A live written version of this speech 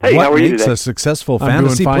Hey, what how are you makes today? a successful I'm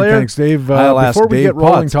fantasy doing fine, player? thanks, Dave. I'll ask Before we Dave get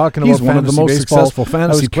rolling Potts. talking He's about one of the fantasy most baseball, successful I was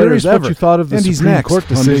fantasy curious players what ever. you thought of the And he's Supreme next Court on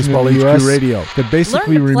decision in the BaseballHQ US Radio. that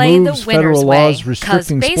basically Learn to play removes the winner's federal way, laws 'cause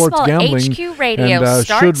restricting sports Baseball gambling HQ Radio and should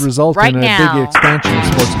starts result right in a now. big expansion of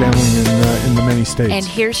sports gambling in the many states. And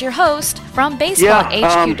here's your host from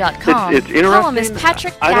BaseballHQ.com, it's interesting. columnist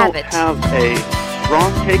Patrick I don't Davitt. have a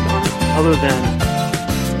strong take on it, other than,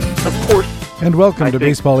 of course, And welcome I to think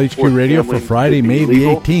Baseball HQ sports Radio for gambling Friday, should be May the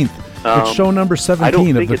legal. 18th. It's show number I 17 don't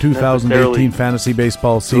of think the it's 2018 necessarily fantasy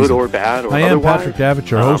baseball good season. or bad or I am otherwise. Patrick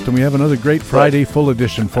Davitt, your host, and we have another great Friday full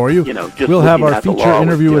edition for you. Just We'll have looking our at the feature law,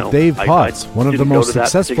 interview with Dave I Potts, one of the didn't go most to that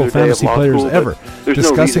successful particular day of fantasy law players school, but ever, there's no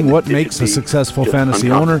discussing reason what it makes should a be successful just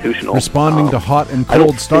fantasy owner, unconstitutional. responding to hot and I don't cold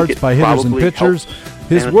think starts it by hitters and probably pitchers, helps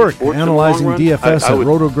his fantasy work sports in the analyzing long run. DFS I at would-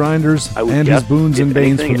 Roto-Grinders, I would and his guess, boons if and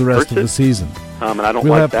banes anything, for the it rest of hurts the it. season. And I don't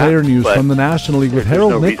We'll like have that, player news but from the National League with there's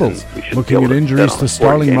Harold no reason Nichols, we shouldn't be looking able at to injuries bet on to a sporting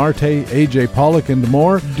Starling game. Marte, A.J. Pollock, and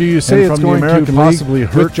more. Do you say And it's from the going to American possibly League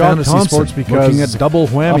hurt with John fantasy Thompson, sports because looking at double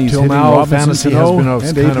whammies up till hitting now Robinson fantasy Cano has been a and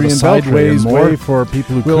kind of a Adrian Beltre sideways and way more. for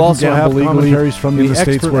people who We'll couldn't also have gamble legally commentaries from in the the states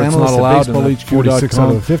expert where it's not analyst at allowed, and that's BaseballHQ.com, 46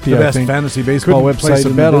 out of 50, the I best think. fantasy baseball Couldn't website place a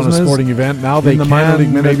in bet the on a business. sporting event. Now they In the minor can, league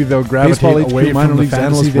minute, maybe they'll gravitate BaseballHQ away minor from the leagues fantasy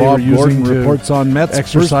analyst they were Rob using Gordon to reports on Mets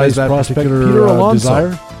exercise exercise that prospect particular Peter Alonso.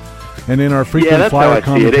 desire. And in our Yeah, frequent that's how flyer I see it.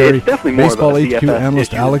 commentary, It's definitely more of a Baseball HQ DFS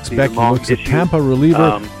analyst issue, Alex the Becky long looks at issue, Tampa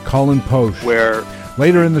reliever Colin Poche. where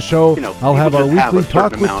Later in the show, people I'll have our just have weekly a certain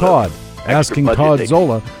talk with amount of Todd, extra asking budget Todd they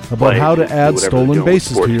Zola about play how to to do add whatever they're stolen doing with bases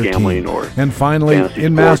to sports your gambling team. or And finally, fantasy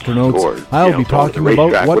in sports Master Notes, or, I'll be going to the talking about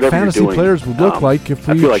racetrack, what whatever you're fantasy doing. players would look like if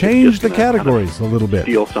I we feel like it's changed just the gonna kind of categories a little bit.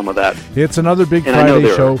 steal some of that. It's another Big And I know Friday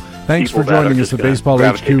there show. are Thanks for people that joining are us just at gonna Baseball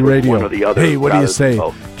gravitate HQ towards Radio. one or the other Hey, what do you rather than say?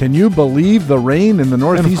 both. Can you believe the rain in the And of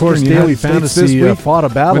Northeastern course, Daily Daily Fantasy Fantasy this week? fought a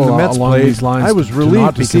battle When the Mets along played, these lines. I was to relieved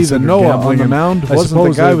not to be see that considered Noah on gambling, the and mound I wasn't the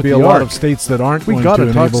suppose guy there'd with be the a lot arc. of states that aren't We going gotta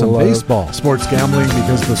to talk enable some baseball. sports gambling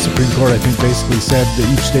because the Supreme Court, I think, basically said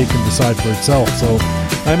that each state can decide for itself. So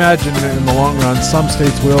I imagine in the long run, some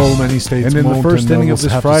states will, many states And in won't. the first and inning we'll of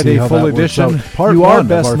this have to see Friday how full that works edition, out. Part you one are of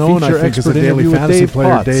best our known, I feature think, as a expert daily interview with fantasy Dave player,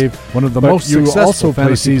 Potts, Dave, one of the But most you successful also play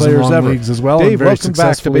fantasy season players long ever. leagues as well. Dave, and very welcome back to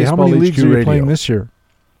successfully. How Baseball many leagues HQ are you Radio. playing this year?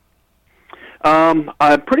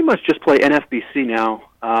 I pretty much just play NFBC now,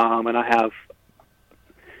 and I have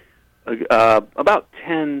about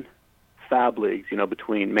 10 fab leagues,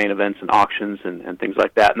 between main events and auctions and things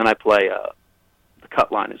like that. And then I play the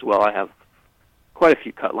cut line as well. I have quite a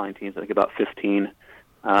few cut line teams, I think about 15.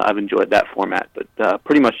 I've enjoyed that format, but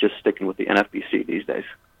pretty much just sticking with the NFBC these days.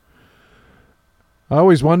 I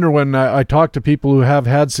always wonder when I talk to people who have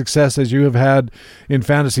had success as you have had in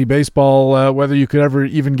fantasy baseball, whether you could ever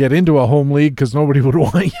even get into a home league because nobody would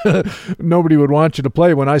want you to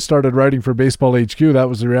play. When I started writing for Baseball HQ, that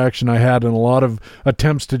was the reaction I had in a lot of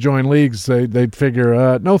attempts to join leagues. They'd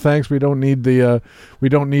figure, no thanks, we don't need the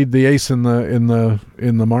ace in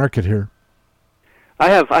the market here. I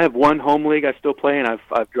have one home league I still play, and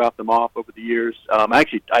I've dropped them off over the years. I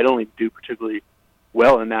don't even do particularly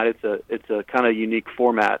well in that. It's a kind of unique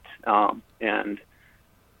format, and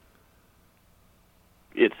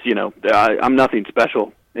it's I'm nothing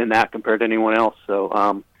special in that compared to anyone else.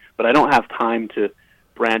 So, but I don't have time to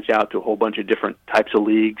branch out to a whole bunch of different types of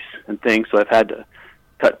leagues and things. So I've had to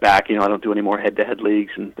cut back. I don't do any more head-to-head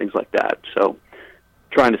leagues and things like that. So,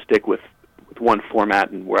 trying to stick with one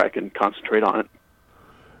format and where I can concentrate on it.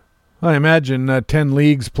 I imagine 10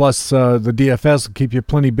 leagues plus the DFS will keep you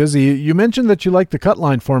plenty busy. You mentioned that you like the cut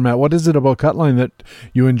line format. What is it about cut line that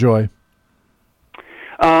you enjoy?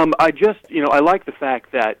 I like the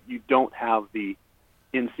fact that you don't have the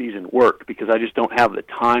in-season work because I just don't have the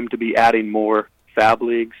time to be adding more fab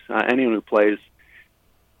leagues. Anyone who plays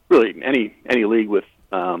really any league with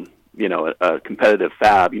a competitive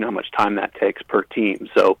fab, how much time that takes per team.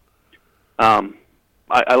 So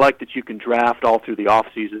I like that you can draft all through the off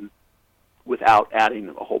season without adding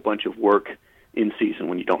a whole bunch of work in season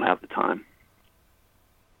when you don't have the time.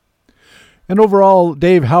 And overall,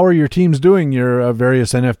 Dave, how are your teams doing, your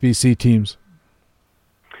various NFBC teams?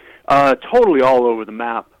 Totally all over the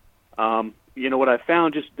map. What I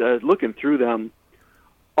found just looking through them,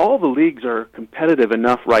 all the leagues are competitive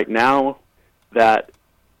enough right now that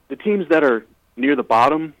the teams that are near the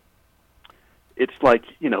bottom, it's like,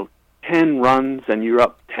 10 runs and you're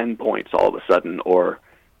up 10 points all of a sudden, or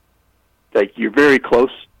like you're very close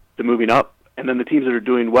to moving up, and then the teams that are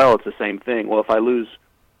doing well, it's the same thing. Well, if I lose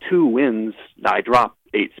 2 wins, I drop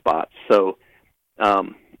 8 spots. So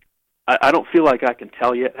I don't feel like I can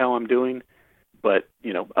tell yet how I'm doing, but,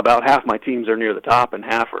 about half my teams are near the top and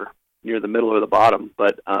half are near the middle or the bottom.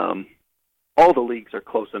 But all the leagues are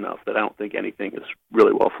close enough that I don't think anything is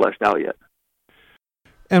really well fleshed out yet.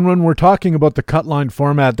 And when we're talking about the cut line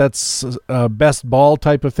format, that's a best ball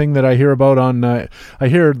type of thing that I hear about on. I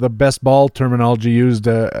hear the best ball terminology used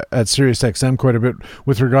at SiriusXM quite a bit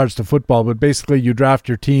with regards to football. But basically, you draft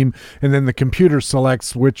your team, and then the computer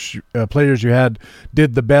selects which players you had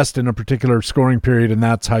did the best in a particular scoring period, and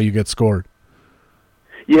that's how you get scored.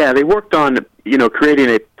 Yeah, they worked on creating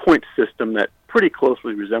a point system that pretty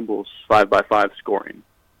closely resembles 5x5 scoring,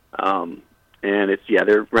 and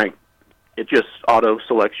they're ranked. It just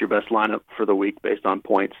auto-selects your best lineup for the week based on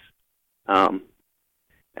points. And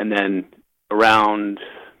then around,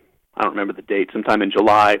 I don't remember the date, sometime in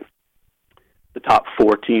July, the top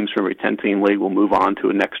 4 teams from every 10-team league will move on to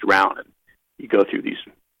a next round. And you go through these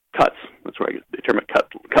cuts. That's where I determine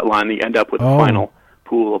cut line. You end up with a final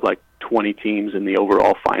pool of like 20 teams in the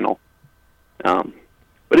overall final.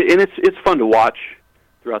 It's fun to watch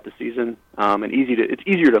throughout the season, and it's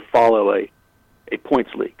easier to follow a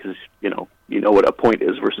points league because you know what a point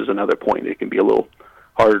is versus another point. It can be a little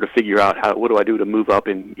harder to figure out what do I do to move up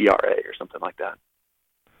in ERA or something like that.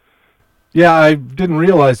 Yeah, I didn't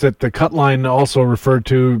realize that the cut line also referred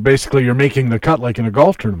to basically you're making the cut like in a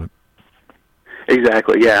golf tournament.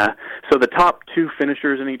 Exactly, yeah. So the top 2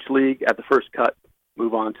 finishers in each league at the first cut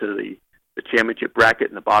move on to the championship bracket,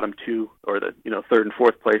 and the bottom 2, or the third and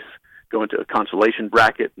fourth place, go into a consolation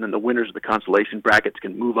bracket, and then the winners of the consolation brackets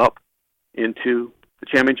can move up into the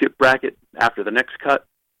championship bracket after the next cut,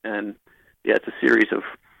 and it's a series of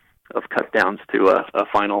cut downs to a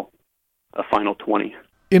final 20.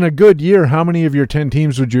 In a good year, how many of your 10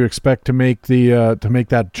 teams would you expect to make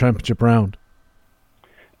that championship round?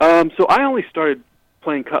 So I only started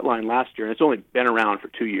playing cut line last year, and it's only been around for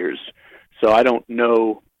 2 years. So I don't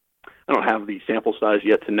know. I don't have the sample size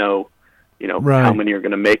yet to know, right, how many are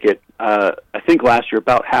going to make it. I think last year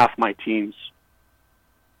about half my teams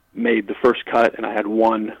made the first cut, and I had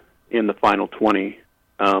one in the final 20.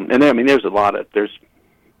 And then, there's a lot of, I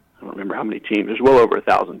don't remember how many teams. There's well over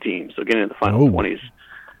 1,000 teams. So getting into the final 20s,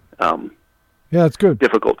 that's good.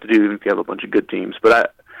 Difficult to do if you have a bunch of good teams.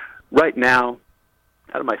 But right now,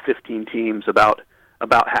 out of my 15 teams, about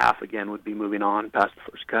half again would be moving on past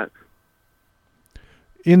the first cut.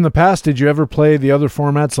 In the past, did you ever play the other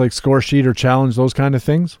formats like score sheet or challenge, those kind of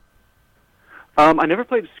things? I never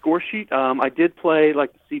played the score sheet. I did play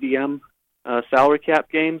like the CDM salary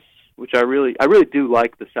cap games, which I really do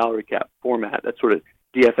like the salary cap format. That sort of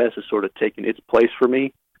DFS has sort of taken its place for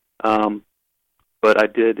me, but I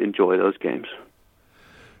did enjoy those games.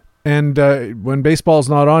 And when baseball's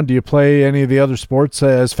not on, do you play any of the other sports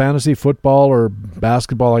as fantasy? Football or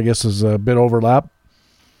basketball, I guess, is a bit overlap?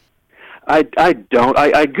 I don't.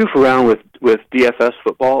 I goof around with DFS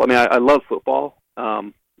football. I love football.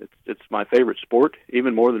 It's my favorite sport,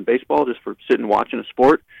 even more than baseball, just for sitting and watching a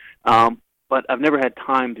sport. But I've never had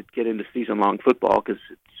time to get into season-long football because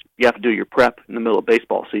you have to do your prep in the middle of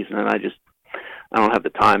baseball season, and I don't have the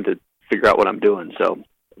time to figure out what I'm doing. So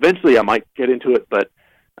eventually I might get into it, but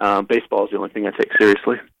baseball is the only thing I take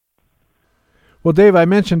seriously. Well, Dave, I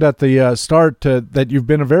mentioned at the start that you've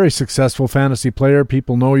been a very successful fantasy player.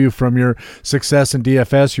 People know you from your success in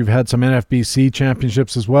DFS. You've had some NFBC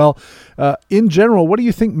championships as well. In general, what do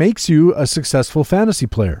you think makes you a successful fantasy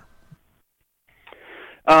player?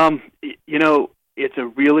 It's a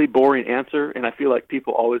really boring answer, and I feel like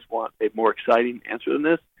people always want a more exciting answer than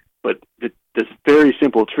this. But the very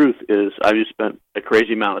simple truth is I've just spent a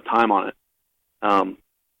crazy amount of time on it. And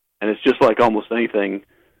it's just like almost anything.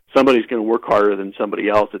 Somebody's going to work harder than somebody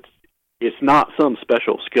else. It's not some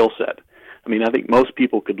special skill set. I think most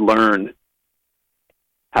people could learn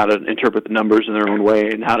how to interpret the numbers in their own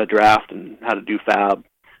way and how to draft and how to do fab.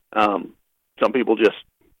 Some people just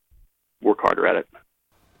work harder at it.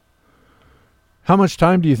 How much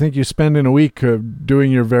time do you think you spend in a week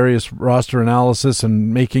doing your various roster analysis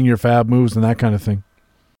and making your fab moves and that kind of thing?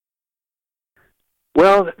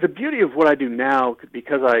 Well, the beauty of what I do now,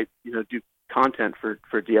 because I do content for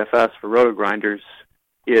DFS, for Roto Grinders,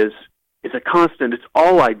 is a constant. It's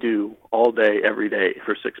all I do all day, every day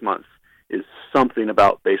for 6 months is something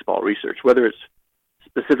about baseball research, whether it's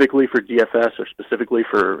specifically for DFS or specifically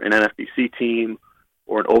for an NFBC team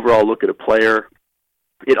or an overall look at a player.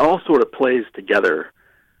 It all sort of plays together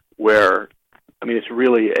where, it's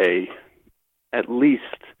really at least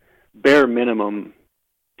bare minimum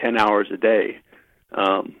 10 hours a day.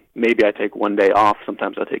 Maybe I take one day off.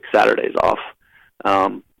 Sometimes I take Saturdays off.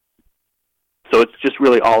 So it's just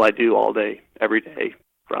really all I do all day, every day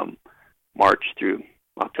from March through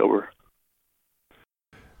October.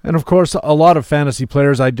 And of course, a lot of fantasy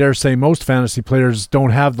players, I dare say most fantasy players, don't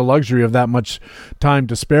have the luxury of that much time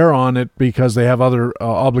to spare on it because they have other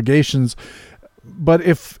obligations. But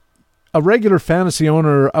if a regular fantasy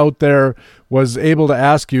owner out there was able to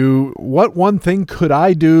ask you, what one thing could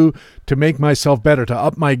I do to make myself better, to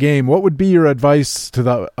up my game, what would be your advice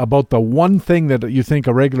about the one thing that you think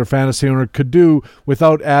a regular fantasy owner could do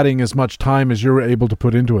without adding as much time as you're able to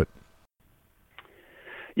put into it?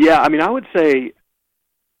 Yeah, I mean, I would say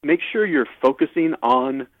make sure you're focusing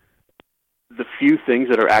on the few things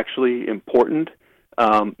that are actually important,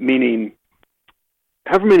 meaning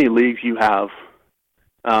however many leagues you have,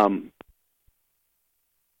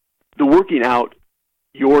 the working out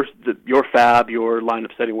your fab, your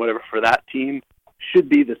lineup setting, whatever, for that team should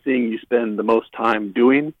be the thing you spend the most time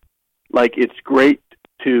doing. Like, it's great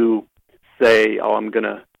to say, oh, I'm going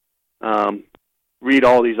to read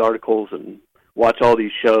all these articles and watch all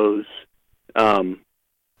these shows.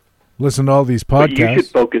 Listen to all these podcasts. But you should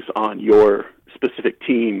focus on your specific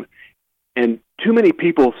team. And too many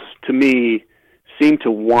people, to me, seem to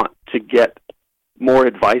want to get more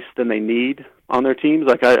advice than they need on their teams.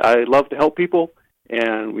 Like, I love to help people,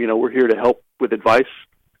 and we're here to help with advice.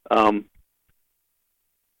 But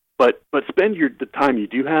spend the time you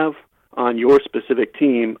do have on your specific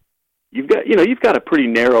team. You've got a pretty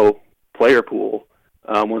narrow player pool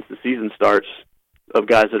once the season starts, of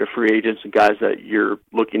guys that are free agents and guys that you're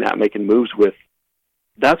looking at making moves with.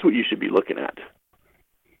 That's what you should be looking at.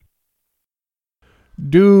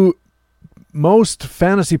 Do most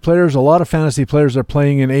fantasy players, a lot of fantasy players are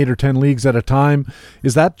playing in 8 or 10 leagues at a time.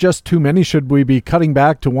 Is that just too many? Should we be cutting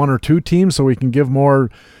back to 1 or 2 teams so we can give more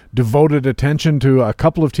devoted attention to a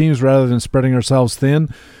couple of teams rather than spreading ourselves thin?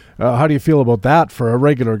 How do you feel about that for a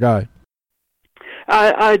regular guy?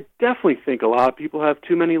 I definitely think a lot of people have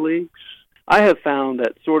too many leagues. I have found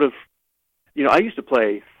that sort of, I used to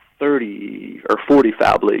play 30 or 40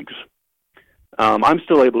 fab leagues. I'm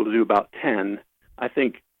still able to do about 10. I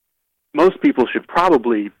think most people should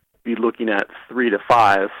probably be looking at 3 to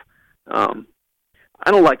 5. I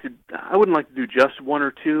wouldn't like to do just 1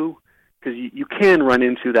 or 2, because you can run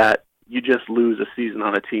into that. You just lose a season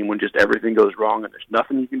on a team when just everything goes wrong and there's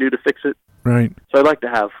nothing you can do to fix it. Right. So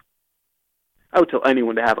I would tell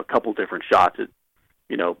anyone to have a couple different shots at,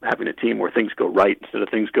 having a team where things go right instead of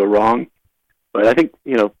things go wrong. But I think,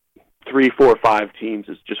 3, 4, 5 teams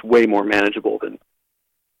is just way more manageable than,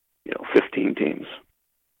 15 teams.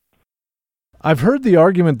 I've heard the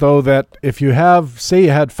argument, though, that if you say you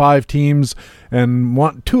had 5 teams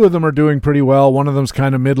and 2 of them are doing pretty well, 1 of them's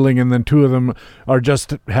kind of middling, and then 2 of them are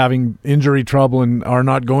just having injury trouble and are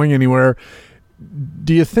not going anywhere,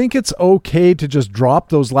 do you think it's okay to just drop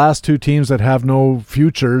those last 2 teams that have no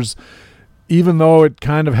futures, even though it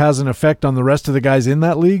kind of has an effect on the rest of the guys in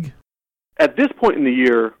that league? At this point in the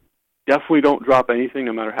year, definitely don't drop anything,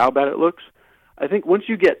 no matter how bad it looks. I think once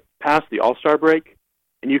you get past the All-Star break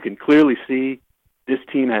and you can clearly see this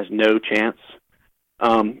team has no chance,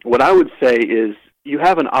 what I would say is you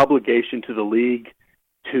have an obligation to the league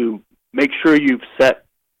to make sure you've set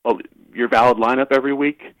your valid lineup every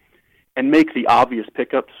week and make the obvious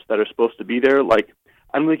pickups that are supposed to be there. Like,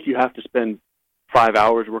 I don't think you have to spend 5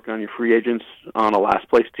 hours working on your free agents on a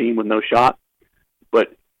last-place team with no shot,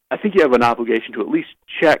 but I think you have an obligation to at least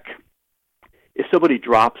check if somebody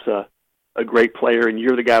drops a great player and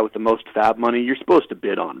you're the guy with the most fab money, you're supposed to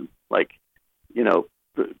bid on him. Like,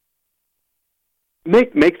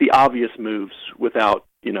 make the obvious moves without,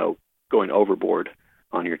 going overboard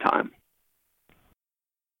on your time.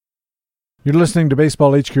 You're listening to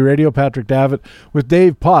Baseball HQ Radio. Patrick Davitt with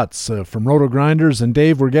Dave Potts from Roto Grinders. And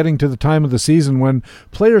Dave, we're getting to the time of the season when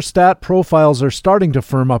player stat profiles are starting to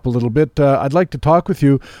firm up a little bit. I'd like to talk with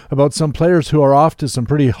you about some players who are off to some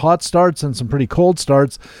pretty hot starts and some pretty cold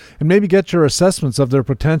starts, and maybe get your assessments of their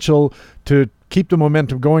potential to keep the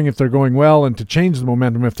momentum going if they're going well and to change the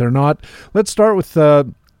momentum if they're not. Let's start with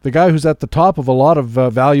the guy who's at the top of a lot of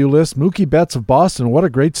value lists, Mookie Betts of Boston. What a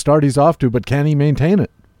great start he's off to, but can he maintain it?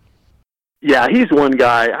 Yeah, he's one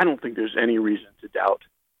guy. I don't think there's any reason to doubt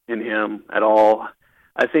in him at all.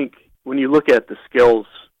 I think when you look at the skills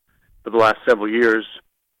for the last several years,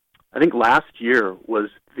 I think last year was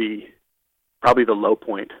probably the low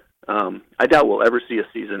point. I doubt we'll ever see a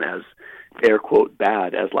season as, air quote,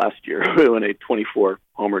 bad as last year, when a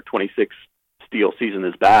 24-homer, 26-steal season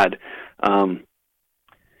is bad.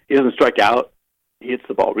 He doesn't strike out. He hits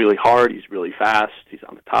the ball really hard. He's really fast. He's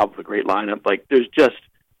on the top of a great lineup.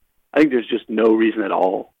 I think there's just no reason at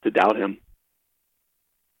all to doubt him.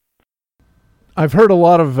 I've heard a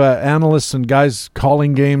lot of analysts and guys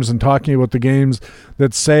calling games and talking about the games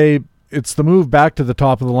that say it's the move back to the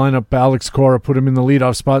top of the lineup. Alex Cora put him in the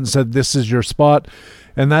leadoff spot and said, "This is your spot,"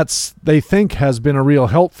 and that's, they think, has been a real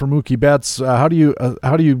help for Mookie Betts. How do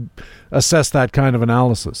you assess that kind of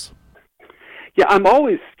analysis? Yeah, I'm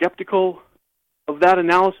always skeptical of that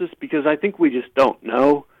analysis because I think we just don't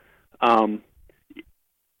know. A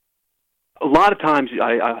lot of times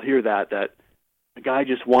I hear that the guy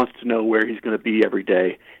just wants to know where he's going to be every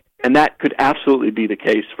day, and that could absolutely be the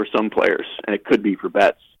case for some players, and it could be for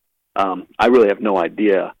Betts. I really have no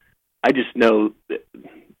idea. I just know that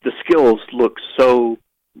the skills look so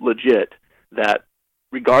legit that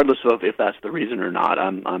regardless of if that's the reason or not,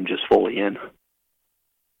 I'm just fully in.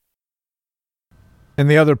 And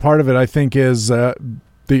the other part of it, I think, is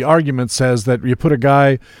the argument says that you put a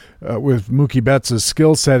guy with Mookie Betts'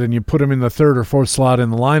 skill set and you put him in the third or fourth slot in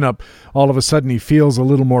the lineup, all of a sudden he feels a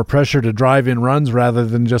little more pressure to drive in runs rather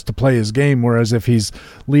than just to play his game, whereas if he's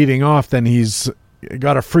leading off, then he's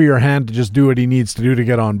got a freer hand to just do what he needs to do to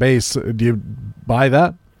get on base. Do you buy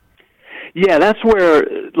that? Yeah, that's where,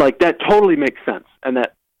 like, that totally makes sense, and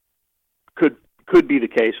that could be the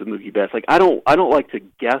case with Mookie Betts. Like, I don't like to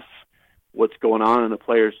guess what's going on in a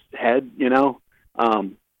player's head, you know.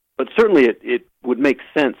 But certainly it would make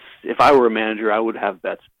sense. If I were a manager, I would have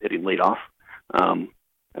Betts hitting leadoff. I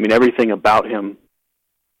mean, everything about him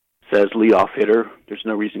says leadoff hitter. There's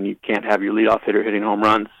no reason you can't have your leadoff hitter hitting home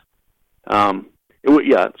runs. So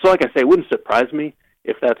like I say, it wouldn't surprise me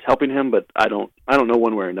if that's helping him, but I don't know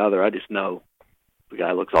one way or another. I just know the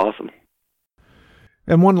guy looks awesome.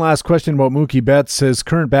 And one last question about Mookie Betts. His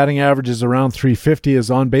current batting average is around 350,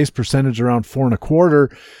 his on-base percentage around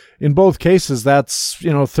 4.25. In both cases, that's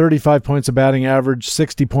 35 points of batting average,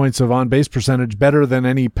 60 points of on-base percentage, better than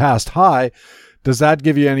any past high. Does that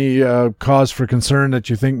give you any cause for concern that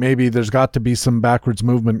you think maybe there's got to be some backwards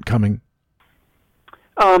movement coming?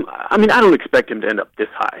 I mean, I don't expect him to end up this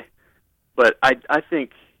high, but I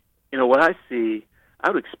think, what I see,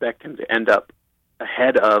 I would expect him to end up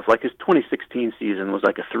ahead of, like, his 2016 season was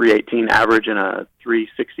like a 318 average and a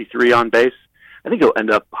 363 on base. I think he'll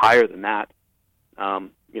end up higher than that.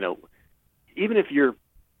 Even if you're,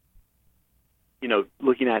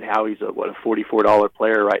 looking at how he's a $44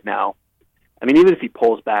 player right now. I mean, even if he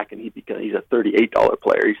pulls back and he's a $38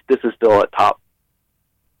 player, this is still a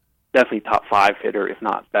definitely top 5 hitter, if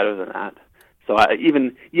not better than that. So I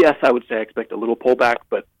would say I expect a little pullback,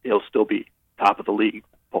 but he'll still be top of the league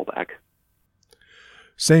pullback.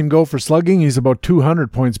 Same go for slugging. He's about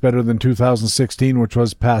 200 points better than 2016, which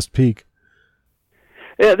was past peak.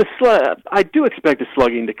 Yeah, I do expect the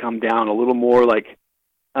slugging to come down a little more. Like,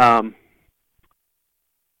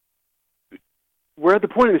 we're at the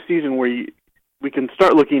point of the season where we can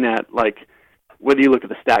start looking at, like, whether you look at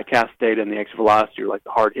the StatCast data and the exit velocity or like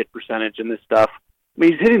the hard hit percentage and this stuff. I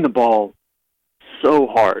mean, he's hitting the ball so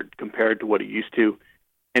hard compared to what he used to,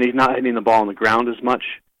 and he's not hitting the ball on the ground as much.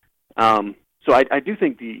 So I do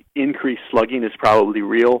think the increased slugging is probably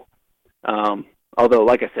real. Although,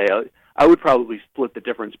 like I say, I would probably split the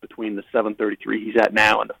difference between the 733 he's at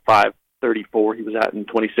now and the 534 he was at in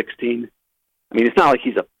 2016. I mean, it's not like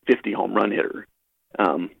he's a 50 home run hitter,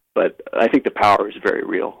 but I think the power is very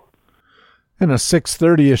real. And a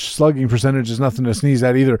 630-ish slugging percentage is nothing to sneeze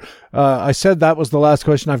at either. I said that was the last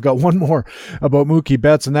question. I've got one more about Mookie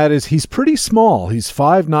Betts, and that is he's pretty small. He's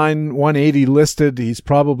 5'9", 180 listed. He's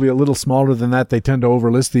probably a little smaller than that. They tend to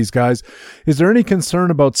overlist these guys. Is there any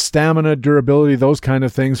concern about stamina, durability, those kind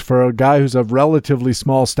of things for a guy who's of relatively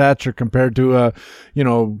small stature compared to,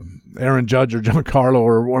 Aaron Judge or Giancarlo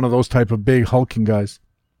or one of those type of big hulking guys?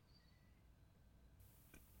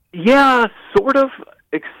 Yeah, sort of.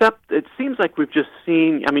 Except it seems like we've just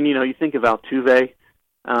seen, you think of Altuve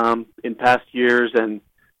in past years, and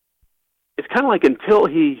it's kind of like until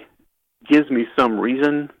he gives me some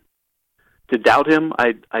reason to doubt him,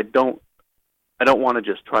 I don't want to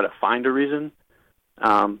just try to find a reason.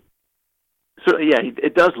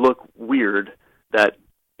 It does look weird that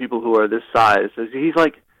people who are this size, he's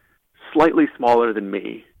like slightly smaller than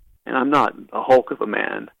me, and I'm not a hulk of a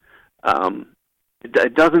man.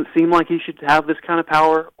 It doesn't seem like he should have this kind of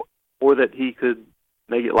power or that he could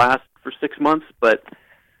make it last for 6 months, but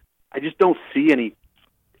I just don't see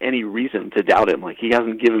any reason to doubt him. Like, he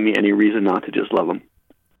hasn't given me any reason not to just love him.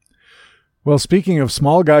 Well, speaking of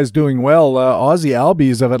small guys doing well, Ozzie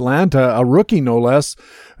Albies of Atlanta, a rookie no less,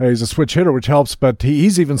 he's a switch hitter, which helps, but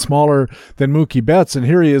he's even smaller than Mookie Betts, and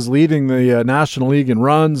here he is leading the National League in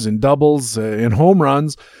runs, in doubles, in home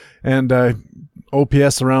runs, and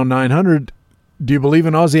OPS around 900. Do you believe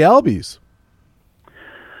in Ozzie Albies?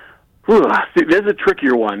 See, there's a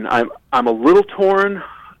trickier one. I'm a little torn.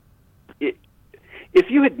 if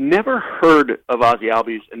you had never heard of Ozzie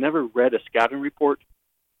Albies and never read a scouting report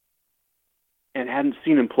and hadn't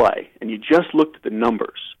seen him play, and you just looked at the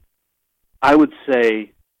numbers, I would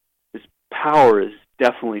say his power is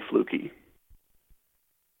definitely fluky.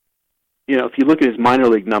 You know, if you look at his minor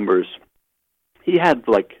league numbers, he had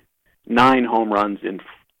like 9 home runs in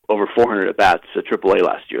over 400 at-bats at AAA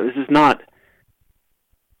last year. It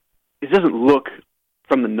doesn't look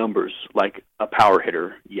from the numbers like a power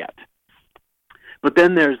hitter yet. But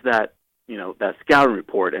then there's that, you know, that scouting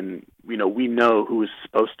report, and we know who is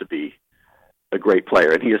supposed to be a great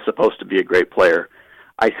player, and he is supposed to be a great player.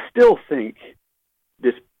 I still think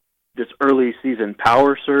this early season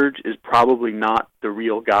power surge is probably not the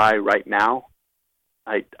real guy right now.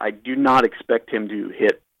 I do not expect him to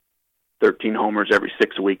hit 13 homers every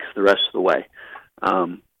 6 weeks the rest of the way. I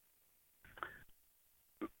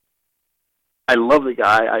love the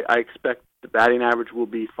guy. I expect the batting average will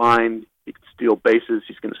be fine. He can steal bases.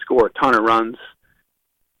 He's going to score a ton of runs.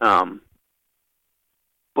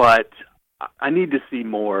 But I need to see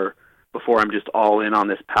more before I'm just all in on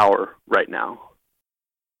this power right now.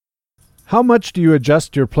 How much do you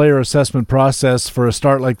adjust your player assessment process for a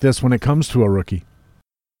start like this when it comes to a rookie?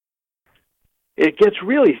 It gets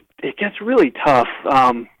really tough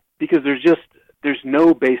because there's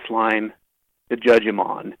no baseline to judge him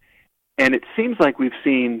on. And it seems like we've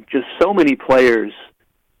seen just so many players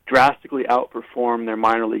drastically outperform their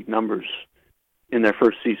minor league numbers in their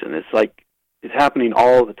first season. It's like it's happening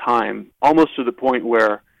all the time, almost to the point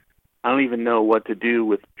where I don't even know what to do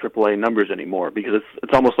with AAA numbers anymore, because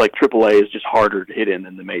it's almost like AAA is just harder to hit in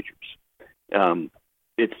than the majors.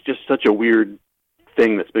 It's just such a weird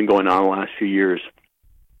thing that's been going on the last few years.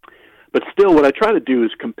 But still, what I try to do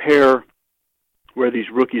is compare where these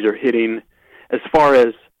rookies are hitting as far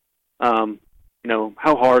as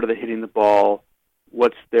how hard are they hitting the ball?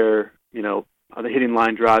 What's their, are they hitting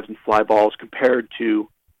line drives and fly balls compared to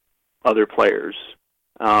other players?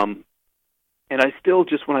 And I still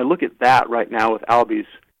just, when I look at that right now with Albies,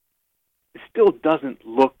 it still doesn't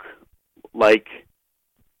look like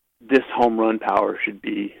this home run power should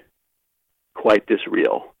be quite this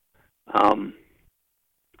real.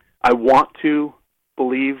 I want to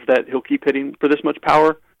believe that he'll keep hitting for this much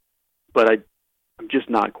power, but I'm just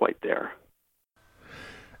not quite there.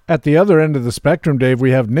 At the other end of the spectrum, Dave,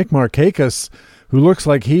 we have Nick Markakis, who looks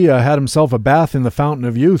like he had himself a bath in the fountain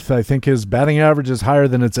of youth. I think his batting average is higher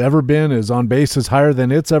than it's ever been. His on-base is higher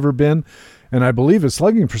than it's ever been. And I believe his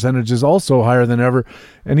slugging percentage is also higher than ever.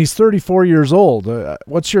 And he's 34 years old.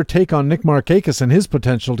 What's your take on Nick Markakis and his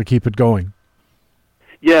potential to keep it going?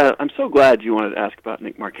 Yeah, I'm so glad you wanted to ask about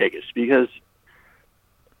Nick Markakis, because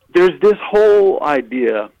there's this whole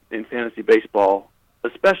idea in fantasy baseball,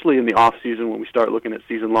 especially in the off-season when we start looking at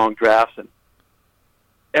season-long drafts, and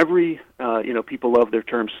people love their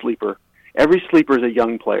term sleeper. Every sleeper is a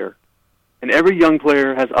young player, and every young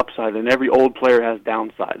player has upside, and every old player has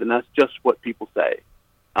downside, and that's just what people say.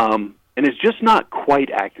 And it's just not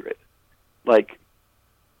quite accurate. Like,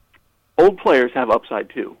 old players have upside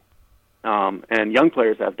too, and young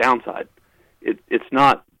players have downside. It's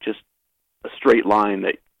not just a straight line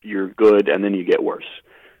that you're good and then you get worse.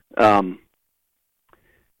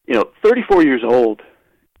 34 years old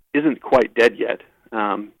isn't quite dead yet.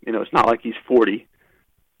 It's not like he's 40.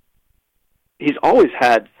 He's always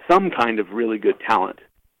had some kind of really good talent.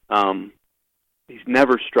 He's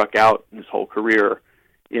never struck out in his whole career.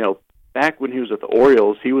 Back when he was with the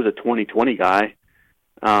Orioles, he was a 20-20 guy,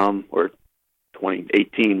 or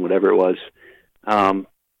 2018, whatever it was.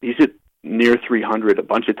 He's hit near 300 a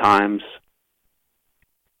bunch of times.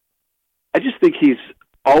 I just think he's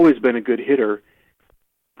always been a good hitter.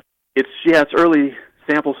 It's early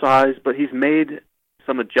sample size, but he's made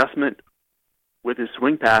some adjustment with his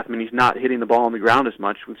swing path. I mean, he's not hitting the ball on the ground as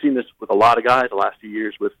much. We've seen this with a lot of guys the last few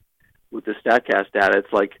years with the StatCast data.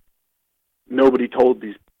 It's like nobody told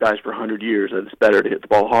these guys for 100 years that it's better to hit the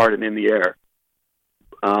ball hard and in the air.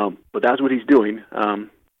 But that's what he's doing.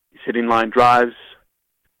 He's hitting line drives.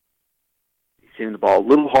 He's hitting the ball a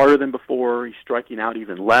little harder than before. He's striking out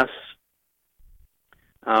even less.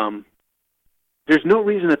 There's no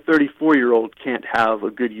reason a 34-year-old can't have a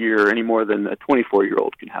good year any more than a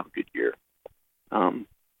 24-year-old can have a good year.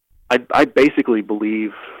 I basically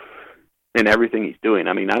believe in everything he's doing.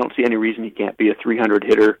 I mean, I don't see any reason he can't be a 300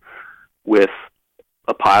 hitter with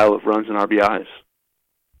a pile of runs and RBIs.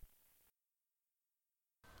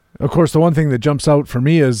 Of course, the one thing that jumps out for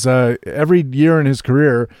me is every year in his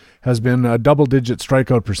career has been a double-digit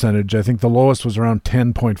strikeout percentage. I think the lowest was around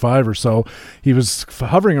 10.5 or so. He was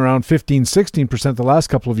hovering around 15, 16% the last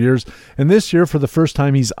couple of years. And this year, for the first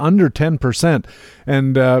time, he's under 10%.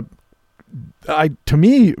 And to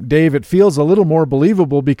me, Dave, it feels a little more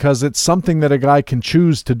believable because it's something that a guy can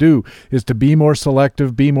choose to do, is to be more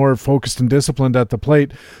selective, be more focused and disciplined at the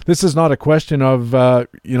plate. This is not a question of,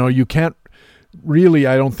 you can't really,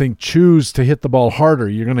 I don't think, choose to hit the ball harder.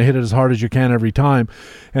 You're going to hit it as hard as you can every time.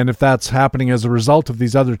 And if that's happening as a result of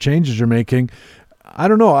these other changes you're making, I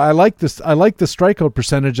don't know. I like this. I like the strikeout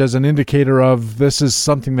percentage as an indicator of this is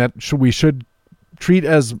something that we should treat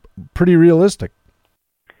as pretty realistic.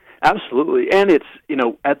 Absolutely. And it's,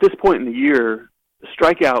 at this point in the year, the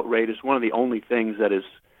strikeout rate is one of the only things that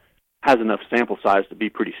has enough sample size to be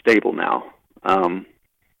pretty stable now.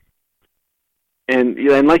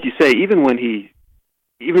 And like you say, even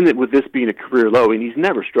with this being a career low, and he's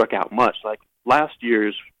never struck out much. Like last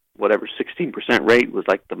year's 16% rate was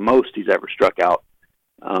like the most he's ever struck out.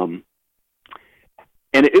 And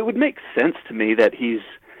it would make sense to me that he's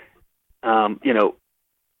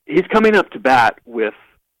coming up to bat with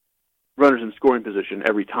runners in scoring position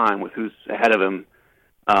every time with who's ahead of him.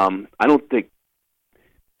 I don't think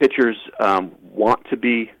pitchers want to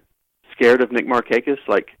be scared of Nick Markakis.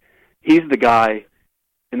 Like, he's the guy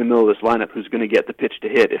in the middle of this lineup who's going to get the pitch to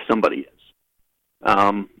hit if somebody is.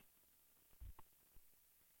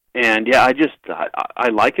 And yeah, I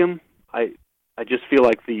like him. I just feel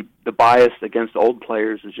like the bias against old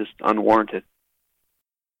players is just unwarranted.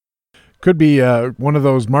 Could be one of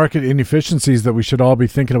those market inefficiencies that we should all be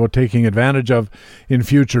thinking about taking advantage of in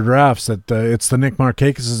future drafts, that it's the Nick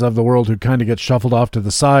Markakises of the world who kind of get shuffled off to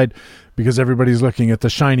the side because everybody's looking at the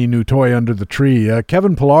shiny new toy under the tree.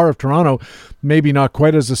 Kevin Pillar of Toronto, maybe not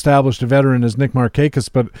quite as established a veteran as Nick Markakis,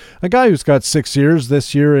 but a guy who's got 6 years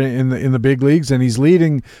this year in the big leagues, and he's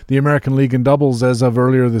leading the American League in doubles as of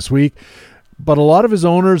earlier this week. But a lot of his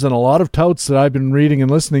owners and a lot of touts that I've been reading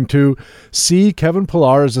and listening to see Kevin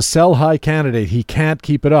Pillar as a sell-high candidate. He can't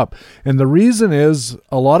keep it up. And the reason is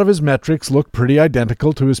a lot of his metrics look pretty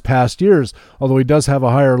identical to his past years, although he does have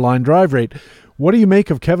a higher line drive rate. What do you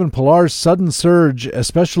make of Kevin Pillar's sudden surge,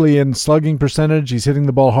 especially in slugging percentage? He's hitting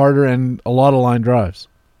the ball harder and a lot of line drives.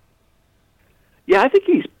 Yeah, I think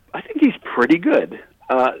he's pretty good.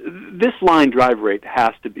 This line drive rate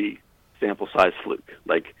has to be sample size fluke.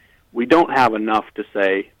 Like, we don't have enough to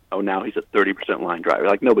say, oh, now he's a 30% line driver.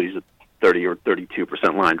 Like, nobody's a 30 or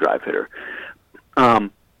 32% line drive hitter. I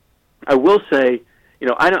will say,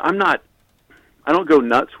 I don't go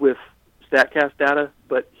nuts with StatCast data,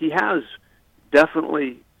 but he has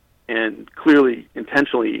definitely and clearly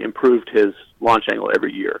intentionally improved his launch angle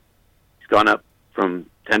every year. He's gone up from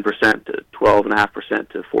 10% to 12.5%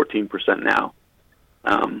 to 14% now.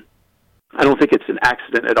 I don't think it's an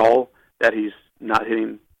accident at all that he's not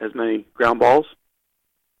hitting as many ground balls.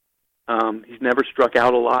 He's never struck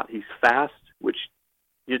out a lot. He's fast, which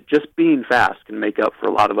just being fast can make up for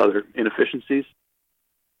a lot of other inefficiencies.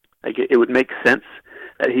 Like, it would make sense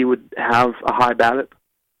that he would have a high BABIP,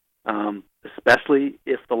 especially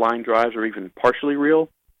if the line drives are even partially real.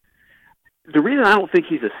 The reason I don't think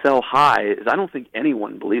he's a sell high is I don't think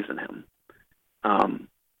anyone believes in him.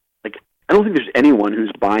 I don't think there's anyone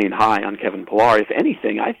who's buying high on Kevin Pillar. If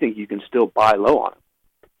anything, I think you can still buy low on him.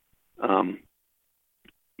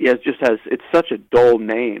 It's such a dull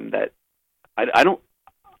name that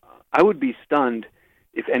I would be stunned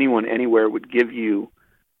if anyone anywhere would give you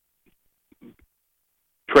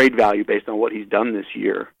trade value based on what he's done this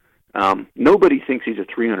year. Nobody thinks he's a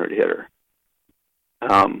 300 hitter.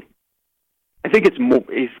 I think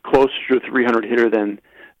he's closer to a 300 hitter than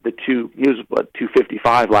he was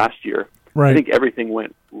 255 last year. Right. I think everything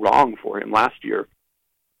went wrong for him last year,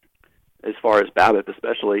 as far as BABIP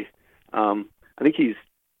especially. I think he's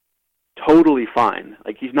totally fine.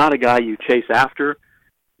 Like, he's not a guy you chase after,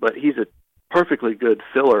 but he's a perfectly good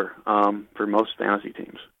filler for most fantasy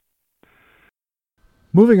teams.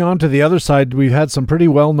 Moving on to the other side, we've had some pretty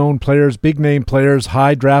well-known players, big-name players,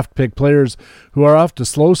 high draft pick players who are off to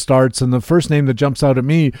slow starts, and the first name that jumps out at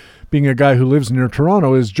me, being a guy who lives near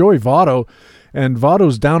Toronto, is Joey Votto. And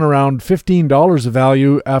Votto's down around $15 of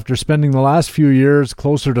value after spending the last few years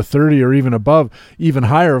closer to 30 or even above, even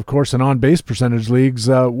higher, of course, in on-base percentage leagues.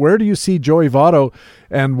 Where do you see Joey Votto,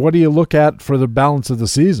 and what do you look at for the balance of the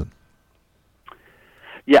season?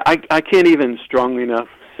 Yeah, I can't even strongly enough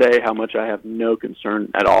say how much I have no concern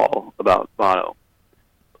at all about Votto.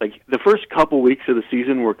 Like, the first couple weeks of the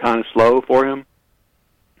season were kind of slow for him,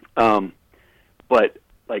 but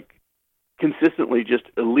like, consistently just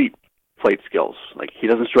elite plate skills. Like, he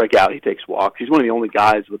doesn't strike out, he takes walks. He's one of the only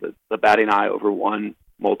guys with a batting eye over 1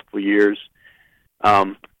 multiple years.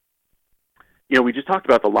 We just talked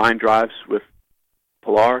about the line drives with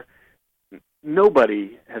Pillar.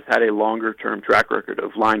 Nobody has had a longer term track record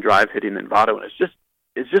of line drive hitting than Votto, and it's just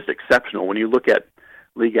is just exceptional when you look at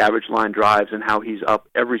league average line drives and how he's up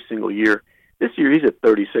every single year. This year he's at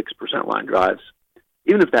 36% line drives.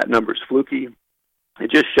 Even if that number's fluky,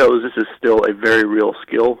 it just shows this is still a very real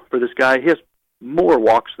skill for this guy. He has more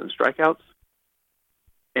walks than strikeouts.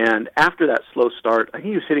 And after that slow start, I think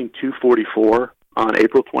he was hitting 244 on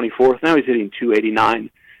April 24th. Now he's hitting 289.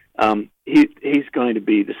 He's going to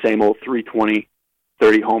be the same old 320,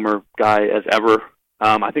 30 homer guy as ever.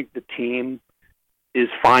 I think the team is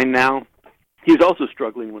fine now. He was also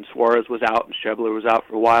struggling when Suarez was out and Schebler was out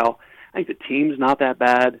for a while. I think the team's not that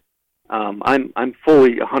bad. I'm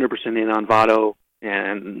fully 100% in on Votto,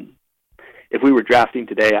 and if we were drafting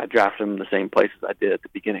today, I'd draft him in the same places I did at the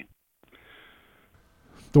beginning.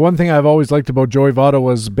 The one thing I've always liked about Joey Votto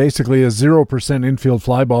was basically a 0% infield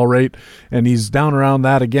fly ball rate, and he's down around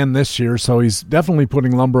that again this year, so he's definitely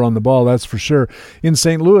putting lumber on the ball, that's for sure. In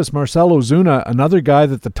St. Louis, Marcell Ozuna, another guy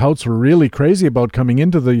that the touts were really crazy about coming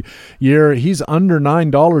into the year, he's under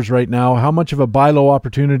 $9 right now. How much of a buy low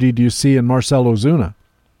opportunity do you see in Marcell Ozuna?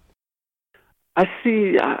 I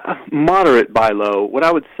see a moderate buy low. What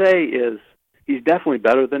I would say is he's definitely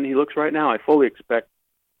better than he looks right now. I fully expect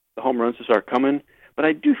the home runs to start coming. But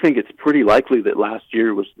I do think it's pretty likely that last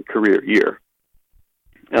year was the career year.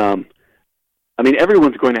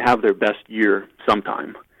 Everyone's going to have their best year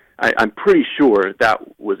sometime. I'm pretty sure that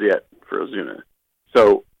was it for Ozuna.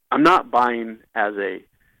 So I'm not buying as a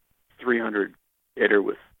 300 hitter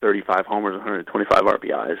with 35 homers, 125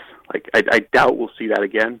 RBIs. I doubt we'll see that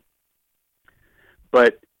again.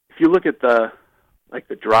 But if you look at the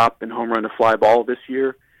drop in home run to fly ball this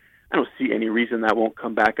year, I don't see any reason that won't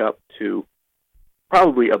come back up to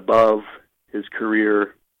probably above his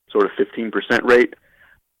career sort of 15% rate.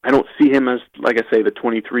 I don't see him as, like I say, the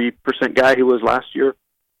 23% guy he was last year.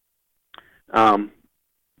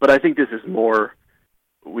 But I think this is more,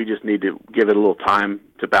 we just need to give it a little time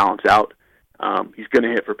to balance out. He's going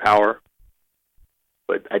to hit for power,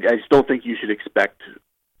 but I just don't think you should expect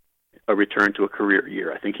a return to a career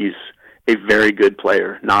year. I think he's a very good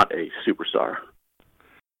player, not a superstar.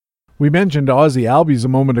 We mentioned Ozzie Albies a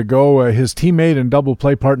moment ago. His teammate and double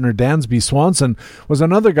play partner Dansby Swanson was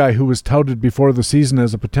another guy who was touted before the season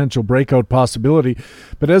as a potential breakout possibility.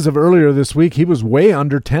 But as of earlier this week, he was way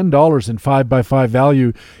under $10 in 5x5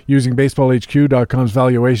 value using BaseballHQ.com's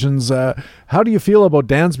valuations. How do you feel about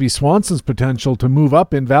Dansby Swanson's potential to move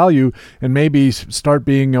up in value and maybe start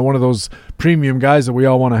being one of those premium guys that we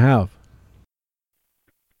all want to have?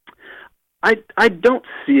 I don't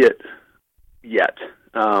see it yet.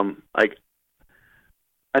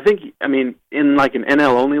 I think, in an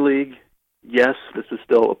NL only league, yes, this is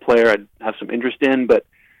still a player I'd have some interest in, but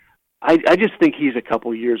I just think he's a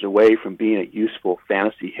couple years away from being a useful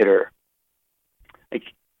fantasy hitter.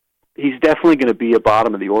 He's definitely going to be a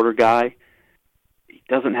bottom of the order guy. He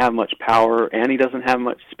doesn't have much power and he doesn't have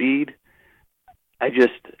much speed. I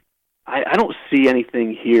don't see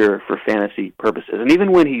anything here for fantasy purposes. And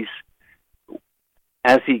even when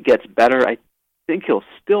as he gets better, I think he'll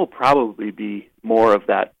still probably be more of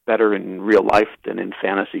that better in real life than in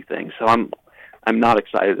fantasy thing. So I'm not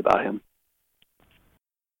excited about him.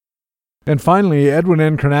 And finally, Edwin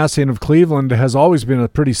Encarnacion of Cleveland has always been a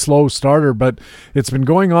pretty slow starter, but it's been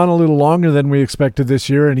going on a little longer than we expected this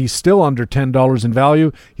year, and he's still under $10 in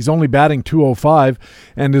value. He's only batting .205,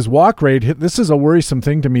 and his walk rate, this is a worrisome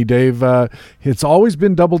thing to me, Dave. It's always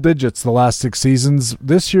been double digits the last 6 seasons.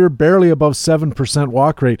 This year, barely above 7%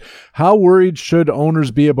 walk rate. How worried should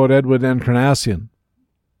owners be about Edwin Encarnacion?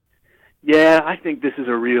 Yeah, I think this is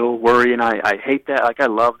a real worry, and I hate that. I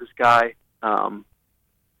love this guy.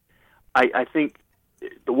 I think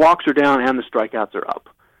the walks are down and the strikeouts are up.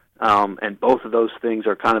 And both of those things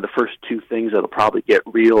are kind of the first two things that'll probably get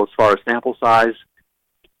real as far as sample size.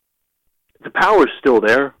 The power's still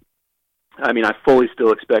there. I fully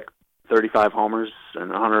still expect 35 homers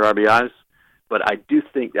and 100 RBIs. But I do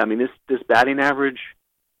think, this batting average,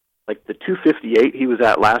 like the 258 he was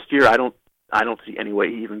at last year, I don't see any way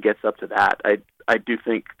he even gets up to that. I do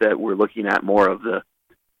think that we're looking at more of the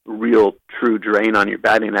real true drain on your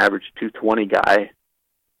batting average 220 guy,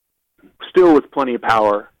 still with plenty of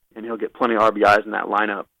power, and he'll get plenty of RBIs in that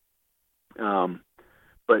lineup.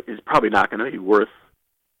 But it's probably not going to be worth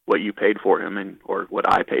what you paid for him or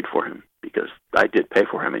what I paid for him, because I did pay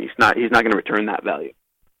for him, and he's not going to return that value.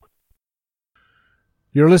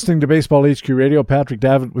 You're listening to Baseball HQ Radio. Patrick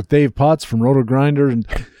Davitt with Dave Potts from Roto Grinder. And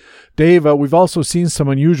Dave, we've also seen some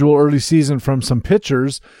unusual early season from some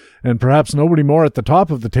pitchers, and perhaps nobody more at the top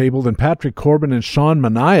of the table than Patrick Corbin and Sean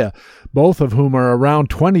Manaea, both of whom are around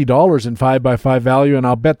 $20 in 5x5 value, and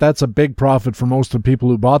I'll bet that's a big profit for most of the people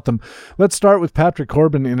who bought them. Let's start with Patrick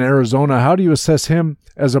Corbin in Arizona. How do you assess him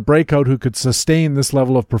as a breakout who could sustain this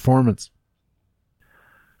level of performance?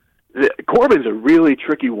 Corbin's a really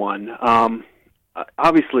tricky one.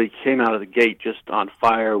 Obviously came out of the gate just on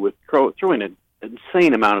fire with throwing an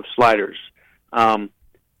insane amount of sliders. Something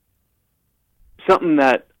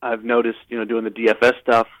that I've noticed, doing the DFS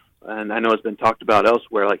stuff, and I know it's been talked about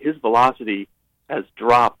elsewhere, like his velocity has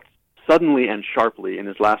dropped suddenly and sharply in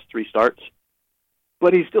his last 3 starts,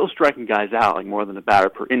 but he's still striking guys out, like more than a batter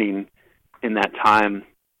per inning in that time.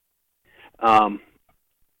 I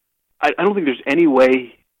don't think there's any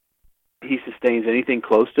way he sustains anything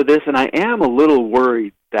close to this, and I am a little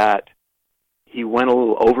worried that he went a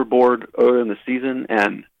little overboard earlier in the season.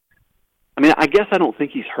 And I guess I don't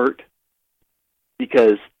think he's hurt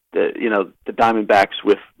because the Diamondbacks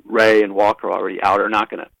with Ray and Walker already out are not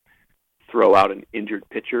going to throw out an injured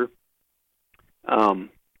pitcher.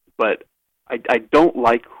 But I don't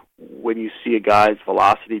like when you see a guy's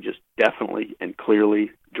velocity just definitely and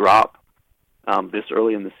clearly drop this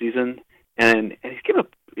early in the season, and he's given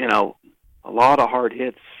up a lot of hard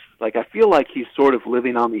hits. Like, I feel like he's sort of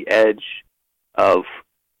living on the edge of,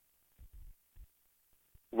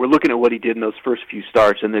 we're looking at what he did in those first few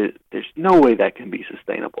starts, and there's no way that can be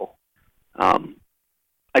sustainable.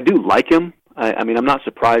 I do like him. I'm not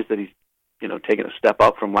surprised that he's, taken a step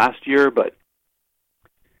up from last year, but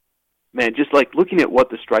man, just like looking at what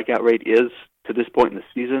the strikeout rate is to this point in the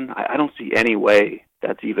season, I don't see any way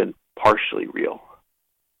that's even partially real.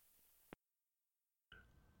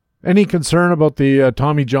 Any concern about the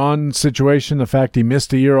Tommy John situation, the fact he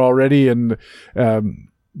missed a year already, and the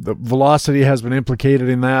velocity has been implicated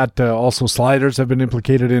in that? Also, sliders have been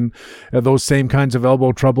implicated in those same kinds of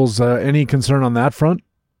elbow troubles. Any concern on that front?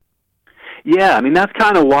 Yeah, that's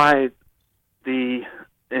kind of why the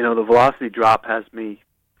velocity drop has me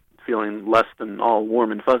feeling less than all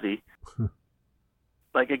warm and fuzzy.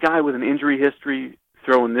 Like a guy with an injury history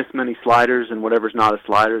throwing this many sliders and whatever's not a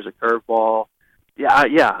slider is a curveball.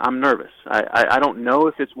 Yeah, I'm nervous. I don't know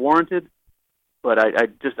if it's warranted, but I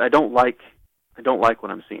don't like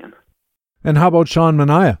what I'm seeing. And how about Sean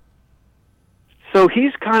Manaea? So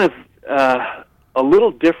he's kind of a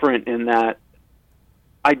little different in that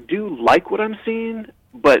I do like what I'm seeing,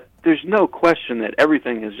 but there's no question that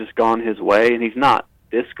everything has just gone his way, and he's not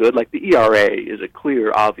this good. Like, the ERA is a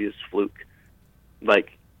clear, obvious fluke.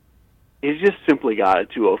 Like, he's just simply got a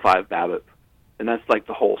 205 BABIP, and that's like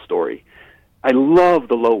the whole story. I love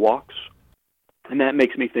the low walks, and that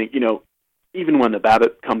makes me think, even when the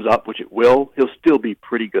BABIP comes up, which it will, he'll still be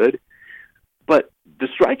pretty good. But the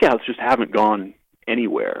strikeouts just haven't gone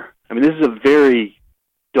anywhere. This is a very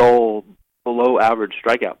dull, below-average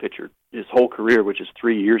strikeout pitcher his whole career, which is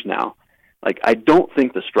 3 years now. Like, I don't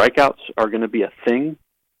think the strikeouts are going to be a thing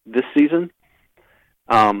this season.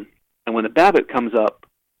 And when the BABIP comes up,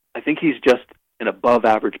 I think he's just an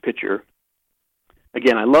above-average pitcher.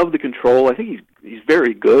 Again, I love the control. I think he's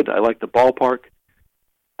very good. I like the ballpark.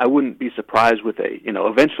 I wouldn't be surprised with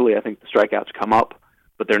eventually I think the strikeouts come up,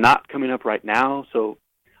 but they're not coming up right now. So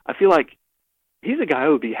I feel like he's a guy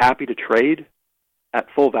who would be happy to trade at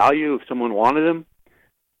full value if someone wanted him.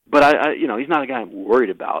 But he's not a guy I'm worried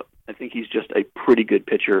about. I think he's just a pretty good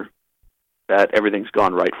pitcher that everything's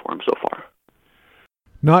gone right for him so far.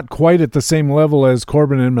 Not quite at the same level as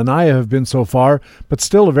Corbin and Manaea have been so far, but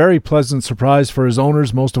still a very pleasant surprise for his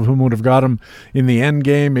owners, most of whom would have got him in the end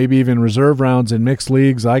game, maybe even reserve rounds in mixed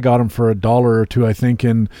leagues. I got him for $1 or $2, I think,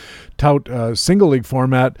 in tout single league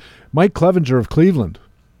format. Mike Clevenger of Cleveland.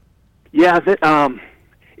 Yeah,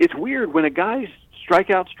 it's weird when a guy's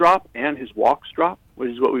strikeouts drop and his walks drop,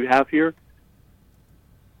 which is what we have here.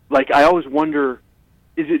 Like, I always wonder,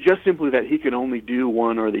 is it just simply that he can only do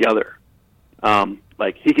one or the other?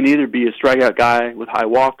 Like, he can either be a strikeout guy with high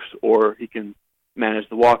walks, or he can manage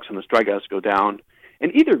the walks and the strikeouts go down.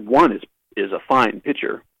 And either one is a fine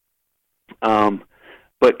pitcher.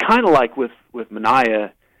 But kind of like with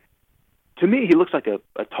Manaea, to me, he looks like a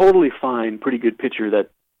totally fine, pretty good pitcher that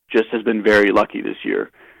just has been very lucky this year.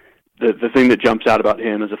 The thing that jumps out about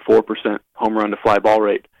him is a 4% home run to fly ball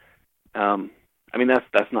rate.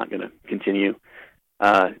 That's not going to continue.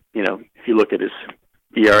 If you look at his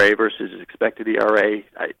ERA versus his expected ERA,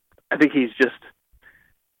 I think he's just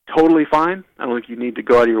totally fine. I don't think you need to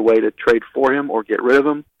go out of your way to trade for him or get rid of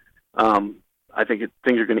him. I think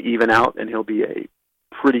things are going to even out, and he'll be a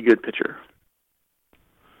pretty good pitcher.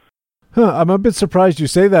 I'm a bit surprised you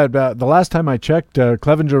say that. The last time I checked,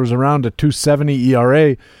 Clevenger was around a 2.70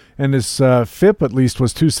 ERA, and his FIP at least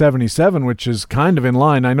was 2.77, which is kind of in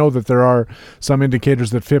line. I know that there are some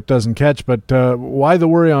indicators that FIP doesn't catch, but why the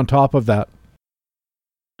worry on top of that?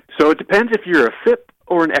 So it depends if you're a FIP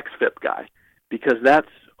or an xFIP guy, because that's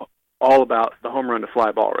all about the home run to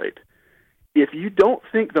fly ball rate. If you don't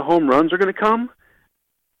think the home runs are going to come,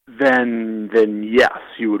 then yes,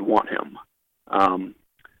 you would want him.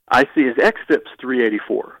 I see his xFIP's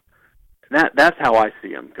 384. That's how I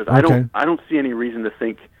see him, because I don't see any reason to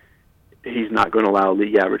think he's not going to allow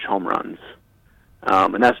league average home runs,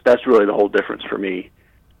 and that's really the whole difference for me,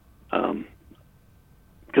 because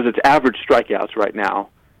it's average strikeouts right now,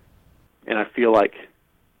 and I feel like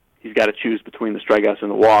he's got to choose between the strikeouts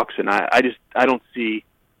and the walks, and I don't see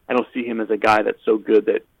him as a guy that's so good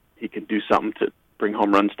that he can do something to bring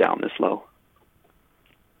home runs down this low.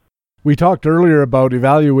 We talked earlier about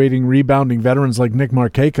evaluating rebounding veterans like Nick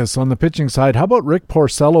Markakis. On the pitching side, how about Rick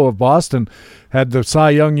Porcello of Boston? Had the Cy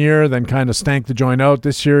Young year, then kind of stank the joint out.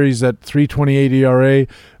 This year he's at 3.28 ERA,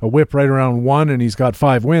 a whip right around 1, and he's got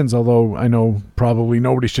 5 wins, although I know probably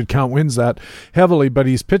nobody should count wins that heavily, but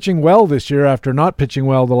he's pitching well this year after not pitching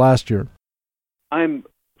well the last year. I'm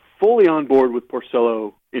fully on board with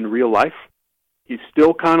Porcello in real life. He's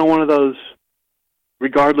still kind of one of those,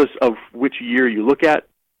 regardless of which year you look at,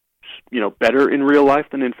 better in real life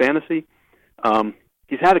than in fantasy.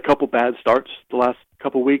 He's had a couple bad starts the last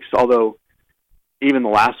couple weeks, although even the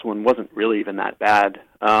last one wasn't really even that bad.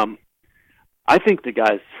 I think the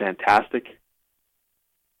guy's fantastic,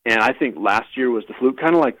 and I think last year was the fluke,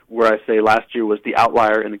 kind of like where I say last year was the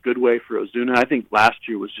outlier in a good way for Ozuna. I think last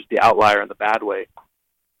year was just the outlier in the bad way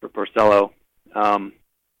for Porcello.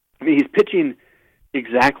 He's pitching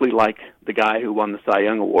exactly like the guy who won the Cy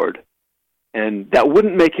Young Award. And that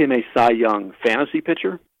wouldn't make him a Cy Young fantasy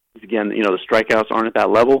pitcher. Again, the strikeouts aren't at that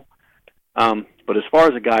level. But as far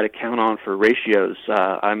as a guy to count on for ratios,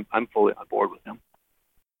 I'm fully on board with him.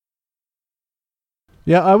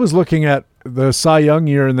 Yeah, I was looking at the Cy Young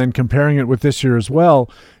year and then comparing it with this year as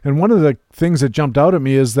well. And one of the things that jumped out at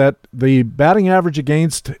me is that the batting average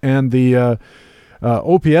against and the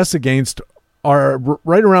OPS against are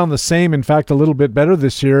right around the same, in fact, a little bit better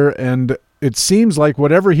this year. And it seems like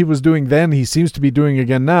whatever he was doing then, he seems to be doing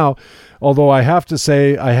again now. Although I have to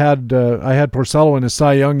say, I had Porcello in his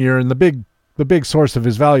Cy Young year, and the big source of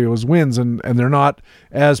his value was wins, and they're not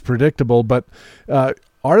as predictable. But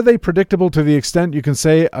are they predictable to the extent you can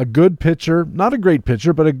say a good pitcher, not a great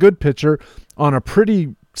pitcher, but a good pitcher on a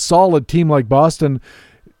pretty solid team like Boston,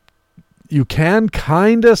 you can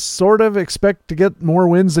kind of sort of expect to get more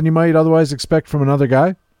wins than you might otherwise expect from another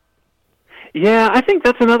guy? Yeah, I think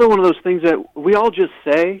that's another one of those things that we all just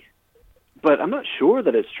say, but I'm not sure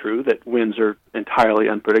that it's true that wins are entirely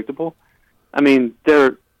unpredictable. I mean,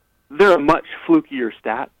 they're a much flukier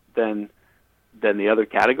stat than the other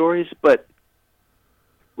categories, but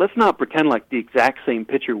let's not pretend like the exact same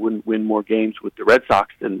pitcher wouldn't win more games with the Red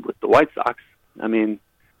Sox than with the White Sox. I mean,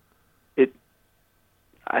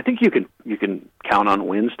 I think you can count on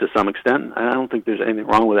wins to some extent. I don't think there's anything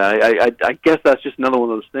wrong with that. I guess that's just another one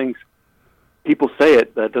of those things. People say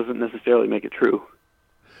it, that doesn't necessarily make it true.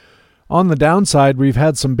 On the downside, we've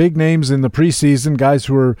had some big names in the preseason, guys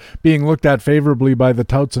who are being looked at favorably by the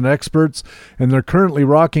touts and experts, and they're currently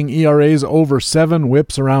rocking ERAs over 7,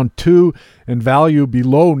 whips around 2, and value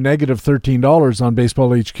below negative $13 on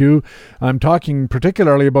Baseball HQ. I'm talking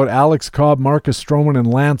particularly about Alex Cobb, Marcus Stroman,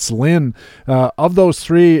 and Lance Lynn. Of those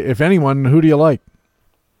three, if anyone, who do you like?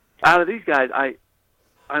 Out of these guys,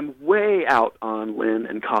 I'm way out on Lynn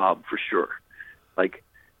and Cobb for sure. Like,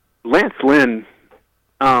 Lance Lynn,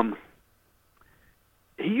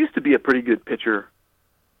 he used to be a pretty good pitcher.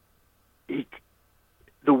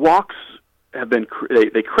 The walks have been,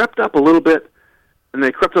 they crept up a little bit, and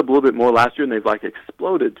they crept up a little bit more last year, and they've like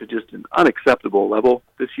exploded to just an unacceptable level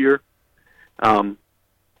this year.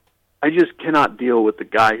 I just cannot deal with the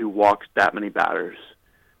guy who walks that many batters.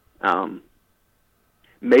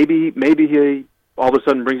 Maybe he all of a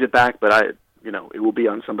sudden brings it back, but it will be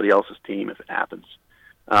on somebody else's team if it happens.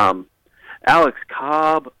 Alex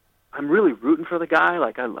Cobb, I'm really rooting for the guy.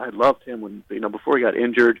 Like I loved him when before he got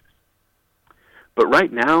injured. But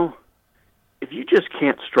right now, if you just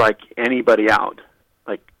can't strike anybody out,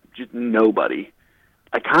 like just nobody,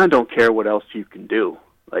 I kind of don't care what else you can do.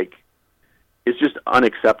 Like it's just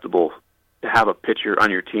unacceptable to have a pitcher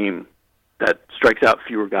on your team that strikes out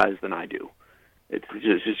fewer guys than I do. It's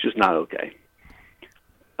just not okay.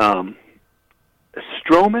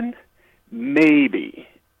 Stroman, maybe.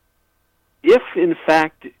 If, in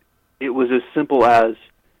fact, it was as simple as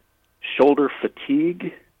shoulder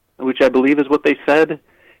fatigue, which I believe is what they said,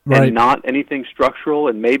 right, and not anything structural,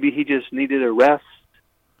 and maybe he just needed a rest.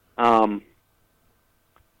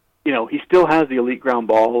 He still has the elite ground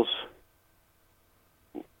balls.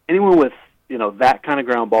 Anyone with, that kind of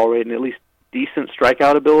ground ball rate and at least decent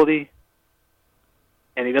strikeout ability,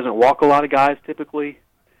 and he doesn't walk a lot of guys typically,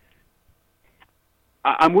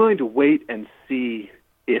 I'm willing to wait and see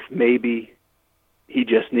if maybe he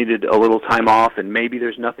just needed a little time off and maybe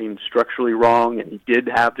there's nothing structurally wrong and he did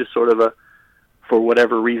have just sort of for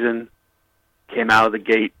whatever reason, came out of the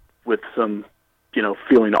gate with some,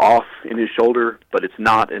 feeling off in his shoulder, but it's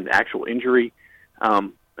not an actual injury.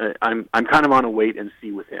 I'm kind of on a wait and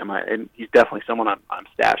see with him, and he's definitely someone I'm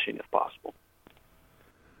stashing if possible.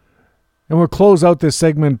 And we'll close out this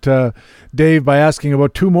segment, Dave, by asking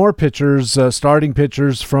about two more pitchers, starting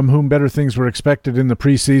pitchers from whom better things were expected in the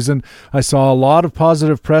preseason. I saw a lot of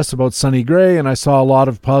positive press about Sonny Gray, and I saw a lot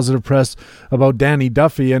of positive press about Danny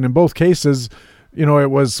Duffy, and in both cases, it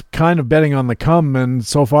was kind of betting on the come, and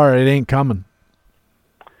so far it ain't coming.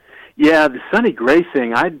 Yeah, the Sonny Gray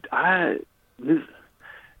thing,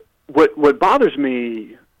 what bothers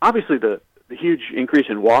me, obviously the huge increase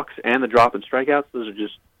in walks and the drop in strikeouts, those are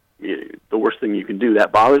just the worst thing you can do.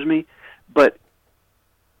 That bothers me. But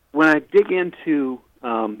when I dig into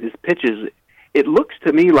his pitches, it looks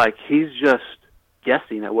to me like he's just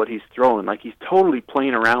guessing at what he's throwing. Like he's totally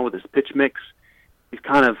playing around with his pitch mix. He's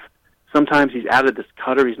sometimes he's added this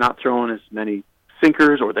cutter. He's not throwing as many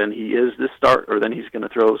sinkers, or then he is this start, or then he's going to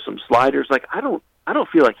throw some sliders. Like I don't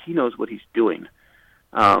feel like he knows what he's doing.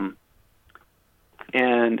 And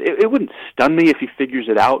it wouldn't stun me if he figures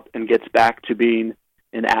it out and gets back to being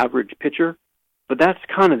an average pitcher, but that's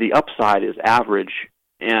kind of the upside is average,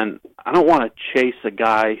 and I don't want to chase a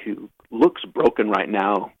guy who looks broken right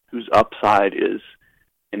now, whose upside is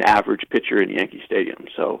an average pitcher in Yankee Stadium.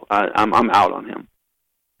 So I'm out on him.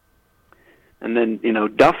 And then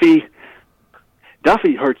Duffy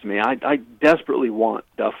hurts me. I desperately want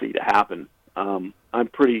Duffy to happen. I'm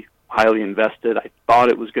pretty highly invested. I thought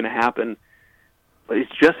it was going to happen, but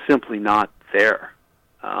it's just simply not there.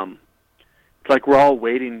 It's like we're all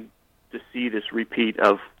waiting to see this repeat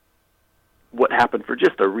of what happened for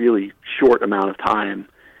just a really short amount of time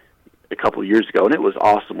a couple of years ago, and it was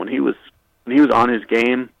awesome when he was on his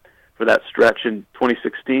game for that stretch in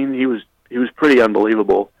 2016. He was pretty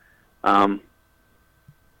unbelievable, but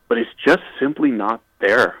it's just simply not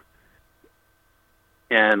there.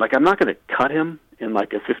 And I'm not going to cut him in a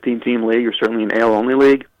 15-team league or certainly an AL-only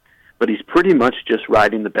league, but he's pretty much just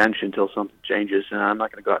riding the bench until something changes, and I'm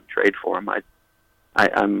not going to go out and trade for him.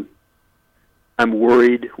 I'm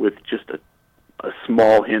worried with just a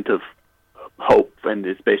small hint of hope, and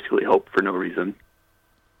it's basically hope for no reason.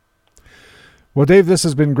 Well, Dave, this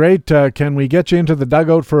has been great. Can we get you into the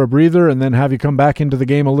dugout for a breather and then have you come back into the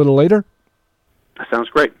game a little later? That sounds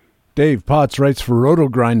great. Dave Potts writes for Roto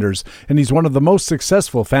Grinders, and he's one of the most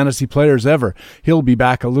successful fantasy players ever. He'll be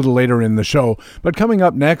back a little later in the show. But coming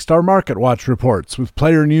up next, our Market Watch reports with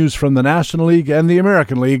player news from the National League and the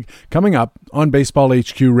American League coming up on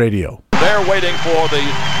BaseballHQ Radio. They're waiting for the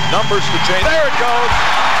numbers to change. There it goes.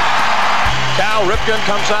 Cal Ripken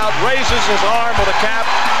comes out, raises his arm with a cap,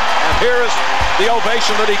 and here is the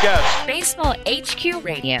ovation that he gets. BaseballHQ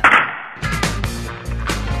Radio.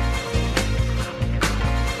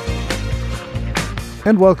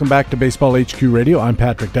 And welcome back to Baseball HQ Radio. I'm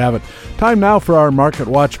Patrick Davitt. Time now for our Market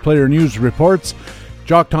Watch player news reports.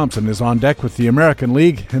 Jock Thompson is on deck with the American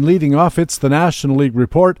League, and leading off, it's the National League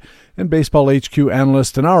report, and Baseball HQ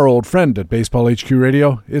analyst and our old friend at Baseball HQ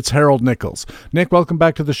Radio, it's Harold Nichols. Nick, welcome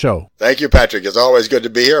back to the show. Thank you, Patrick. It's always good to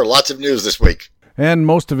be here. Lots of news this week. And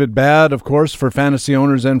most of it bad, of course, for fantasy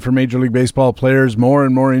owners and for Major League Baseball players. More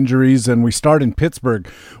and more injuries, and we start in Pittsburgh,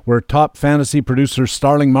 where top fantasy producer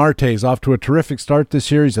Starling Marte is off to a terrific start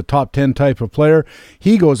this year. He's a top 10 type of player.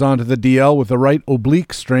 He goes on to the DL with a right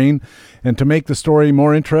oblique strain, and to make the story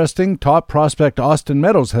more interesting, top prospect Austin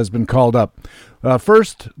Meadows has been called up.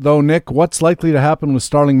 First, though, Nick, what's likely to happen with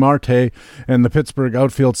Starling Marte and the Pittsburgh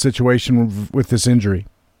outfield situation with this injury?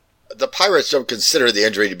 The Pirates don't consider the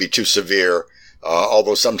injury to be too severe,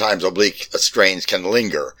 although sometimes oblique strains can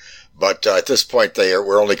linger. But at this point,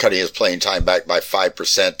 we're only cutting his playing time back by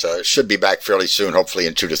 5%. Should be back fairly soon, hopefully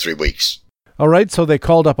in 2 to 3 weeks. All right, so they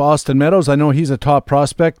called up Austin Meadows. I know he's a top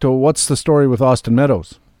prospect. What's the story with Austin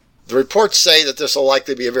Meadows? The reports say that this will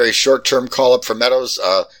likely be a very short-term call-up for Meadows.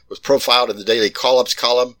 Was profiled in the daily call-ups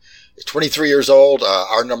column. He's 23 years old,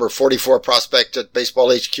 our number 44 prospect at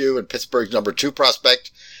Baseball HQ, and Pittsburgh's number 2 prospect.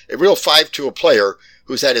 A real 5-tool player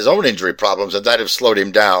who's had his own injury problems, and that have slowed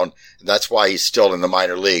him down. And that's why he's still in the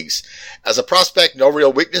minor leagues. As a prospect, no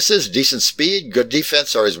real weaknesses, decent speed, good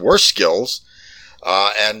defense are his worst skills.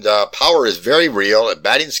 And power is very real.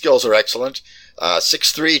 Batting skills are excellent.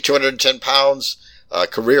 6'3", 210 pounds,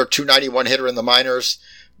 career .291 hitter in the minors.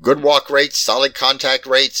 Good walk rates, solid contact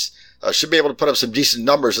rates. Should be able to put up some decent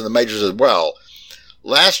numbers in the majors as well.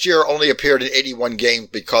 Last year only appeared in 81 games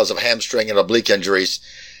because of hamstring and oblique injuries.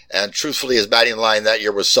 And truthfully, his batting line that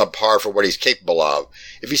year was subpar for what he's capable of.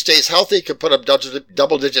 If he stays healthy, he could put up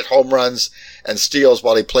double-digit home runs and steals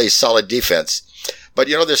while he plays solid defense. But,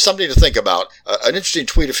 there's something to think about. An interesting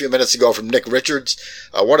tweet a few minutes ago from Nick Richards.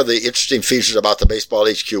 One of the interesting features about the Baseball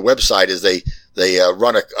HQ website is they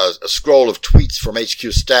run a scroll of tweets from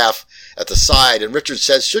HQ staff at the side. And Richards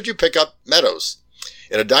says, should you pick up Meadows?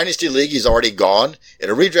 In a dynasty league, he's already gone. In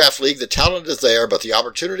a redraft league, the talent is there, but the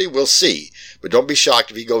opportunity, we'll see. But don't be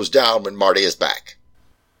shocked if he goes down when Marte is back.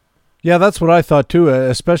 Yeah, that's what I thought too,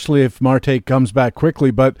 especially if Marte comes back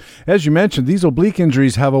quickly. But as you mentioned, these oblique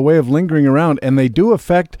injuries have a way of lingering around, and they do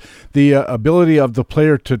affect the ability of the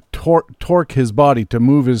player to torque his body, to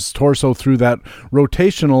move his torso through that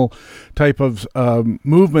rotational type of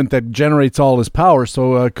movement that generates all his power.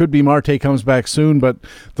 So it could be Marte comes back soon, but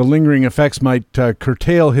the lingering effects might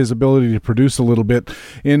curtail his ability to produce a little bit.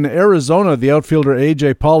 In Arizona, the outfielder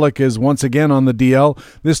A.J. Pollock is once again on the DL.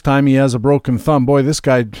 This time he has a broken thumb. This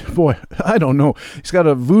guy, I don't know. He's got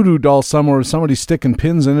a voodoo doll somewhere. Somebody's sticking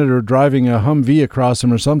pins in it or driving a Humvee across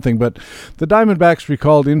him or something. But the Diamondbacks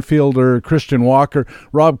recalled infielder Christian Walker.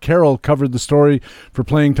 Rob Carroll covered the story for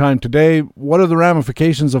Playing Time Today. What are the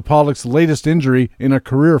ramifications of Pollock's latest injury in a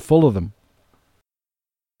career full of them?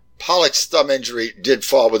 Pollock's thumb injury did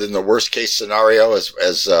fall within the worst case scenario, as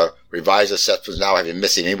revised assessments now have him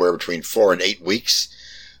missing anywhere between 4 and 8 weeks.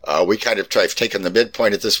 We kind of taken the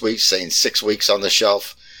midpoint at this week, saying 6 weeks on the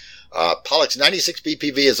shelf. Pollock's 96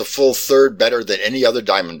 BPV is a full third better than any other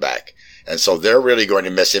Diamondback. And so they're really going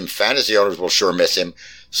to miss him. Fantasy owners will sure miss him.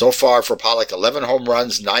 So far for Pollock, 11 home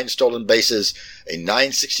runs, 9 stolen bases, a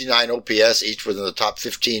 .969 OPS, each within the top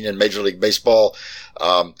 15 in Major League Baseball.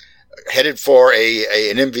 Headed for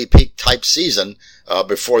an MVP type season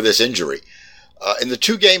before this injury. In the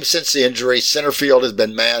 2 games since the injury, center field has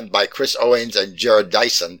been manned by Chris Owings and Jared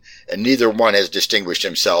Dyson, and neither one has distinguished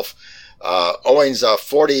himself. Owings,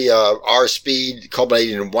 40 R speed,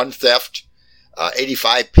 culminating in 1 theft,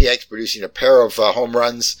 85 PX, producing a pair of home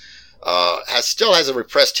runs. Still has a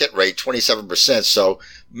repressed hit rate, 27%, so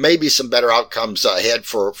maybe some better outcomes ahead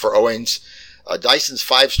for Owings. Dyson's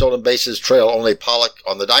 5 stolen bases trail only Pollock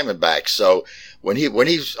on the Diamondbacks, so when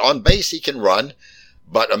he's on base, he can run,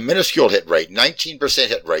 but a minuscule hit rate, 19%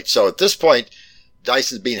 hit rate. So at this point,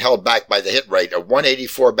 Dyson's being held back by the hit rate, a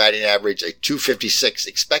 184 batting average, a 256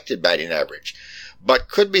 expected batting average, but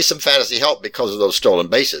could be some fantasy help because of those stolen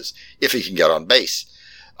bases, if he can get on base.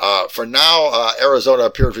 For now, Arizona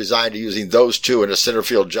appears resigned to using those two in a center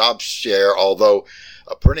field job share, although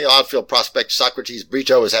a perennial outfield prospect Socrates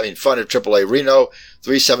Brito is having fun at AAA Reno,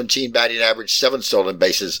 317 batting average, 7 stolen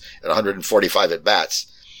bases, and 145 at-bats.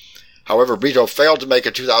 However, Brito failed to make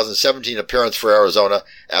a 2017 appearance for Arizona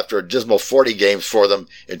after a dismal 40 games for them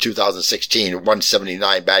in 2016,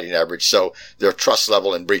 179 batting average, so their trust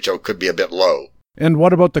level in Brito could be a bit low. And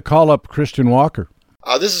what about the call-up Christian Walker?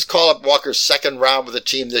 This is call-up Walker's second round with the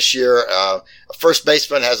team this year. A first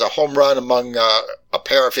baseman has a home run among a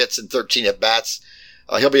pair of hits and 13 at-bats.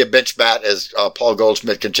 He'll be a bench bat as Paul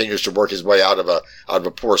Goldschmidt continues to work his way out of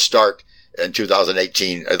a poor start in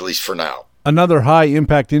 2018, at least for now. Another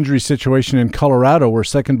high-impact injury situation in Colorado where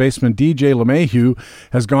second baseman DJ LeMahieu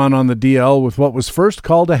has gone on the DL with what was first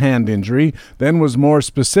called a hand injury, then was more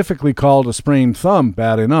specifically called a sprained thumb.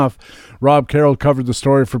 Bad enough. Rob Carroll covered the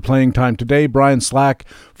story for Playing Time Today. Brian Slack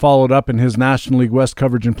followed up in his National League West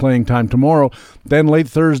coverage in Playing Time Tomorrow. Then late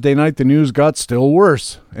Thursday night, the news got still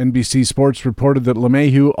worse. NBC Sports reported that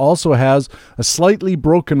LeMahieu also has a slightly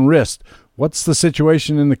broken wrist. What's the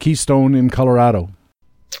situation in the Keystone in Colorado?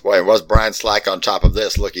 Well, it was Brian Slack on top of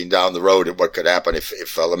this, looking down the road at what could happen if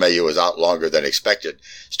LeMahieu was out longer than expected.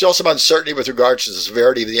 Still some uncertainty with regards to the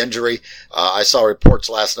severity of the injury. I saw reports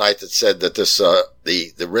last night that said that this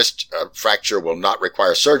the wrist fracture will not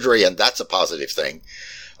require surgery, and that's a positive thing.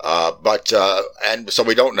 And so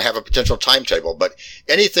we don't have a potential timetable, but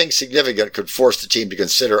anything significant could force the team to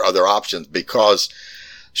consider other options because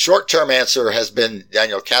short-term answer has been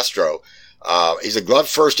Daniel Castro. He's a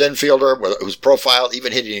glove-first infielder whose profile,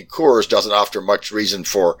 even hitting in Coors, doesn't offer much reason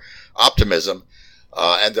for optimism.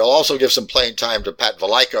 And they'll also give some playing time to Pat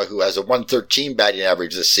Valaika, who has a 113 batting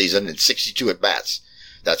average this season and 62 at-bats.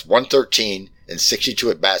 That's 113 in 62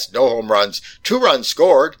 at-bats, no home runs, 2 runs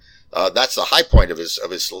scored. That's the high point of his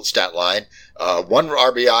stat line. 1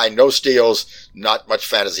 RBI, no steals, not much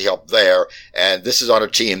fantasy help there. And this is on a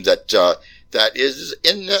team that is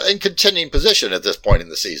in contending position at this point in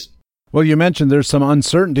the season. Well, you mentioned there's some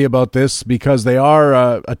uncertainty about this because they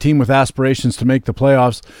are a team with aspirations to make the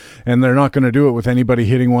playoffs, and they're not going to do it with anybody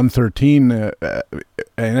hitting 113 in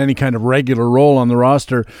any kind of regular role on the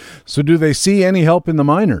roster. So do they see any help in the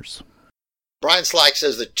minors? Brian Slack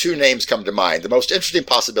says that 2 names come to mind. The most interesting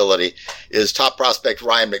possibility is top prospect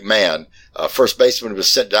Ryan McMahon, first baseman who was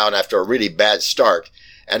sent down after a really bad start.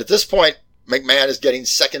 And at this point, McMahon is getting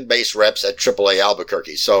second base reps at AAA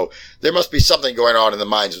Albuquerque. So there must be something going on in the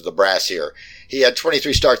minds of the brass here. He had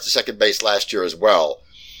 23 starts at second base last year as well.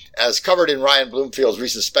 As covered in Ryan Bloomfield's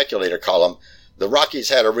recent speculator column, the Rockies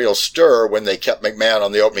had a real stir when they kept McMahon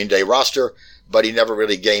on the opening day roster, but he never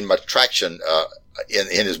really gained much traction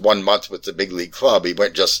in his 1 month with the big league club. He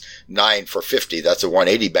went just 9 for 50. That's a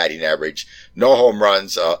 180 batting average. No home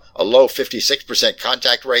runs, a low 56%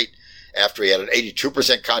 contact rate after he had an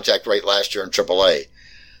 82% contact rate last year in AAA.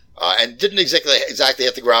 And didn't exactly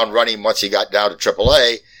hit the ground running once he got down to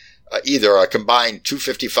AAA. Either a combined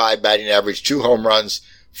 255 batting average, 2 home runs,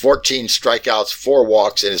 14 strikeouts, 4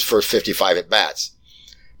 walks in his first 55 at-bats.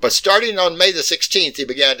 But starting on May the 16th,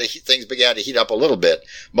 things began to heat up a little bit.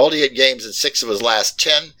 Multi-hit games in 6 of his last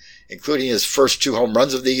 10, including his first 2 home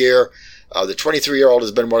runs of the year. The 23-year-old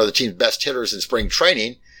has been one of the team's best hitters in spring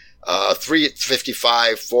training.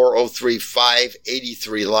 355, 403,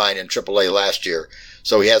 583 line in AAA last year.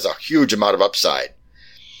 So he has a huge amount of upside.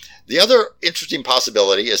 The other interesting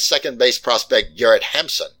possibility is second base prospect Garrett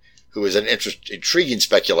Hampson, who is an intriguing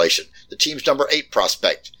speculation. The team's number 8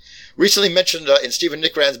 prospect. Recently mentioned in Stephen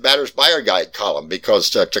Nickrand's Batter's Buyer Guide column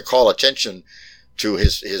because to call attention to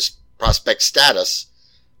his prospect status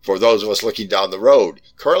for those of us looking down the road.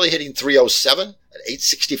 Currently hitting .307 at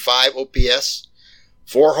 865 OPS.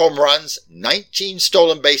 4 home runs, 19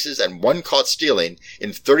 stolen bases, and 1 caught stealing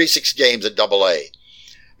in 36 games at AA.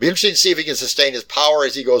 Be interesting to see if he can sustain his power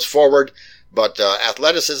as he goes forward, but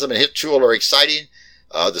athleticism and hit tool are exciting.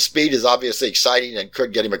 The speed is obviously exciting and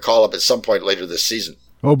could get him a call-up at some point later this season.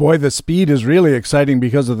 Oh boy, the speed is really exciting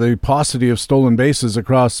because of the paucity of stolen bases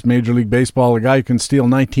across Major League Baseball. A guy who can steal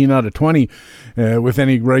 19 out of 20 with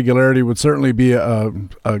any regularity would certainly be a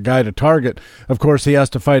guy to target. Of course, he has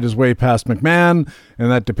to fight his way past McMahon,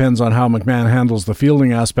 and that depends on how McMahon handles the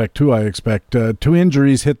fielding aspect too, I expect. 2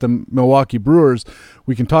 injuries hit the Milwaukee Brewers.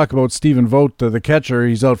 We can talk about Stephen Vogt, the catcher.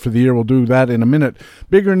 He's out for the year. We'll do that in a minute.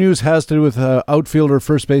 Bigger news has to do with outfielder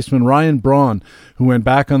first baseman Ryan Braun, who went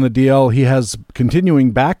back on the DL. He has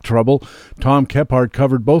continuing back trouble. Tom Kephart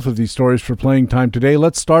covered both of these stories for Playing Time today.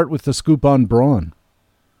 Let's start with the scoop on Braun.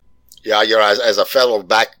 Yeah, as a fellow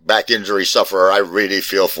back injury sufferer, I really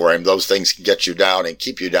feel for him. Those things can get you down and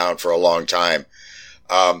keep you down for a long time.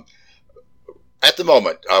 At the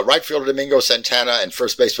moment, right fielder Domingo Santana and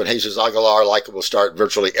first baseman Jesus Aguilar will start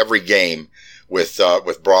virtually every game with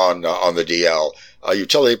Braun on the DL.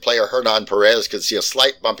 Utility player Hernan Perez could see a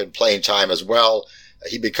slight bump in playing time as well.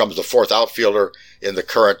 He becomes the 4th outfielder in the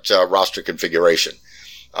current roster configuration.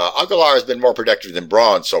 Aguilar has been more productive than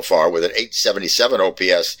Braun so far with an 877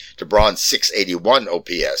 OPS to Braun's 681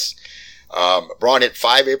 OPS. Braun hit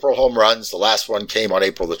 5 April home runs. The last one came on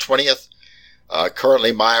April the 20th.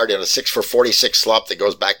 Currently mired in a 6 for 46 slump that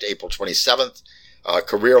goes back to April 27th.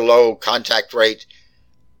 Career low contact rate,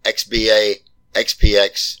 XBA,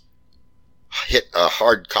 XPX, hit a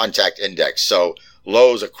hard contact index. So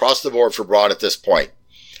lows across the board for Braun at this point.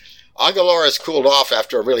 Aguilar has cooled off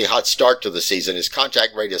after a really hot start to the season. His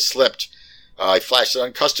contact rate has slipped. He flashed an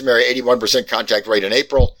uncustomary 81% contact rate in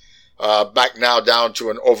April. Back now down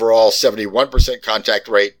to an overall 71% contact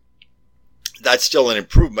rate. That's still an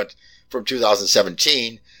improvement from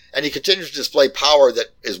 2017, and he continues to display power that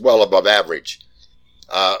is well above average.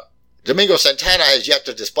 Domingo Santana has yet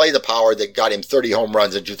to display the power that got him 30 home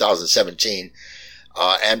runs in 2017,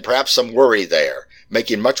 and perhaps some worry there.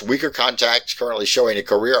 Making much weaker contacts, currently showing a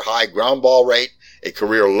career-high ground ball rate, a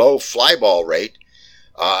career-low fly ball rate,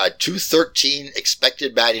 a 213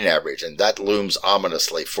 expected batting average, and that looms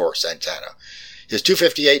ominously for Santana. His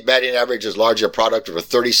 258 batting average is largely a product of a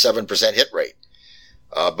 37% hit rate.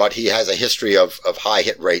 But he has a history of high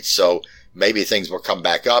hit rates, so maybe things will come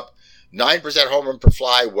back up. 9% home run per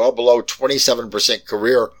fly, well below 27%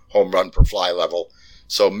 career home run per fly level,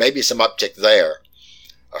 so maybe some uptick there.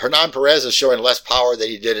 Hernan Perez is showing less power than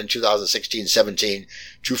he did in 2016-17,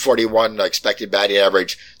 241 expected batting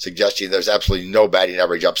average, suggesting there's absolutely no batting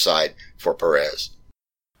average upside for Perez.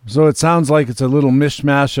 So it sounds like it's a little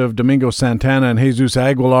mishmash of Domingo Santana and Jesus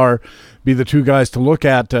Aguilar be the two guys to look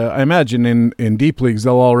at. I imagine in deep leagues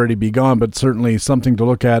they'll already be gone, but certainly something to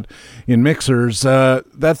look at in mixers. That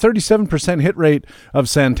 37% hit rate of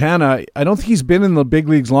Santana, I don't think he's been in the big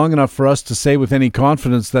leagues long enough for us to say with any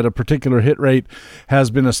confidence that a particular hit rate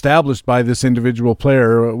has been established by this individual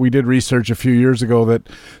player. We did research a few years ago that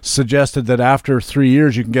suggested that after 3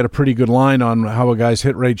 years you can get a pretty good line on how a guy's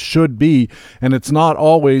hit rate should be, and it's not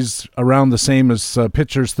always around the same as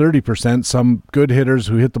pitchers' 30%. Some good hitters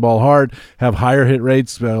who hit the ball hard have higher hit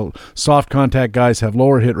rates. Soft contact guys have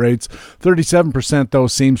lower hit rates. 37%, though,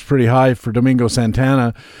 seems pretty high for Domingo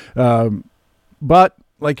Santana. But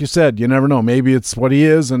like you said, you never know. Maybe it's what he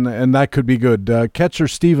is, and that could be good. Catcher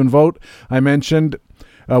Stephen Vogt, I mentioned,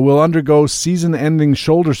 will undergo season-ending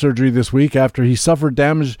shoulder surgery this week after he suffered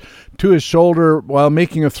damage to his shoulder while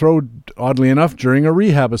making a throw, oddly enough, during a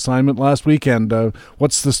rehab assignment last weekend.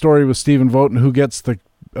 What's the story with Stephen Vogt, and who gets the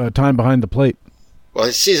time behind the plate? Well,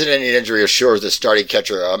 his season-ending injury assures the starting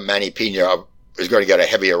catcher Manny Pena is going to get a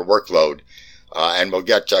heavier workload and will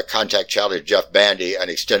get contact challenger Jeff Bandy an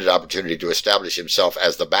extended opportunity to establish himself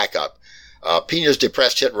as the backup. Pena's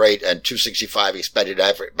depressed hit rate and .265 expected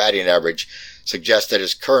batting average suggest that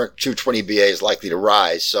his current .220 BA is likely to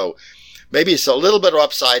rise. So maybe it's a little bit of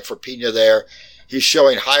upside for Pena there. He's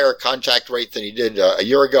showing higher contact rate than he did a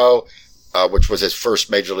year ago, which was his first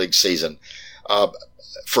major league season.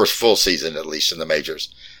 First full season, at least in the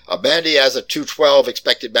majors. Bandy has a .212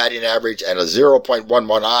 expected batting average and a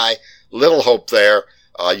 0.11i. Little hope there.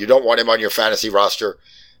 You don't want him on your fantasy roster.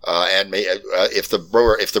 And if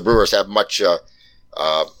the Brewers have much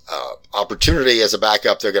opportunity as a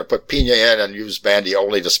backup, they're going to put Pena in and use Bandy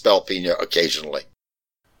only to spell Pena occasionally.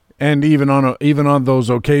 And even on those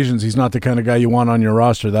occasions, he's not the kind of guy you want on your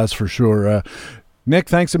roster. That's for sure. Nick,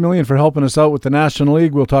 thanks a million for helping us out with the National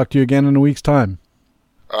League. We'll talk to you again in a week's time.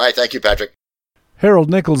 All right, thank you, Patrick. Harold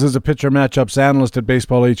Nichols is a pitcher matchups analyst at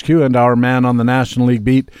Baseball HQ and our man on the National League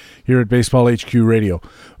beat here at Baseball HQ Radio.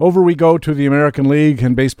 Over we go to the American League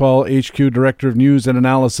and Baseball HQ Director of News and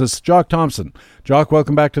Analysis, Jock Thompson. Jock,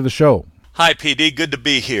 welcome back to the show. Hi, PD. Good to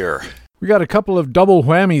be here. We got a couple of double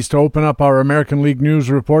whammies to open up our American League news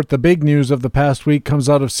report. The big news of the past week comes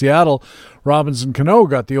out of Seattle. Robinson Cano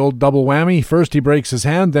got the old double whammy. First he breaks his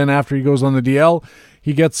hand, then after he goes on the DL,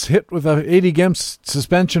 he gets hit with a 80-game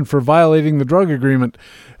suspension for violating the drug agreement.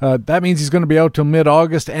 That means he's going to be out till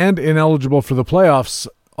mid-August and ineligible for the playoffs.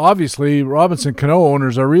 Obviously, Robinson Cano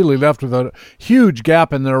owners are really left with a huge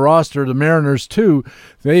gap in their roster. The Mariners, too,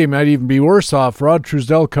 they might even be worse off. Rod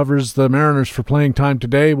Truesdell covers the Mariners for playing time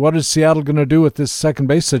today. What is Seattle going to do with this second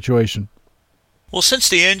base situation? Well, since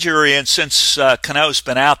the injury and since Cano's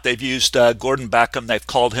been out, they've used Gordon Beckham. They've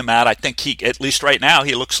called him out. I think he, at least right now,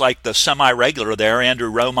 he looks like the semi-regular there.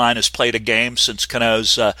 Andrew Romine has played a game since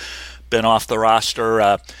Cano's been off the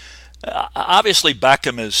roster. Obviously,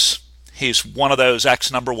 Beckham he's one of those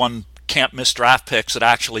ex-number one can't-miss draft picks that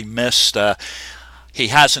actually missed. He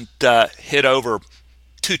hasn't hit over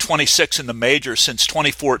 226 in the majors since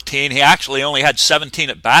 2014. He actually only had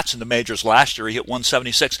 17 at-bats in the majors last year. He hit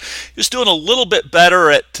 176. He was doing a little bit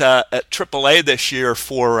better at AAA this year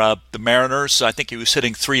for the Mariners. I think he was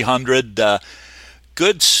hitting 300.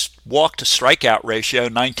 Good walk-to-strikeout ratio,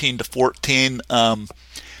 19-14.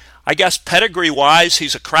 I guess pedigree-wise,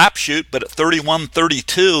 he's a crapshoot, but at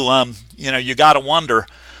 31-32, you got to wonder.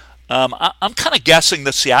 I'm kind of guessing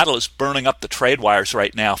that Seattle is burning up the trade wires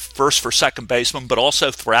right now, first for second baseman, but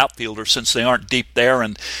also for outfielders since they aren't deep there,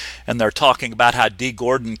 and they're talking about how D.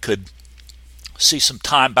 Gordon could see some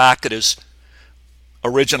time back at his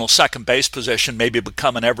original second base position, maybe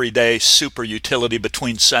become an everyday super utility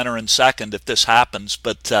between center and second if this happens.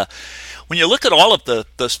 But when you look at all of the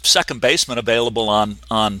second basemen available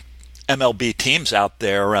on MLB teams out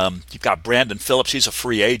there, you've got Brandon Phillips, he's a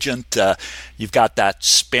free agent. You've got that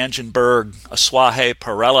Spangenberg, Asuaje,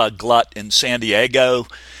 Perella glut in San Diego.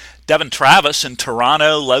 Devin Travis in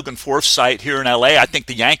Toronto, Logan Forsythe here in LA. I think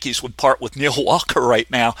the Yankees would part with Neil Walker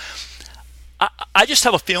right now. I just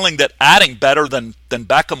have a feeling that adding better than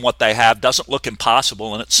Beckham what they have doesn't look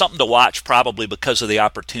impossible, and it's something to watch probably because of the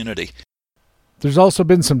opportunity. There's also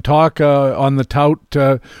been some talk on the tout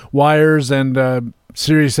wires and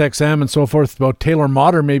Sirius XM and so forth about Taylor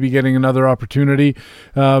Motter maybe getting another opportunity.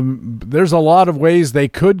 There's a lot of ways they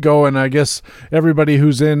could go, and I guess everybody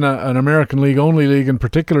who's in an American League only league in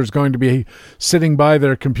particular is going to be sitting by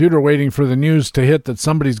their computer waiting for the news to hit that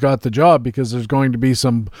somebody's got the job, because there's going to be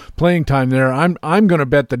some playing time there. I'm going to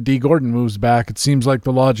bet that D. Gordon moves back. It seems like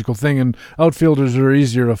the logical thing, and outfielders are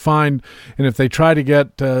easier to find. And if they try to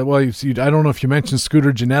get, I don't know if you mentioned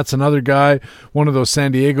Scooter Jeanette's another guy, one of those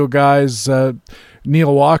San Diego guys,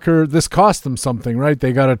 Neil Walker. This cost them something, right?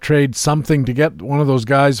 They got to trade something to get one of those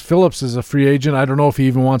guys. Phillips is a free agent. I don't know if he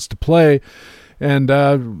even wants to play. And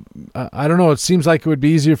I don't know. It seems like it would be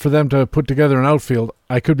easier for them to put together an outfield.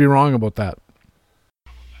 I could be wrong about that.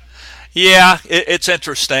 Yeah, it's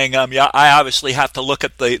interesting. I obviously have to look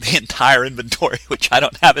at the entire inventory, which I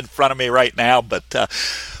don't have in front of me right now, but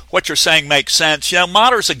what you're saying makes sense.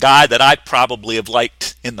 Motter's a guy that I probably have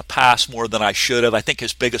liked in the past more than I should have. I think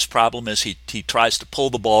his biggest problem is he tries to pull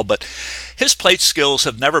the ball, but his plate skills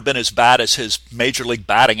have never been as bad as his major league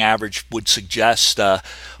batting average would suggest.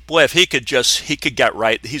 Boy, if he could get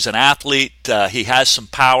right. He's an athlete. He has some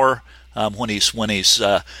power when he's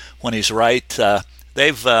right.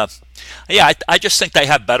 I just think they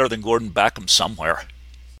have better than Gordon Beckham somewhere.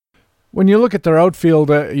 When you look at their outfield,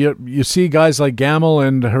 you see guys like Gamel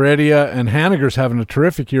and Heredia, and Haniger's having a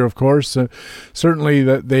terrific year, of course. Certainly,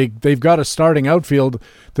 they've got a starting outfield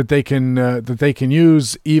that they can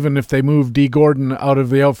use, even if they move D. Gordon out of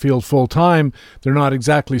the outfield full time. They're not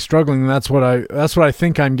exactly struggling. And that's what I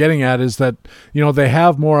think I'm getting at, is that they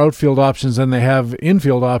have more outfield options than they have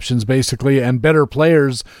infield options, basically, and better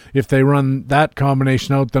players if they run that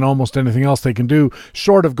combination out than almost anything else they can do,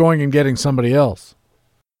 short of going and getting somebody else.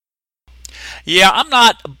 Yeah, I'm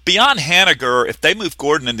not, beyond Haniger, if they move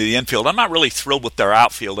Gordon into the infield, I'm not really thrilled with their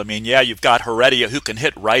outfield. I mean, yeah, you've got Heredia who can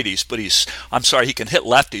hit righties, but he can hit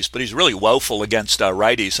lefties, but he's really woeful against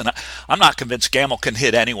righties. And I'm not convinced Gamel can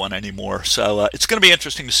hit anyone anymore. So it's going to be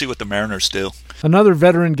interesting to see what the Mariners do. Another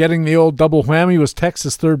veteran getting the old double whammy was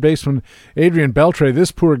Texas third baseman Adrian Beltre.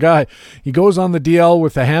 This poor guy, he goes on the DL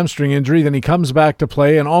with a hamstring injury, then he comes back to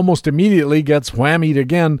play and almost immediately gets whammied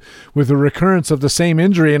again with a recurrence of the same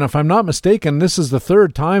injury. And if I'm not mistaken, this is the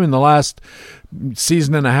third time in the last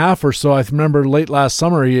season and a half or so. I remember late last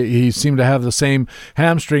summer he seemed to have the same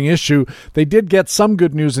hamstring issue. They did get some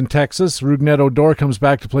good news in Texas. Rougned Odor comes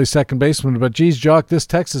back to play second baseman, but geez, Jock, this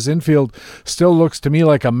Texas infield still looks to me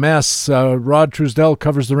like a mess. Rod Truesdell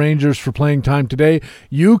covers the Rangers for playing time today.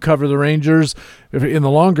 You cover the Rangers in the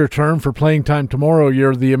longer term for playing time tomorrow.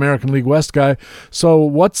 You're the American League West guy. So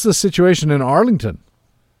what's the situation in Arlington?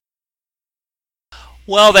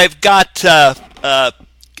 Well, they've got Keener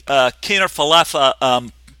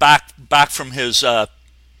Falefa back from his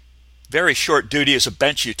very short duty as a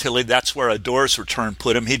bench utility. That's where Odor's return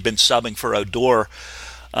put him. He'd been subbing for Odor.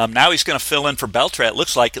 Now he's going to fill in for Beltre. It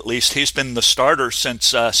looks like, at least, he's been the starter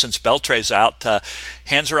since Beltre's out.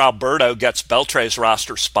 Hanser Alberto gets Beltre's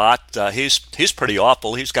roster spot. He's pretty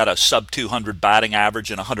awful. He's got a sub-200 batting average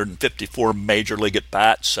and 154 major league at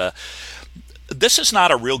bats. This is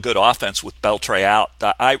not a real good offense with Beltre out.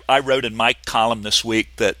 I wrote in my column this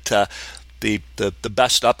week that the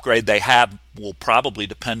best upgrade they have will probably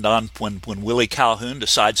depend on when Willie Calhoun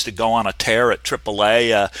decides to go on a tear at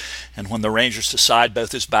AAA, and when the Rangers decide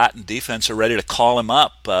both his bat and defense are ready to call him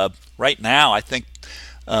up. Right now, I think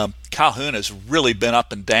Calhoun has really been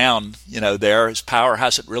up and down. There, his power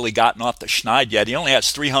hasn't really gotten off the schneid yet. He only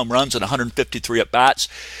has 3 home runs and 153 at bats.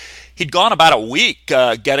 He'd gone about a week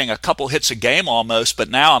getting a couple hits a game almost, but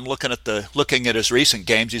now I'm looking at his recent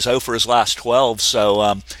games. He's 0 for his last 12,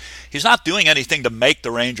 so he's not doing anything to make the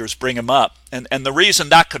Rangers bring him up. And the reason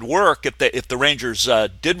that could work if the Rangers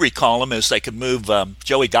did recall him is they could move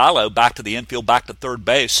Joey Gallo back to the infield, back to third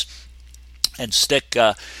base, and stick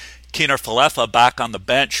Keener Falefa back on the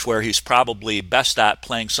bench where he's probably best at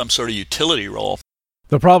playing some sort of utility role.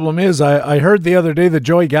 The problem is, I heard the other day that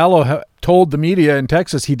Joey Gallo told the media in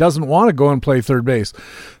Texas he doesn't want to go and play third base.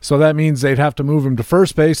 So that means they'd have to move him to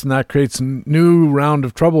first base, and that creates a new round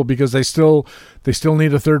of trouble because they still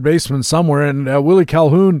need a third baseman somewhere. And Willie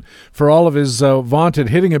Calhoun, for all of his vaunted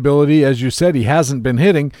hitting ability, as you said, he hasn't been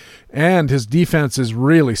hitting, and his defense is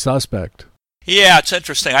really suspect. Yeah, it's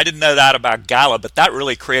interesting. I didn't know that about Gallo, but that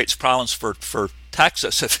really creates problems for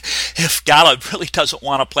Texas if Gallo really doesn't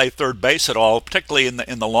want to play third base at all, particularly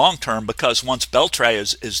in the long term, because once Beltre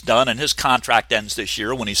is done and his contract ends this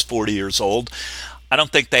year when he's 40 years old, I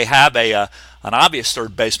don't think they have an obvious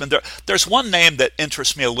third baseman. There's one name that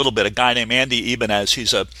interests me a little bit, a guy named Andy Ibanez.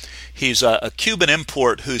 He's a Cuban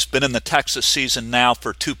import who's been in the Texas season now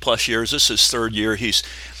for 2+ years. This is his third year. He's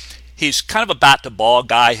He's kind of a bat-to-ball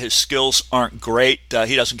guy. His skills aren't great.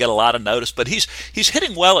 He doesn't get a lot of notice, but he's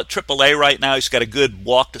hitting well at AAA right now. He's got a good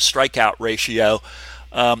walk-to-strikeout ratio.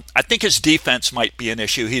 I think his defense might be an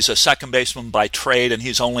issue. He's a second baseman by trade, and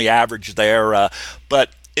he's only average there. But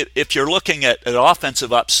if you're looking at an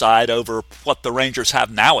offensive upside over what the Rangers have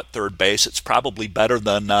now at third base, it's probably better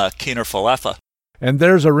than Keener Falefa. And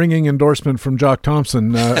there's a ringing endorsement from Jock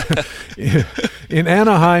Thompson. In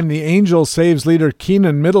Anaheim, the Angels saves leader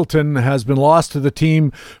Keenan Middleton has been lost to the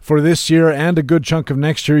team for this year and a good chunk of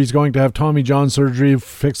next year. He's going to have Tommy John surgery,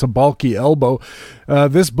 fix a bulky elbow.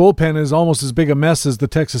 This bullpen is almost as big a mess as the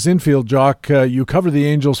Texas infield, Jock. You cover the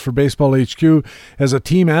Angels for Baseball HQ. As a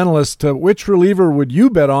team analyst, which reliever would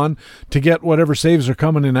you bet on to get whatever saves are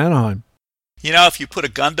coming in Anaheim? You know, if you put a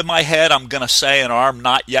gun to my head, I'm going to say an arm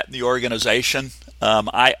not yet in the organization.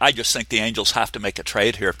 I just think the Angels have to make a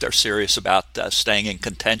trade here if they're serious about staying in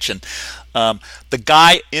contention. The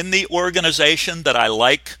guy in the organization that I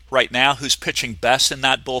like right now who's pitching best in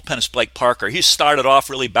that bullpen is Blake Parker. He started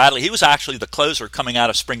off really badly. He was actually the closer coming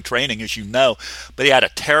out of spring training, as you know, but he had a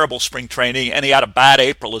terrible spring training, and he had a bad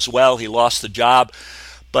April as well. He lost the job.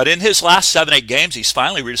 But in his last 7-8 games, he's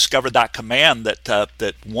finally rediscovered that command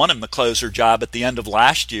that won him the closer job at the end of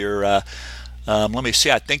last year. Let me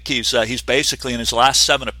see. I think he's basically in his last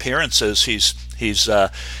 7 appearances. He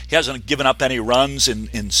hasn't given up any runs in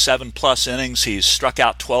 7+ innings. He's struck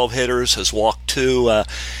out 12 hitters, has walked 2.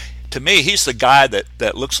 To me, he's the guy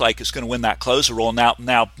that looks like is going to win that closer role.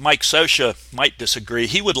 Now, Mike Scioscia might disagree.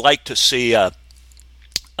 He would like to see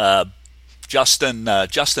Justin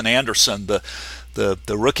Anderson, the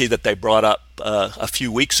rookie that they brought up a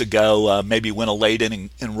few weeks ago, maybe win a late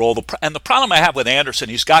inning and roll. And the problem I have with Anderson,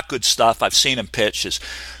 he's got good stuff. I've seen him pitch. His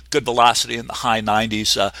good velocity in the high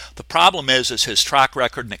 90s. The problem is his track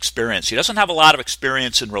record and experience. He doesn't have a lot of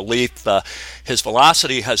experience in relief. His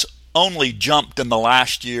velocity has only jumped in the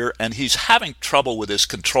last year, and he's having trouble with his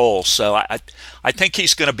control. So I think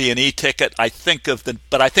he's going to be an e-ticket. I think of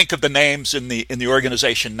the names in the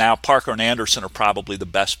organization now. Parker and Anderson are probably the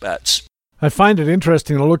best bets. I find it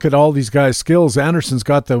interesting to look at all these guys' skills. Anderson's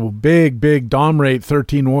got the big dom rate,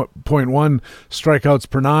 13.1 strikeouts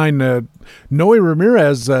per 9. Noe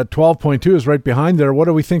Ramirez, 12.2, is right behind there. What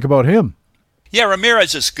do we think about him? Yeah,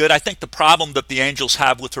 Ramirez is good. I think the problem that the Angels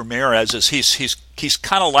have with Ramirez is he's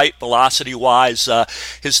kind of light velocity-wise.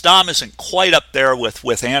 His dom isn't quite up there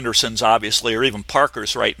with Anderson's, obviously, or even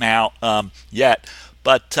Parker's right now yet.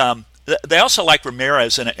 But they also like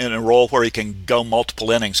Ramirez in a role where he can go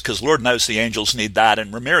multiple innings, because Lord knows the Angels need that.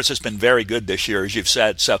 And Ramirez has been very good this year, as you've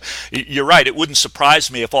said. So you're right. It wouldn't surprise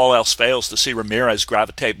me if all else fails to see Ramirez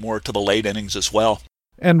gravitate more to the late innings as well.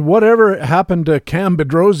 And whatever happened to Cam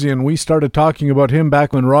Bedrosian? We started talking about him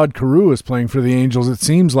back when Rod Carew was playing for the Angels, it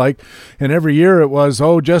seems like. And every year it was,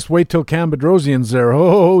 just wait till Cam Bedrosian's there.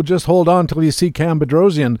 Just hold on till you see Cam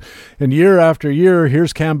Bedrosian. And year after year,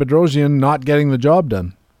 here's Cam Bedrosian not getting the job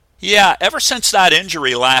done. Yeah, ever since that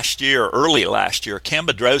injury early last year, Cam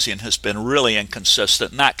Bedrosian has been really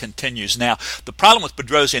inconsistent, and that continues now. The problem with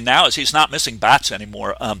Bedrosian now is he's not missing bats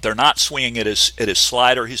anymore. They're not swinging at his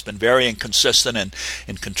slider. He's been very inconsistent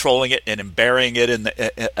in controlling it and in burying it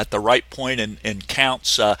at the right point in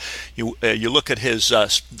counts. You look at his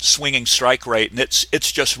swinging strike rate, and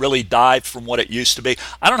it's just really dived from what it used to be.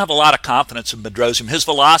 I don't have a lot of confidence in Bedrosian. His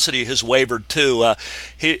velocity has wavered too.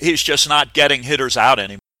 He's just not getting hitters out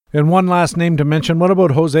anymore. And one last name to mention, what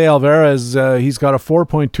about Jose Alvarez? He's got a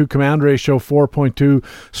 4.2 command ratio, 4.2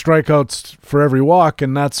 strikeouts for every walk,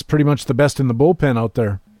 and that's pretty much the best in the bullpen out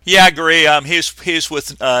there. Yeah, I agree. He's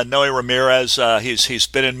with Noe Ramirez. He's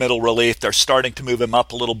been in middle relief. They're starting to move him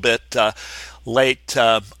up a little bit late.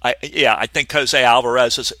 I think Jose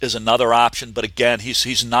Alvarez is another option, but again,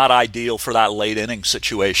 he's not ideal for that late inning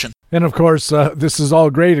situation. And of course, this is all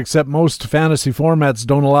great, except most fantasy formats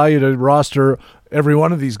don't allow you to roster every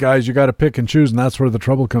one of these guys. You got to pick and choose, and that's where the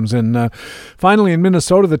trouble comes in. Finally, in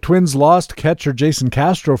Minnesota, the Twins lost catcher Jason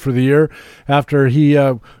Castro for the year after he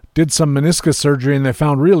did some meniscus surgery, and they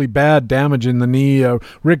found really bad damage in the knee.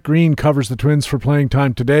 Rick Green covers the Twins for Playing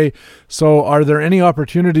Time today. So are there any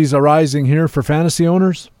opportunities arising here for fantasy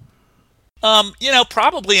owners?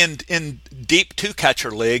 Probably in deep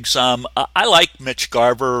two-catcher leagues. I like Mitch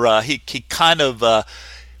Garver. He kind of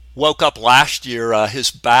woke up last year.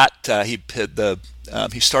 His bat,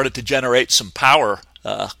 he started to generate some power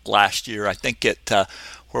last year. I think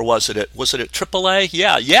where was it? Was it at AAA?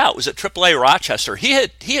 Yeah, it was at AAA Rochester. He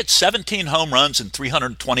had 17 home runs and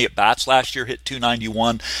 320 at bats last year. Hit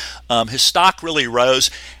 .291. His stock really rose.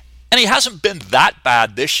 And he hasn't been that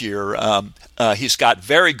bad this year. He's got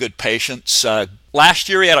very good patience, Last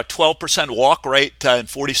year he had a 12% walk rate in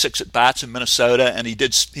 46 at-bats in Minnesota, and he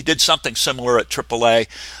did something similar at AAA.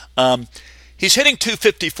 He's hitting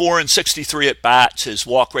 .254 in 63 at-bats. His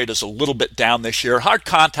walk rate is a little bit down this year. Hard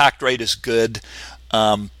contact rate is good.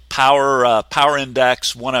 Power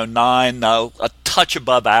index 109, a touch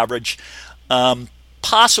above average.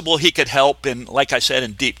 Possible he could help in, like I said,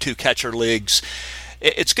 in deep two-catcher leagues.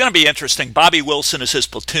 It's going to be interesting. Bobby Wilson is his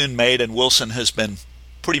platoon mate, and Wilson has been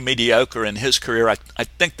pretty mediocre in his career. I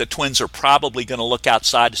think the Twins are probably going to look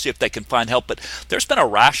outside to see if they can find help, but there's been a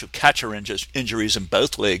rash of catcher injuries in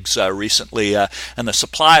both leagues recently, and the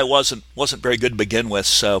supply wasn't very good to begin with.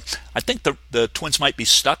 So I think the Twins might be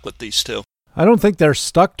stuck with these two. I don't think they're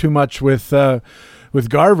stuck too much with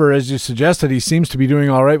Garver, as you suggested. He seems to be doing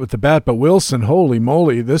all right with the bat, but Wilson, holy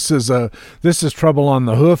moly, this is trouble on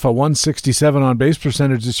the hoof. A 167 on base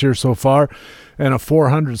percentage this year so far, and a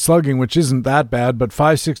 400 slugging, which isn't that bad, but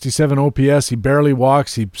 567 OPS. He barely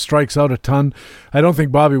walks. He strikes out a ton. I don't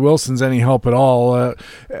think Bobby Wilson's any help at all.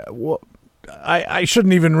 I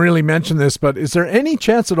shouldn't even really mention this, but is there any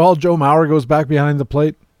chance at all Joe Mauer goes back behind the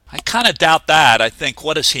plate? I kind of doubt that. I think,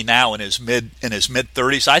 what is he now, in his mid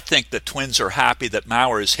 30s? I think the Twins are happy that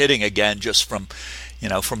Mauer is hitting again just from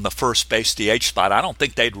the first base DH spot. I don't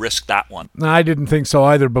think they'd risk that one. No, I didn't think so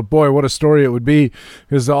either, but boy, what a story it would be,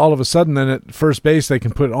 because all of a sudden then at first base they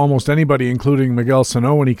can put almost anybody, including Miguel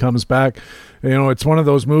Sano, when he comes back. It's one of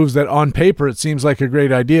those moves that on paper it seems like a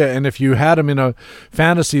great idea, and if you had him in a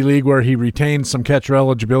fantasy league where he retains some catcher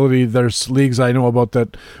eligibility, there's leagues I know about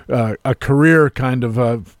that a career kind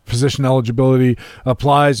of position eligibility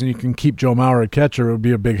applies, and you can keep Joe Mauer at catcher. It would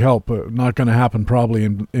be a big help. Not going to happen probably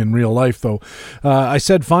in real life, though. I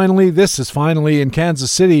said finally in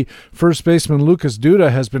Kansas City, first baseman Lucas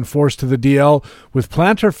Duda has been forced to the DL with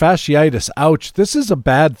plantar fasciitis. Ouch. This is a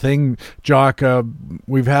bad thing, Jock.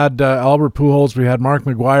 We've had Albert Pujols, we had Mark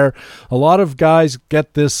McGwire. A lot of guys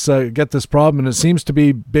get this problem, and it seems to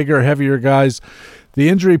be bigger, heavier guys. The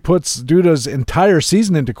injury puts Duda's entire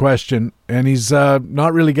season into question, and he's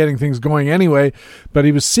not really getting things going anyway, but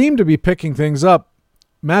he seemed to be picking things up.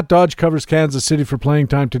 Matt Dodge covers Kansas City for Playing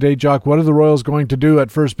Time today. Jock, what are the Royals going to do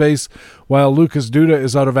at first base while Lucas Duda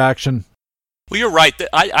is out of action? Well, you're right.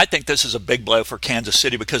 I think this is a big blow for Kansas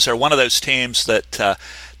City because they're one of those teams that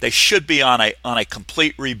they should be on a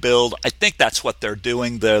complete rebuild. I think that's what they're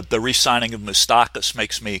doing. The re-signing of Moustakas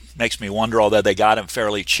makes me wonder, although they got him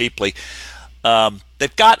fairly cheaply.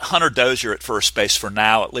 They've got Hunter Dozier at first base for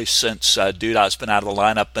now, at least since Duda's been out of the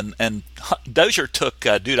lineup, and Dozier took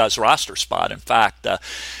Duda's roster spot. In fact,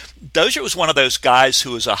 Dozier was one of those guys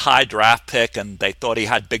who was a high draft pick, and they thought he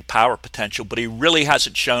had big power potential, but he really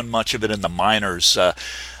hasn't shown much of it in the minors.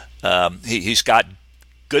 He's got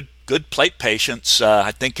good plate patience.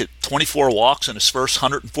 I think at 24 walks in his first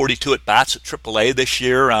 142 at bats at AAA this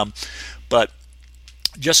year, but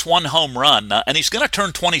just one home run, and he's going to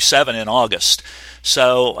turn 27 in August.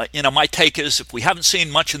 So, my take is if we haven't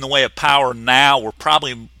seen much in the way of power now, we're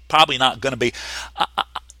probably not going to be.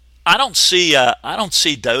 I don't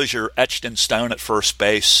see Dozier etched in stone at first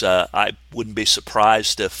base. I wouldn't be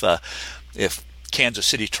surprised if Kansas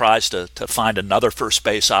City tries to find another first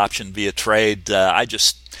base option via trade.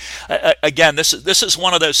 Again, this is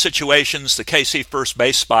one of those situations. The KC first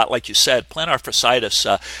base spot, like you said, plantar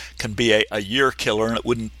fasciitis can be a year killer, and it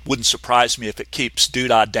wouldn't surprise me if it keeps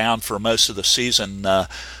Duda down for most of the season.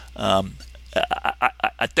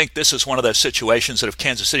 I think this is one of those situations that if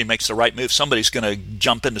Kansas City makes the right move, somebody's going to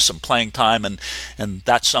jump into some playing time, and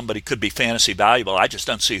that somebody could be fantasy valuable. I just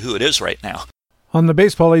don't see who it is right now. On the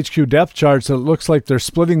Baseball HQ depth charts, it looks like they're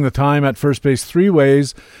splitting the time at first base three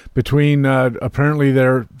ways between, apparently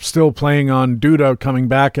they're still playing on Duda coming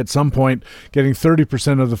back at some point, getting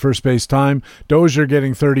 30% of the first base time, Dozier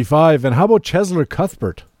getting 35%, and how about Chesler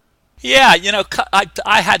Cuthbert? Yeah,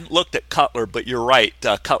 I hadn't looked at Cutler, but you're right.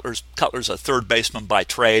 Cutler's a third baseman by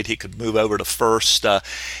trade. He could move over to first.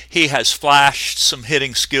 He has flashed some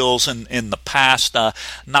hitting skills in the past.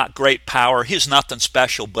 Not great power. He's nothing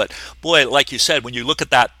special, but boy, like you said, when you look at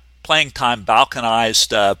that playing time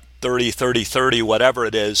balkanized 30, whatever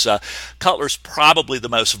it is, Cutler's probably the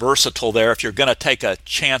most versatile there. If you're going to take a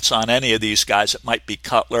chance on any of these guys, it might be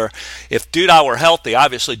Cutler. If Duda were healthy,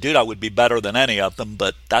 obviously Duda would be better than any of them,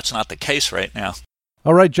 but that's not the case right now.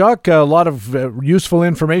 All right, Jock, a lot of useful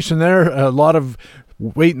information there, a lot of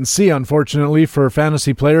wait and see, unfortunately, for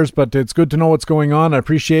fantasy players, but it's good to know what's going on. I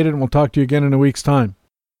appreciate it, and we'll talk to you again in a week's time.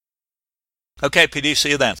 Okay, PD,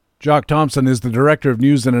 see you then. Jock Thompson is the Director of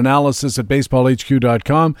News and Analysis at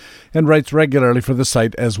BaseballHQ.com and writes regularly for the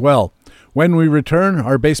site as well. When we return,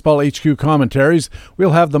 our Baseball HQ commentaries,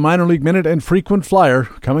 we'll have the Minor League Minute and Frequent Flyer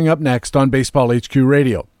coming up next on Baseball HQ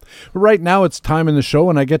Radio. But right now it's time in the show,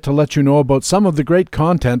 and I get to let you know about some of the great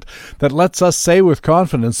content that lets us say with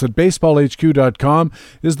confidence that BaseballHQ.com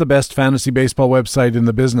is the best fantasy baseball website in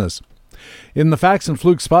the business. In the Facts and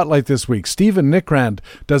Fluke Spotlight this week, Stephen Nickrand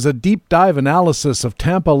does a deep dive analysis of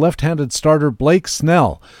Tampa left-handed starter Blake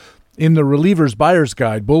Snell. In the Reliever's Buyer's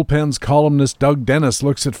Guide, Bullpen's columnist Doug Dennis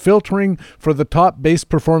looks at filtering for the top base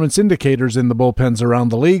performance indicators in the bullpens around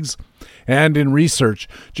the leagues. And in Research,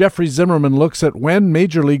 Jeffrey Zimmerman looks at when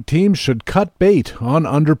major league teams should cut bait on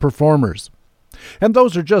underperformers. And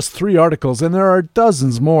those are just 3 articles, and there are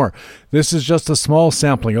dozens more. This is just a small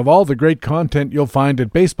sampling of all the great content you'll find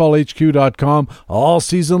at BaseballHQ.com all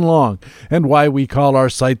season long, and why we call our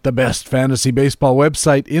site the best fantasy baseball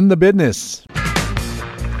website in the business.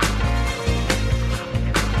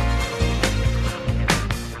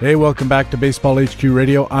 Hey, welcome back to Baseball HQ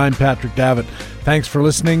Radio. I'm Patrick Davitt. Thanks for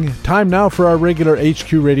listening. Time now for our regular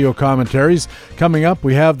HQ Radio commentaries. Coming up,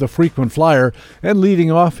 we have the Frequent Flyer, and leading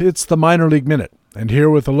off, it's the Minor League Minute. And here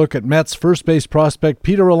with a look at Mets first base prospect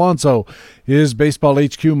Peter Alonso is Baseball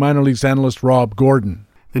HQ minor leagues analyst Rob Gordon.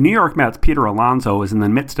 The New York Mets' Peter Alonso is in the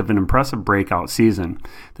midst of an impressive breakout season.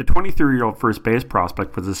 The 23-year-old first base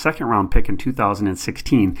prospect was a second-round pick in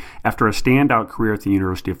 2016 after a standout career at the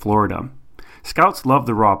University of Florida. Scouts loved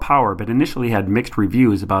the raw power, but initially had mixed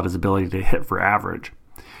reviews about his ability to hit for average.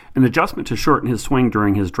 An adjustment to shorten his swing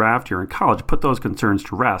during his draft year in college put those concerns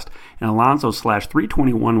to rest, and Alonso slashed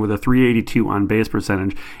 .321 with a .382 on-base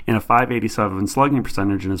percentage and a .587 slugging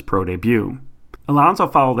percentage in his pro debut. Alonso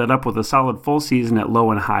followed that up with a solid full season at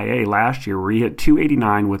low and high A last year, where he hit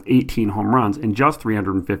 .289 with 18 home runs and just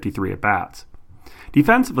 353 at-bats.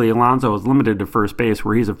 Defensively, Alonso is limited to first base,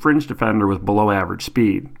 where he's a fringe defender with below-average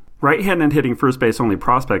speed. Right-handed hitting first base-only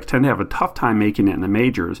prospects tend to have a tough time making it in the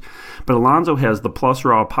majors, but Alonso has the plus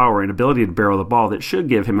raw power and ability to barrel the ball that should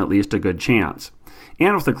give him at least a good chance.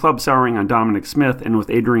 And with the club souring on Dominic Smith and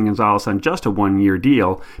with Adrian Gonzalez on just a one-year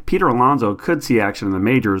deal, Peter Alonso could see action in the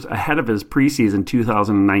majors ahead of his preseason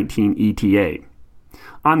 2019 ETA.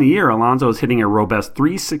 On the year, Alonso is hitting a robust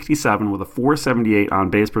 .367 with a .478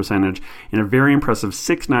 on-base percentage and a very impressive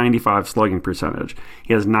 .695 slugging percentage.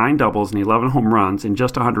 He has 9 doubles and 11 home runs in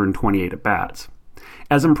just 128 at-bats.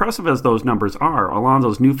 As impressive as those numbers are,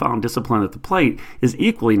 Alonso's newfound discipline at the plate is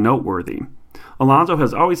equally noteworthy. Alonso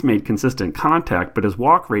has always made consistent contact, but his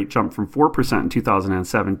walk rate jumped from 4% in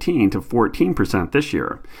 2017 to 14% this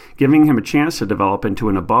year, giving him a chance to develop into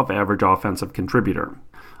an above-average offensive contributor.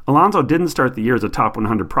 Alonso didn't start the year as a top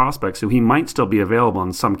 100 prospect, so he might still be available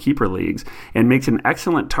in some keeper leagues, and makes an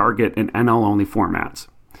excellent target in NL-only formats.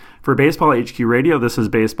 For Baseball HQ Radio, this is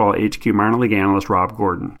Baseball HQ minor league analyst Rob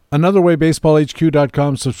Gordon. Another way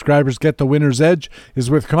BaseballHQ.com subscribers get the winner's edge is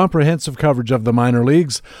with comprehensive coverage of the minor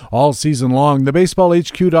leagues. All season long, the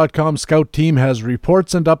BaseballHQ.com scout team has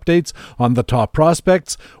reports and updates on the top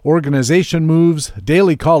prospects, organization moves,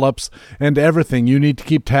 daily call-ups, and everything you need to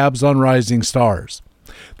keep tabs on rising stars.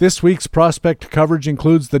 This week's prospect coverage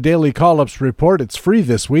includes the Daily Call-Ups report. It's free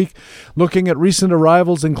this week, looking at recent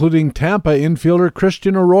arrivals including Tampa infielder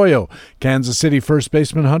Christian Arroyo, Kansas City first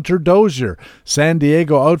baseman Hunter Dozier, San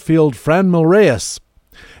Diego outfield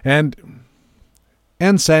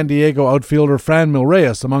and San Diego outfielder Franmil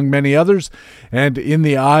Reyes, among many others. And in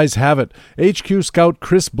the eyes have it, HQ scout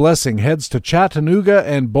Chris Blessing heads to Chattanooga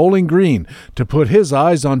and Bowling Green to put his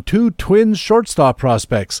eyes on 2 Twins shortstop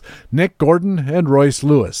prospects, Nick Gordon and Royce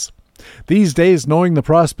Lewis. These days, knowing the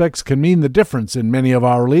prospects can mean the difference in many of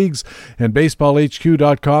our leagues, and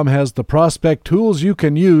BaseballHQ.com has the prospect tools you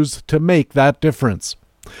can use to make that difference.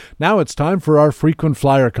 Now it's time for our frequent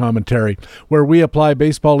flyer commentary, where we apply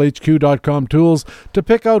BaseballHQ.com tools to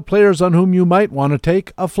pick out players on whom you might want to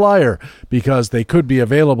take a flyer, because they could be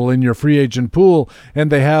available in your free agent pool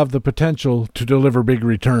and they have the potential to deliver big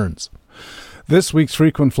returns. This week's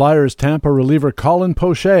frequent flyer is Tampa reliever Colin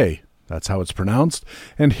Poche. That's how it's pronounced.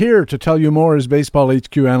 And here to tell you more is Baseball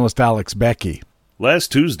HQ analyst Alex Becky.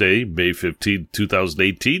 Last Tuesday, May 15,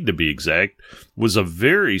 2018 to be exact, was a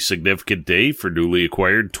very significant day for newly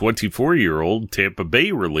acquired 24-year-old Tampa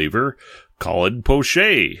Bay reliever Colin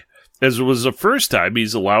Poche, as it was the first time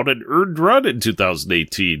he's allowed an earned run in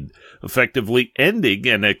 2018, effectively ending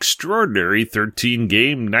an extraordinary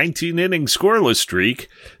 13-game, 19-inning scoreless streak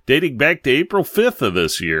dating back to April 5th of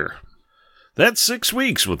this year. That's 6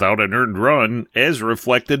 weeks without an earned run, as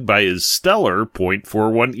reflected by his stellar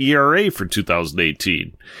 .41 ERA for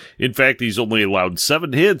 2018. In fact, he's only allowed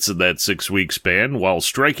 7 hits in that 6-week span, while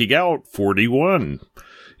striking out 41.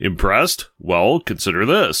 Impressed? Well, consider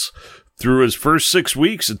this. Through his first 6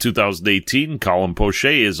 weeks in 2018, Colin Poche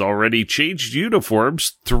has already changed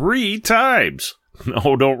uniforms 3 times.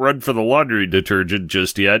 No, don't run for the laundry detergent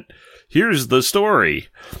just yet. Here's the story.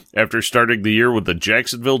 After starting the year with the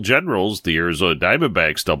Jacksonville Generals, the Arizona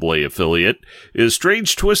Diamondbacks AA affiliate, in a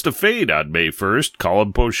strange twist of fate on May 1st,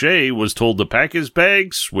 Colin Poche was told to pack his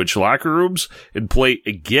bags, switch locker rooms, and play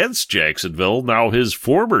against Jacksonville, now his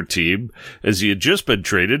former team, as he had just been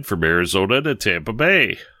traded from Arizona to Tampa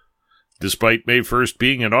Bay. Despite May 1st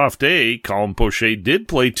being an off day, Colin Poche did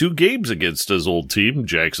play 2 games against his old team,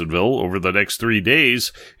 Jacksonville, over the next 3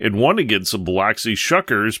 days, and one against the Biloxi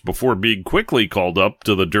Shuckers before being quickly called up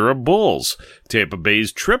to the Durham Bulls, Tampa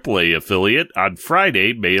Bay's AAA affiliate, on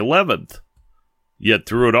Friday, May 11th. Yet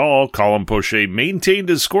through it all, Colin Poche maintained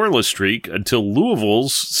his scoreless streak until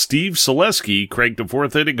Louisville's Steve Selesky cranked a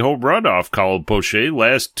 4th-inning home run off Colin Poche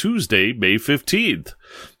last Tuesday, May 15th.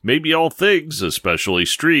 Maybe all things, especially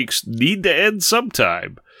streaks, need to end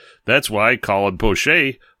sometime. That's why Colin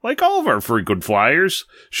Poche, like all of our frequent flyers,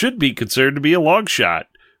 should be considered to be a long shot,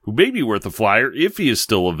 who may be worth a flyer if he is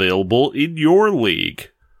still available in your league.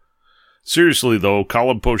 Seriously, though,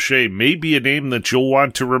 Colin Poche may be a name that you'll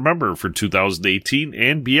want to remember for 2018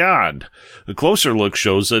 and beyond. A closer look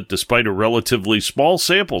shows that despite a relatively small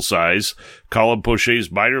sample size, Colin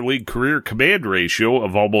Poche's minor league career command ratio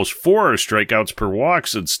of almost 4 strikeouts per walk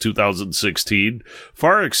since 2016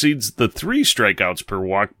 far exceeds the 3 strikeouts per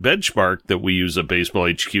walk benchmark that we use at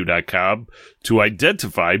BaseballHQ.com to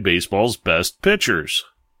identify baseball's best pitchers.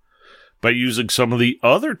 By using some of the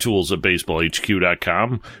other tools at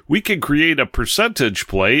BaseballHQ.com, we can create a percentage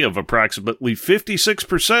play of approximately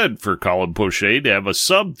 56% for Colin Poche to have a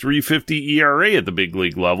sub-350 ERA at the big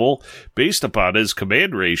league level based upon his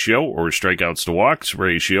command ratio or strikeouts to walks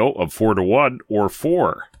ratio of 4-1 or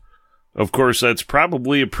 4. Of course, that's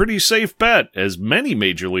probably a pretty safe bet, as many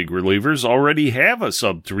major league relievers already have a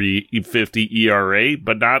sub-350 ERA,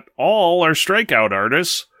 but not all are strikeout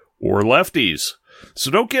artists or lefties.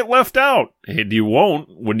 So don't get left out, and you won't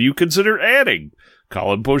when you consider adding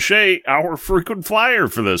Colin Poche, our frequent flyer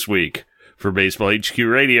for this week. For Baseball HQ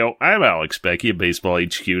Radio, I'm Alex Becky at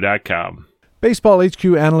BaseballHQ.com. Baseball HQ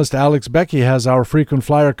analyst Alex Becky has our frequent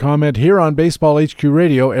flyer comment here on Baseball HQ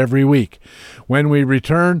Radio every week. When we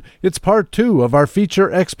return, it's part 2 of our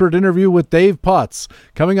feature expert interview with Dave Potts,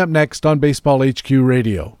 coming up next on Baseball HQ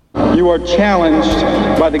Radio. You are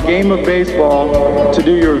challenged by the game of baseball to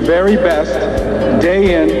do your very best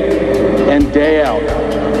day in and day out.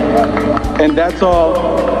 And that's all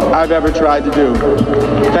I've ever tried to do.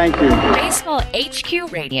 Thank you. Baseball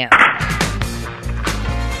HQ Radio.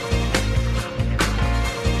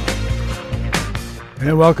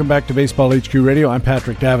 And welcome back to Baseball HQ Radio. I'm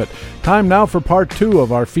Patrick Davitt. Time now for part 2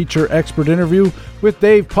 of our feature expert interview with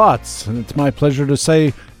Dave Potts. And it's my pleasure to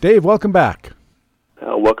say, Dave, welcome back.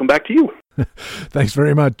 Welcome back to you. Thanks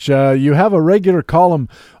very much. You have a regular column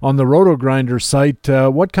on the Roto-Grinder site.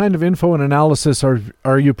 What kind of info and analysis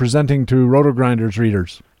are you presenting to Roto-Grinder's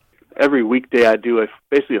readers? Every weekday I do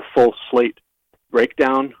basically a full slate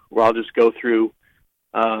breakdown where I'll just go through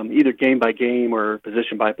either game by game or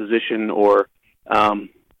position by position or,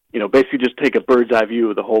 basically just take a bird's eye view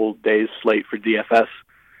of the whole day's slate for DFS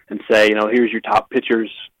and say, here's your top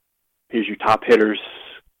pitchers, here's your top hitters,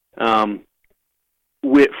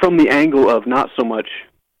 from the angle of not so much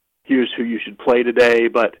here's who you should play today,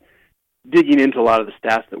 but digging into a lot of the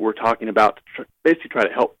stats that we're talking about to basically try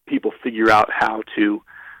to help people figure out how to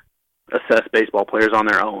assess baseball players on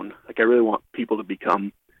their own. Like, I really want people to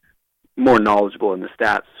become more knowledgeable in the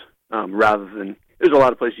stats rather than there's a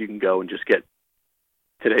lot of places you can go and just get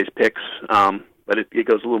today's picks, but it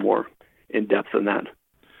goes a little more in depth than that.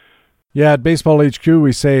 Yeah, at Baseball HQ,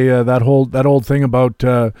 we say that old thing about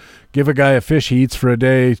give a guy a fish he eats for a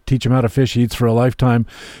day, teach him how to fish he eats for a lifetime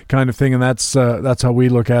kind of thing, and that's how we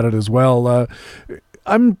look at it as well.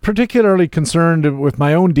 I'm particularly concerned with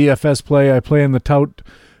my own DFS play. I play in the Tout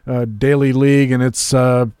Daily League, and it's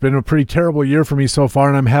been a pretty terrible year for me so far,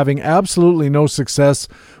 and I'm having absolutely no success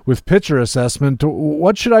with pitcher assessment.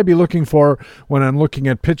 What should I be looking for when I'm looking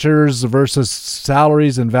at pitchers versus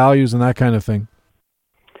salaries and values and that kind of thing?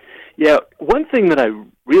 Yeah, one thing that I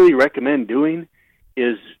really recommend doing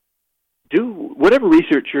is do whatever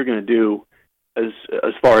research you're going to do as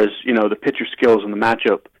far as, the pitcher skills and the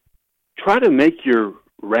matchup. Try to make your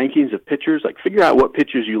rankings of pitchers, like figure out what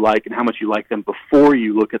pitchers you like and how much you like them before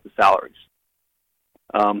you look at the salaries.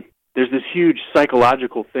 There's this huge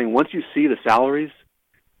psychological thing. Once you see the salaries,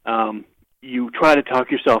 you try to talk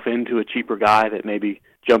yourself into a cheaper guy that maybe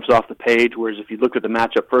jumps off the page, whereas if you looked at the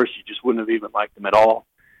matchup first, you just wouldn't have even liked him at all.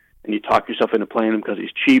 And you talk yourself into playing him because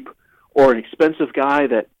he's cheap, or an expensive guy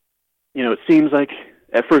that it seems like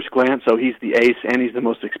at first glance, so he's the ace and he's the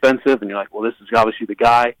most expensive, and you're like, well, this is obviously the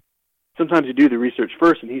guy. Sometimes you do the research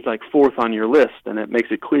first, and he's like fourth on your list, and it makes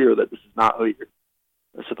it clear that this is not who you're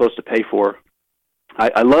supposed to pay for.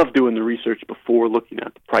 I love doing the research before looking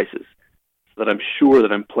at the prices, so that I'm sure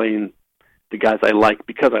that I'm playing the guys I like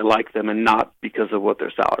because I like them and not because of what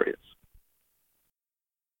their salary is.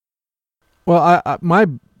 Well, my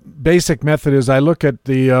basic method is I look at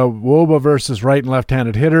the WOBA versus right and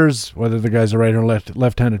left-handed hitters, whether the guy's a right or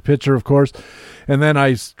left-handed pitcher, of course, and then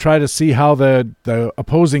I try to see how the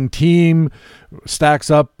opposing team stacks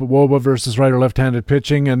up WOBA versus right or left-handed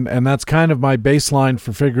pitching, and that's kind of my baseline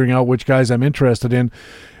for figuring out which guys I'm interested in.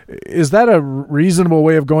 Is that a reasonable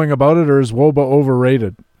way of going about it, or is WOBA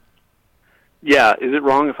overrated? Yeah, is it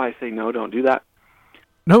wrong if I say no, don't do that?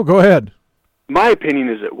 No, go ahead. My opinion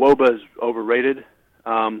is that WOBA is overrated.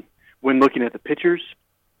 When looking at the pitchers,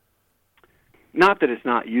 not that it's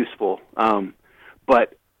not useful,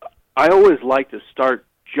 but I always like to start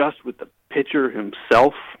just with the pitcher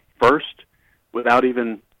himself first without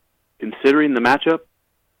even considering the matchup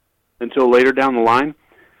until later down the line.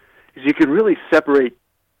 Because you can really separate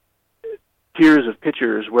tiers of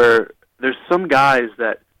pitchers where there's some guys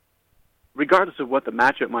that, regardless of what the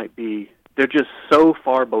matchup might be, they're just so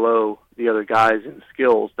far below the other guys in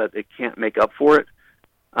skills that they can't make up for it.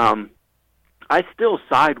 I still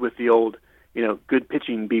side with the old, good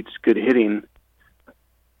pitching beats good hitting,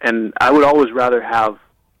 and I would always rather have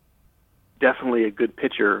definitely a good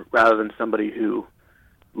pitcher rather than somebody who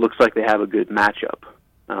looks like they have a good matchup.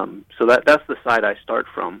 So that's the side I start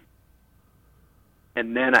from.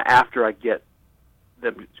 And then after I get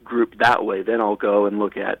them grouped that way, then I'll go and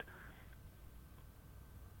look at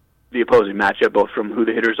the opposing matchup, both from who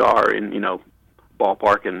the hitters are in,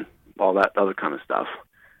 ballpark and all that other kind of stuff.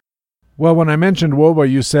 Well, when I mentioned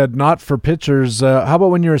WOBA, you said not for pitchers. How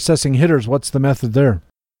about when you're assessing hitters? What's the method there?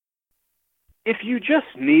 If you just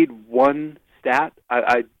need one stat,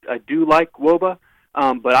 I do like WOBA,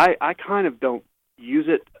 but I kind of don't use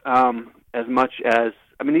it as much as,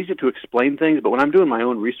 easier to explain things, but when I'm doing my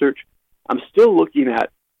own research, I'm still looking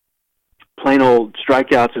at plain old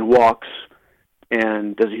strikeouts and walks,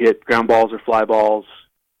 and does he hit ground balls or fly balls?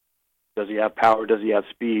 Does he have power? Does he have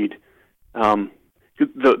speed?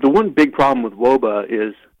 The one big problem with WOBA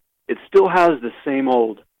is it still has the same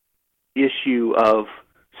old issue of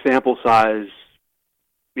sample size,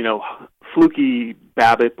 fluky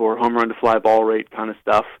BABIP or home run to fly ball rate kind of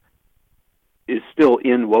stuff is still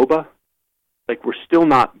in WOBA. Like, we're still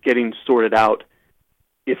not getting sorted out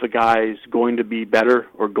if a guy's going to be better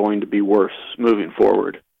or going to be worse moving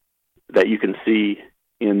forward that you can see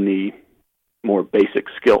in the more basic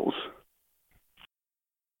skills.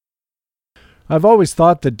 I've always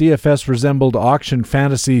thought that DFS resembled auction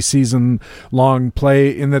fantasy season-long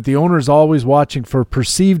play in that the owner is always watching for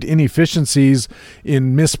perceived inefficiencies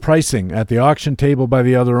in mispricing at the auction table by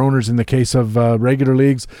the other owners in the case of regular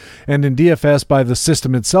leagues, and in DFS by the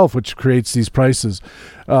system itself, which creates these prices.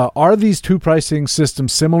 Are these two pricing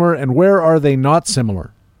systems similar, and where are they not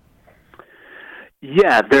similar?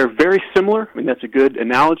 Yeah, they're very similar. That's a good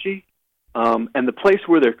analogy. And the place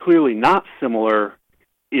where they're clearly not similar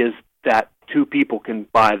is that two people can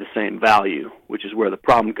buy the same value, which is where the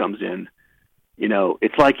problem comes in.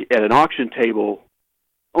 It's like at an auction table,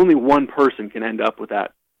 only one person can end up with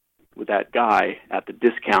that guy at the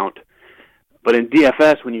discount. But in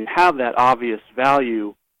DFS, when you have that obvious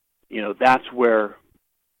value, that's where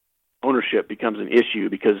ownership becomes an issue,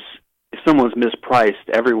 because if someone's mispriced,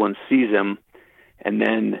 everyone sees him, and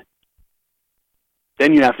then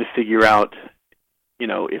you have to figure out,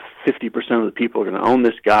 if 50% of the people are going to own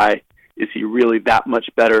this guy, is he really that much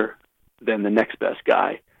better than the next best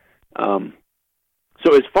guy?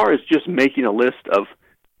 So as far as just making a list of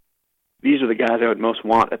these are the guys I would most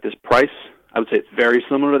want at this price, I would say it's very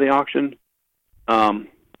similar to the auction.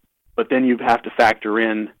 But then you have to factor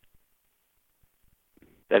in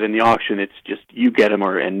that in the auction it's just you get them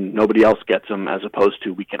and nobody else gets them, as opposed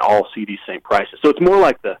to we can all see these same prices. So it's more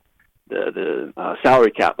like the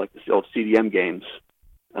salary cap, like the old CDM games,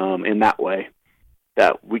 in that way,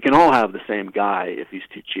 that we can all have the same guy if he's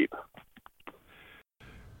too cheap.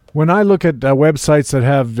 When I look at websites that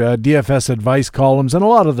have DFS advice columns, and a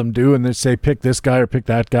lot of them do, and they say pick this guy or pick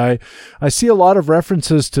that guy, I see a lot of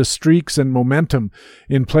references to streaks and momentum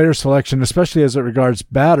in player selection, especially as it regards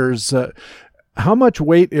batters. How much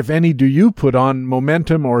weight, if any, do you put on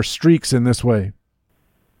momentum or streaks in this way?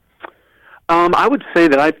 I would say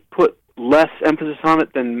that I put less emphasis on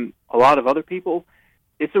it than a lot of other people.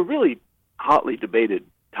 It's a really hotly debated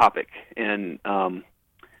topic, and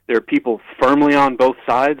there are people firmly on both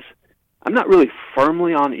sides. I'm not really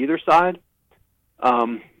firmly on either side.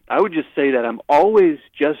 I would just say that I'm always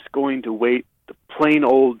just going to weight the plain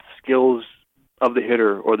old skills of the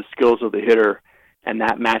hitter or the skills of the hitter and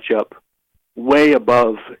that matchup way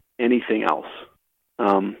above anything else.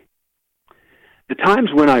 The times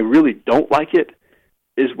when I really don't like it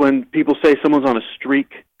is when people say someone's on a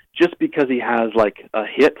streak just because he has like a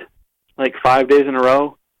hit like 5 days in a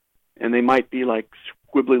row, and they might be like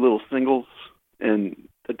squibbly little singles, and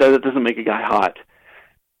that doesn't make a guy hot.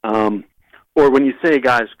 Or when you say a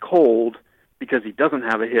guy's cold because he doesn't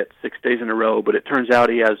have a hit 6 days in a row, but it turns out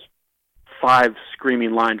he has 5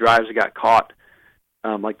 screaming line drives that got caught.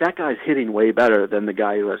 Like that guy's hitting way better than the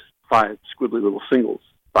guy who has 5 squibbly little singles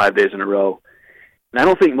 5 days in a row. And I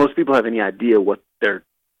don't think most people have any idea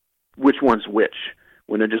which one's which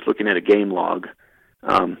when they're just looking at a game log.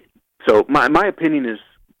 So my opinion is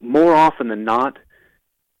more often than not,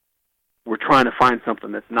 we're trying to find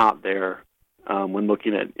something that's not there when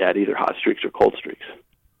looking at either hot streaks or cold streaks.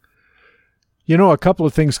 You know, a couple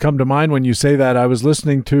of things come to mind when you say that. I was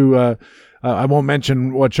listening to, I won't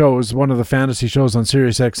mention what show, it was one of the fantasy shows on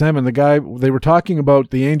Sirius XM, and they were talking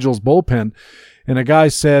about the Angels bullpen, and a guy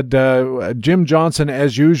said Jim Johnson,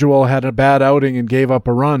 as usual, had a bad outing and gave up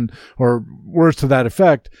a run, or words to that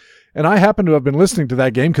effect. And I happen to have been listening to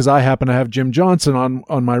that game because I happen to have Jim Johnson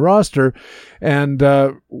on my roster. And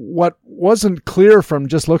what wasn't clear from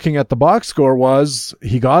just looking at the box score was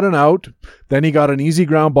he got an out, then he got an easy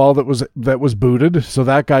ground ball that was booted, so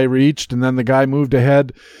that guy reached, and then the guy moved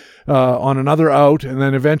ahead on another out, and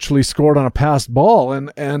then eventually scored on a passed ball.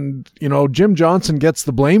 And you know, Jim Johnson gets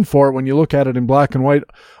the blame for it when you look at it in black and white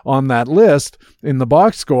on that list in the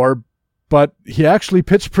box score. But he actually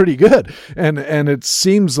pitched pretty good, and it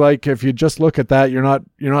seems like if you just look at that, you're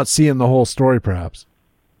not seeing the whole story, perhaps.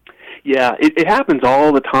 Yeah, it happens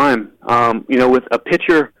all the time. You know, with a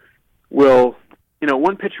pitcher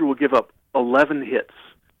one pitcher will give up 11 hits,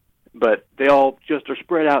 but they all just are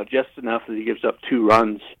spread out just enough that he gives up 2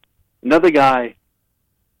 runs. Another guy,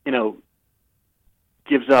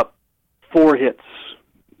 gives up 4 hits,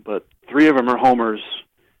 but 3 of them are homers,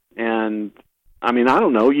 and I mean, I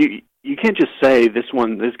don't know, you can't just say this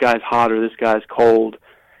guy's hot or this guy's cold.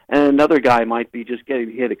 And another guy might be just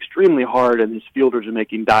getting hit extremely hard and his fielders are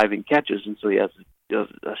making diving catches, and so he has a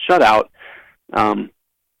shutout. I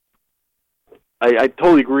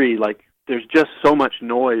totally agree. Like, there's just so much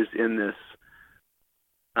noise in this,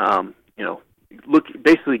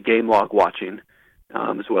 basically game log watching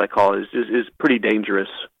is what I call it, is pretty dangerous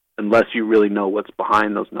unless you really know what's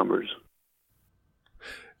behind those numbers.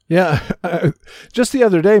 Yeah, just the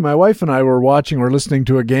other day, my wife and I were listening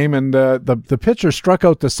to a game, and the pitcher struck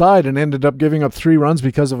out the side and ended up giving up 3 runs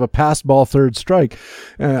because of a pass ball third strike.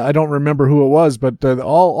 I don't remember who it was, but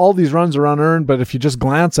all these runs are unearned. But if you just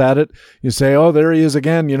glance at it, you say, "Oh, there he is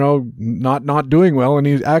again." Not doing well, and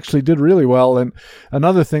he actually did really well. And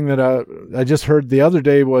another thing that I just heard the other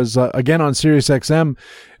day was again on Sirius XM.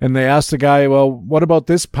 And they asked the guy, "Well, what about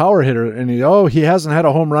this power hitter?" And he hasn't had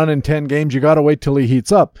a home run in 10 games. You got to wait till he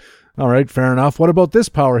heats up. All right, fair enough. What about this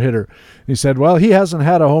power hitter? He said, "Well, he hasn't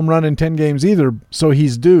had a home run in 10 games either, so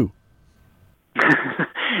he's due."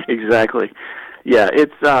 Exactly. Yeah,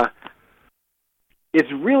 it's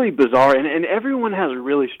really bizarre, and everyone has a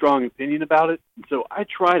really strong opinion about it. So I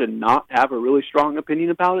try to not have a really strong opinion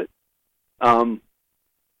about it, and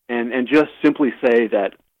just simply say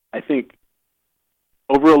that I think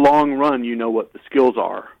over a long run, you know what the skills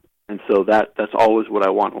are, and so that's always what I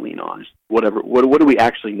want to lean on. Is what do we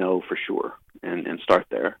actually know for sure, and start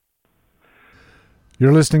there.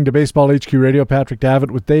 You're listening to Baseball HQ Radio. Patrick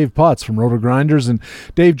Davitt with Dave Potts from Roto Grinders. And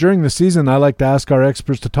Dave, during the season, I like to ask our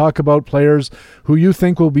experts to talk about players who you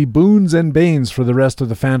think will be boons and banes for the rest of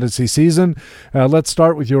the fantasy season. Let's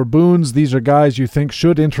start with your boons. These are guys you think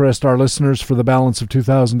should interest our listeners for the balance of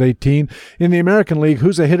 2018. In the American League,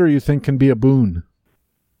 who's a hitter you think can be a boon?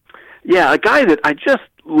 Yeah, a guy that I just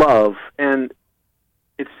love, and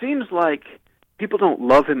it seems like people don't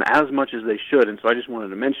love him as much as they should, and so I just wanted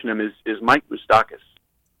to mention him, is Mike Moustakas.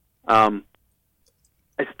 I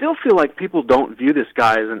still feel like people don't view this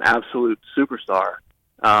guy as an absolute superstar,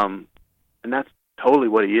 and that's totally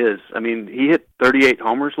what he is. I mean, he hit 38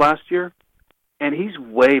 homers last year, and he's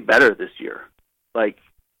way better this year. Like,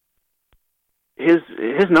 his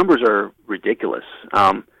numbers are ridiculous.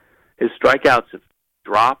 His strikeouts have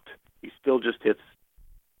dropped. He still just hits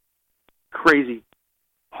crazy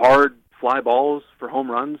hard fly balls for home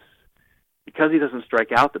runs. Because he doesn't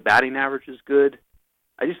strike out, the batting average is good.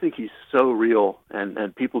 I just think he's so real,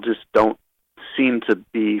 and people just don't seem to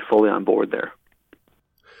be fully on board there.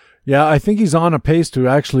 Yeah, I think he's on a pace to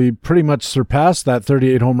actually pretty much surpass that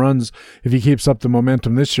 38 home runs if he keeps up the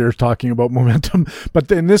momentum this year, talking about momentum.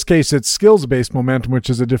 But in this case, it's skills-based momentum, which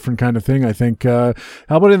is a different kind of thing, I think. How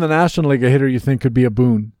about in the National League, a hitter you think could be a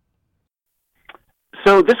boon?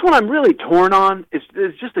 So this one I'm really torn on.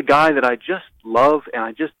 It's just a guy that I just love and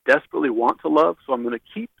I just desperately want to love, so I'm going to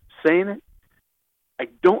keep saying it. I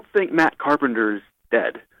don't think Matt Carpenter is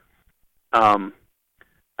dead.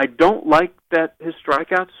 I don't like that his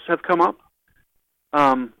strikeouts have come up.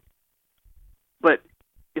 But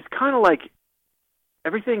it's kind of like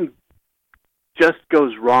everything just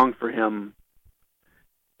goes wrong for him.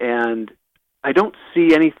 And I don't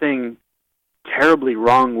see anything terribly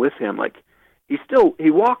wrong with him. Like, he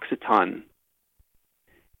walks a ton.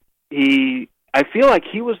 I feel like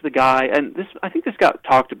he was the guy, and I think this got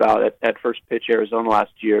talked about at First Pitch Arizona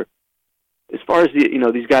last year. As far as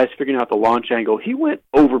these guys figuring out the launch angle, he went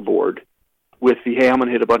overboard with the, hey, I'm going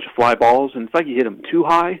to hit a bunch of fly balls, and it's like he hit them too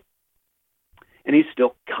high, and he's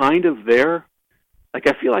still kind of there. Like,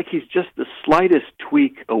 I feel like he's just the slightest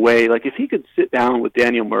tweak away. Like, if he could sit down with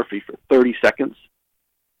Daniel Murphy for 30 seconds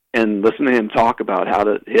and listen to him talk about how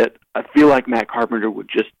to hit, I feel like Matt Carpenter would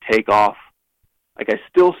just take off. Like, I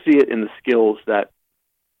still see it in the skills that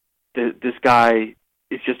this guy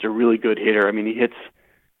is just a really good hitter. I mean, he hits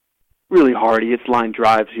really hard. He hits line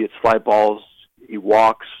drives. He hits fly balls. He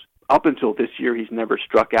walks. Up until this year, he's never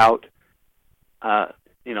struck out. I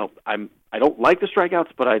don't like the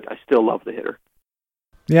strikeouts, but I still love the hitter.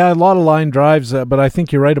 Yeah, a lot of line drives, but I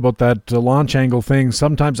think you're right about that launch angle thing.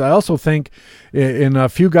 Sometimes I also think in a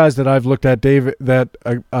few guys that I've looked at, Dave, that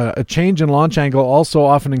a change in launch angle also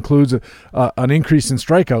often includes an increase in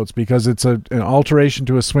strikeouts because it's an alteration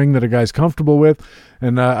to a swing that a guy's comfortable with.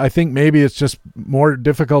 And I think maybe it's just more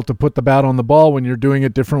difficult to put the bat on the ball when you're doing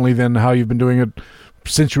it differently than how you've been doing it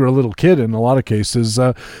since you were a little kid in a lot of cases.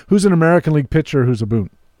 Who's an American League pitcher who's a boon?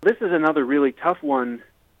 This is another really tough one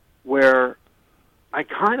where I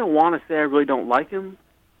kind of want to say I really don't like him,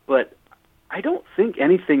 but I don't think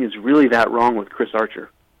anything is really that wrong with Chris Archer.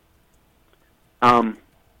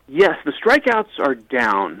 Yes, the strikeouts are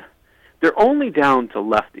down. They're only down to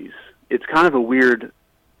lefties. It's kind of a weird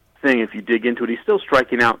thing if you dig into it. He's still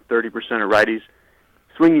striking out 30% of righties.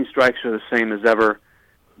 Swinging strikes are the same as ever.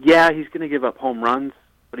 Yeah, he's going to give up home runs,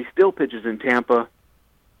 but he still pitches in Tampa.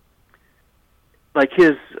 Like,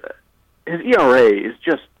 his ERA is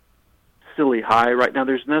just silly high right now.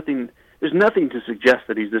 There's nothing to suggest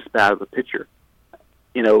that he's this bad of a pitcher.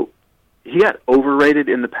 He got overrated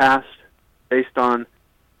in the past based on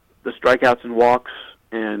the strikeouts and walks,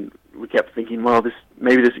 and we kept thinking, well,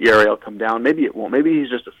 maybe this ERA will come down. Maybe it won't. Maybe he's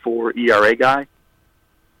just a 4 ERA guy.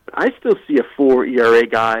 But I still see a 4 ERA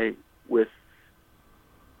guy with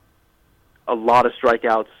a lot of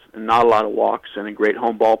strikeouts and not a lot of walks and a great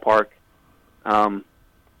home ballpark.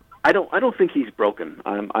 I don't think he's broken.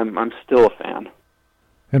 I'm still a fan.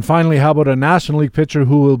 And finally, how about a National League pitcher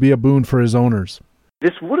who will be a boon for his owners?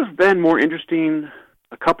 This would have been more interesting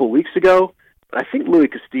a couple weeks ago, but I think Luis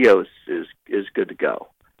Castillo is good to go.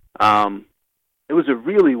 It was a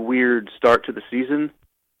really weird start to the season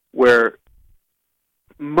where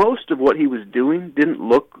most of what he was doing didn't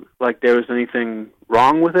look like there was anything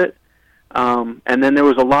wrong with it. And then there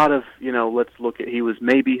was a lot of,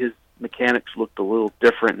 maybe his mechanics looked a little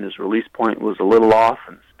different and his release point was a little off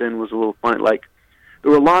and spin was a little funny. Like,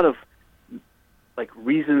 there were a lot of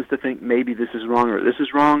reasons to think maybe this is wrong or this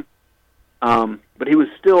is wrong. But there was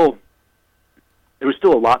still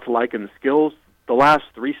a lot to like in the skills. The last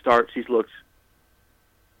 3 starts he's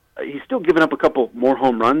still given up a couple more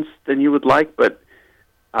home runs than you would like, but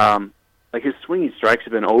his swinging strikes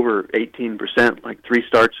have been over 18%, 3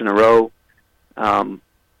 starts in a row.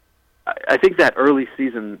 I think that early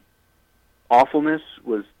season awfulness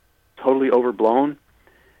was totally overblown.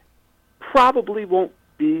 Probably won't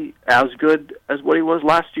be as good as what he was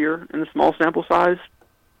last year in the small sample size,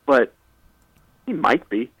 but he might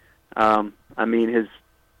be.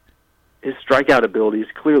 His strikeout ability is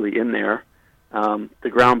clearly in there. The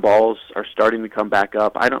ground balls are starting to come back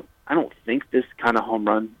up. I don't think this kind of home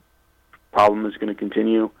run problem is going to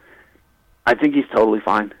continue. I think he's totally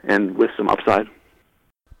fine and with some upside.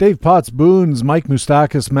 Dave Potts, boons, Mike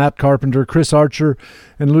Moustakas, Matt Carpenter, Chris Archer,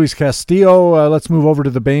 and Luis Castillo. Let's move over to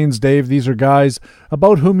the Banes, Dave. These are guys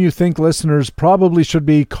about whom you think listeners probably should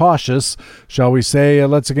be cautious, shall we say.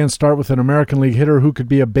 Let's again start with an American League hitter who could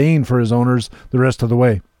be a bane for his owners the rest of the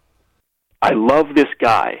way. I love this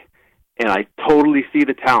guy, and I totally see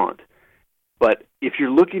the talent. But if you're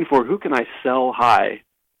looking for who can I sell high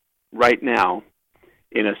right now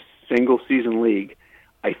in a single-season league,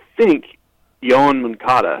 I think Yoan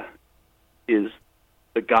Moncada is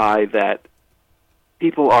the guy that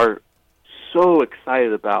people are so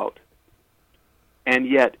excited about. And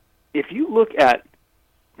yet, if you look at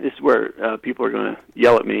this, is where people are going to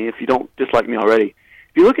yell at me if you don't dislike me already.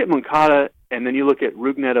 If you look at Moncada and then you look at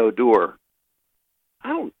Rougned Odor,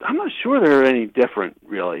 I'm not sure they're any different,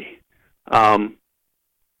 really. The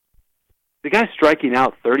guy's striking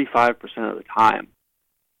out 35% of the time.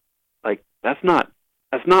 Like, that's not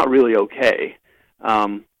really okay.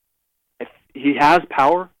 If he has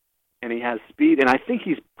power and he has speed, and I think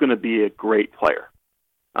he's going to be a great player.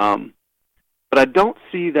 But I don't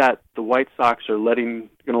see that the White Sox are going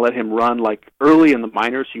to let him run. Like, early in the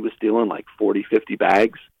minors, he was stealing like 40, 50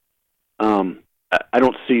 bags. I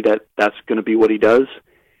don't see that that's going to be what he does.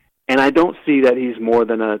 And I don't see that he's more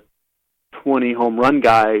than a 20 home run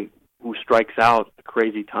guy who strikes out a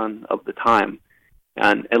crazy ton of the time.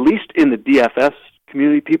 And at least in the DFS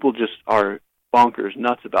community, people just are bonkers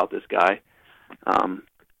nuts about this guy. And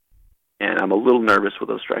I'm a little nervous with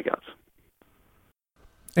those strikeouts.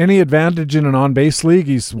 Any advantage in an on-base league?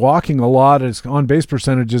 He's walking a lot. His on-base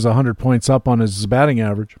percentage is 100 points up on his batting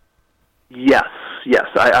average. Yes.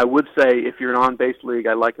 I would say if you're an on-base league,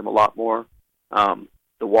 I like him a lot more. The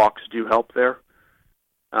walks do help there.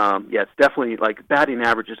 It's definitely, like, batting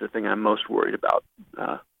average is the thing I'm most worried about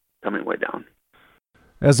coming way down.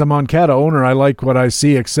 As a Moncada owner, I like what I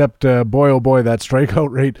see, except, boy, oh boy, that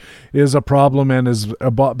strikeout rate is a problem, and his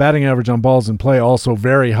batting average on balls in play also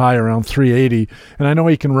very high, around 380. And I know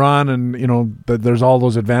he can run, and, there's all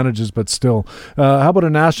those advantages, but still. How about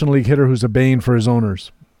a National League hitter who's a bane for his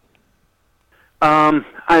owners?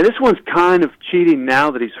 This one's kind of cheating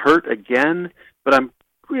now that he's hurt again, but I'm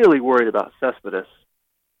really worried about Cespedes.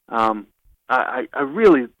 I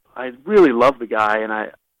really love the guy,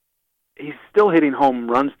 and he's still hitting home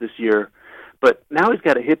runs this year, but now he's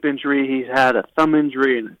got a hip injury, he's had a thumb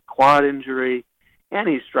injury and a quad injury, and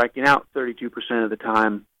he's striking out 32% of the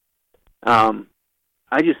time.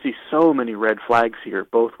 I just see so many red flags here,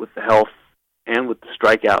 both with the health and with the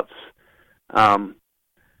strikeouts.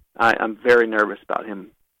 I'm very nervous about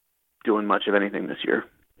him doing much of anything this year.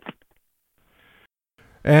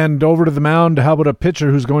 And over to the mound, how about a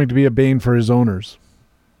pitcher who's going to be a bane for his owners?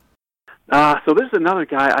 So this is another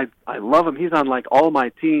guy, I love him. He's on, like, all my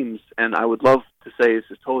teams, and I would love to say this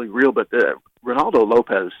is totally real, but Ronaldo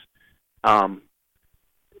Lopez,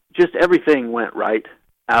 just everything went right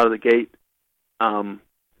out of the gate. But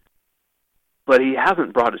he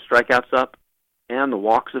hasn't brought his strikeouts up, and the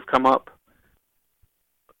walks have come up.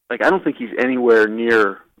 Like, I don't think he's anywhere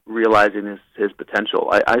near realizing his potential.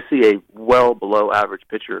 I see a well below average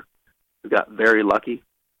pitcher who got very lucky.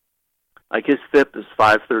 Like, his FIP is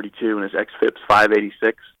 5.32 and his xFIP is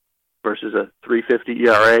 5.86 versus a 3.50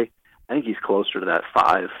 ERA. I think he's closer to that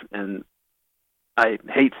 5. And I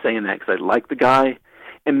hate saying that because I like the guy.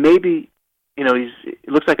 And maybe, he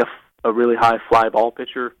looks like a really high fly ball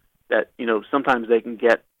pitcher that, sometimes they can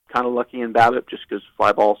get kind of lucky in BABIP just because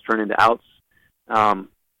fly balls turn into outs.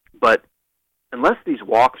 But unless these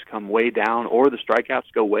walks come way down or the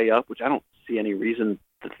strikeouts go way up, which I don't see any reason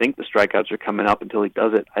to think the strikeouts are coming up until he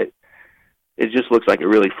does it, it just looks like a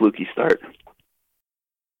really fluky start.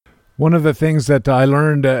 One of the things that I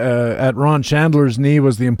learned at Ron Chandler's knee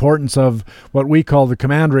was the importance of what we call the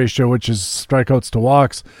command ratio, which is strikeouts to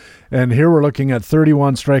walks. And here we're looking at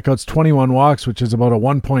 31 strikeouts, 21 walks, which is about a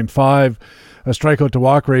 1.5. A strikeout to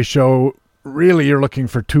walk ratio, really you're looking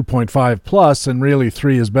for 2.5 plus, and really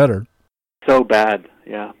 3 is better. So bad,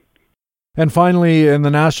 yeah. And finally, in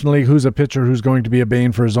the National League, who's a pitcher who's going to be a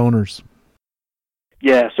bane for his owners?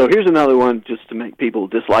 Yeah, so here's another one just to make people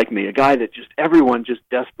dislike me. A guy that just everyone just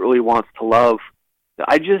desperately wants to love.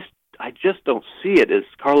 I just don't see it, is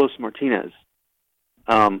Carlos Martinez.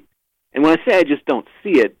 And when I say I just don't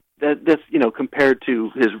see it, that's compared to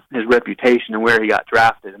his reputation and where he got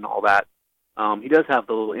drafted and all that. He does have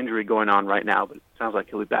the little injury going on right now, but it sounds like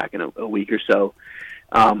he'll be back in a week or so.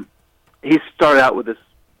 He started out with this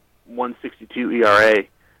 1.62 ERA,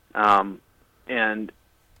 and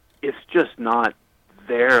it's just not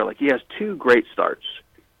there. Like, he has 2 great starts,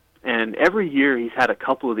 and every year he's had a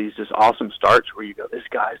couple of these just awesome starts where you go, this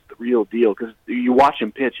guy's the real deal, because you watch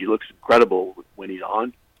him pitch, he looks incredible when he's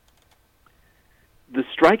on. The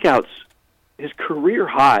strikeouts, his career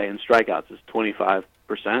high in strikeouts is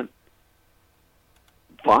 25%.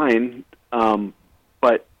 Fine,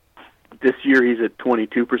 but this year he's at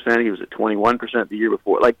 22%. He was at 21% the year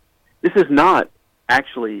before. Like, this is not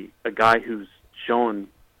actually a guy who's shown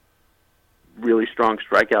really strong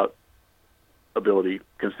strikeout ability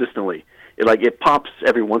consistently. It pops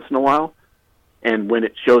every once in a while, and when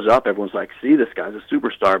it shows up, everyone's like, see, this guy's a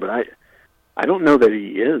superstar. But I don't know that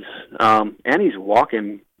he is. And he's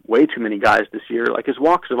walking way too many guys this year. Like, his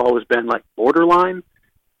walks have always been, like, borderline,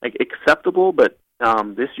 like, acceptable, but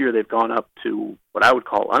this year they've gone up to what I would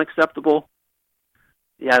call unacceptable.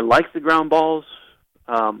 Yeah, I like the ground balls,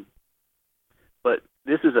 but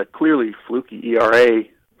this is a clearly fluky ERA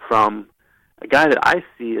from a guy that I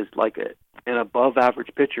see as like an above-average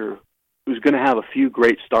pitcher who's going to have a few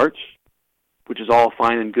great starts, which is all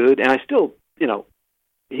fine and good. And I still,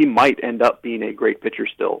 he might end up being a great pitcher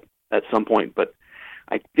still at some point, but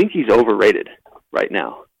I think he's overrated right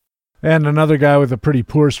now. And another guy with a pretty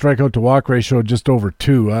poor strikeout-to-walk ratio, just over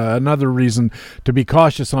 2. Another reason to be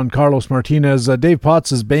cautious on Carlos Martinez. Dave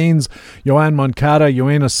Potts is Baines, Yoan Moncada,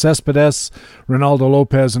 Yoenis Cespedes, Ronaldo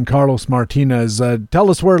Lopez, and Carlos Martinez. Tell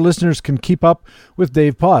us where listeners can keep up with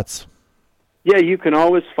Dave Potts. Yeah, you can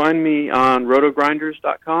always find me on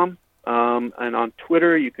rotogrinders.com, and on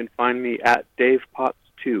Twitter you can find me at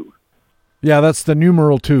DavePotts2. Yeah, that's the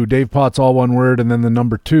numeral 2. Dave Potts, all one word, and then the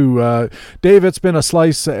number 2. Dave, it's been a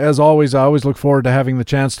slice, as always. I always look forward to having the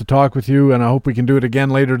chance to talk with you, and I hope we can do it again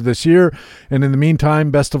later this year. And in the meantime,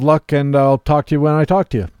 best of luck, and I'll talk to you when I talk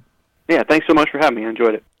to you. Yeah, thanks so much for having me. I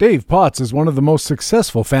enjoyed it. Dave Potts is one of the most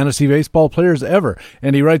successful fantasy baseball players ever,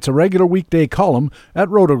 and he writes a regular weekday column at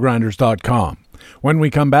rotogrinders.com. When we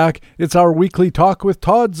come back, it's our weekly talk with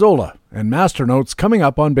Todd Zola and Master Notes coming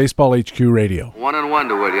up on Baseball HQ Radio. 1-1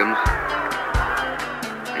 to Williams.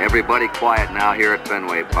 Everybody quiet now here at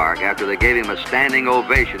Fenway Park after they gave him a standing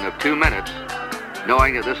ovation of 2 minutes,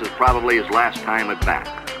 knowing that this is probably his last time at bat.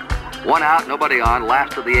 1 out, nobody on,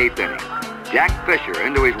 last of the 8th inning. Jack Fisher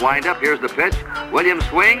into his windup. Here's the pitch. Williams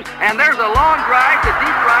swings, and there's a long drive to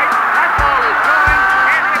deep right. That ball is going,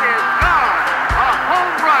 and it is gone. A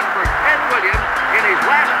home run for Ted Williams in his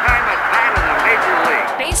last time at bat in the Major League.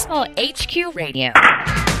 Baseball HQ Radio.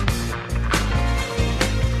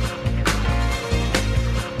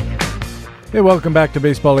 Hey, welcome back to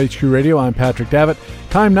Baseball HQ Radio. I'm Patrick Davitt.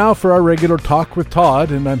 Time now for our regular Talk with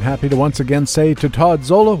Todd, and I'm happy to once again say to Todd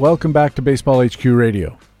Zola, welcome back to Baseball HQ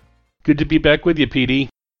Radio. Good to be back with you, PD.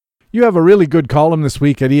 You have a really good column this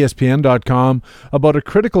week at ESPN.com about a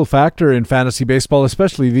critical factor in fantasy baseball,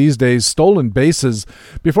 especially these days, stolen bases.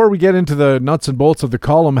 Before we get into the nuts and bolts of the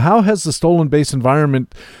column, how has the stolen base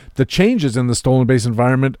environment, the changes in the stolen base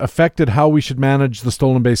environment, affected how we should manage the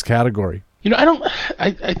stolen base category?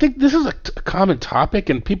 I think this is a common topic,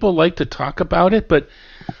 and people like to talk about it, but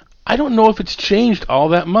I don't know if it's changed all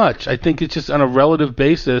that much. I think it's just on a relative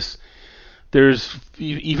basis, there's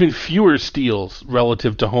even fewer steals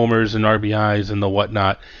relative to homers and RBIs and the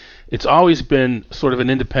whatnot. It's always been sort of an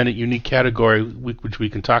independent, unique category, which we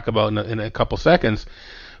can talk about in a couple seconds.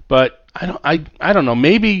 But I don't know.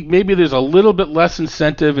 Maybe there's a little bit less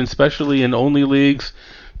incentive, especially in only leagues,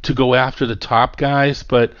 to go after the top guys.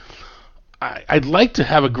 But I'd like to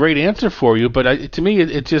have a great answer for you. But to me,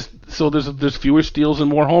 it just so there's fewer steals and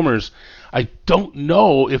more homers. I don't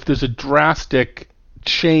know if there's a drastic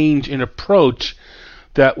change in approach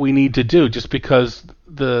that we need to do, just because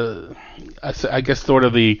I guess sort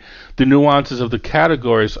of the nuances of the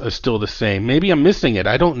categories are still the same. Maybe I'm missing it.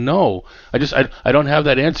 I don't know. I don't have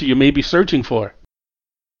that answer you may be searching for.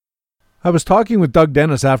 I was talking with Doug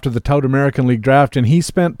Dennis after the Tout American League draft, and he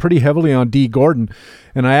spent pretty heavily on Dee Gordon.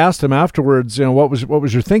 And I asked him afterwards, what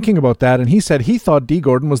was your thinking about that? And he said he thought Dee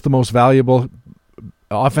Gordon was the most valuable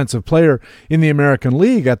offensive player in the American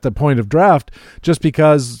League at the point of draft, just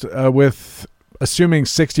because with assuming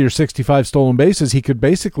 60 or 65 stolen bases, he could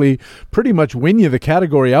basically pretty much win you the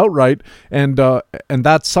category outright, and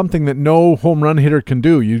that's something that no home run hitter can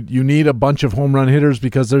do. You need a bunch of home run hitters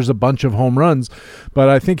because there's a bunch of home runs. But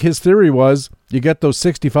I think his theory was you get those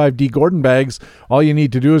 65 Dee Gordon bags, all you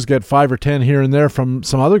need to do is get 5 or 10 here and there from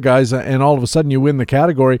some other guys, and all of a sudden you win the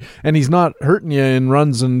category, and he's not hurting you in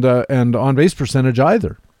runs and on-base percentage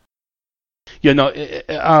either.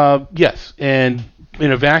 Yes, and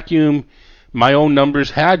in a vacuum, my own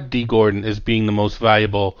numbers had Dee Gordon as being the most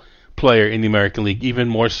valuable player in the American League, even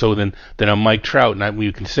more so than a Mike Trout. And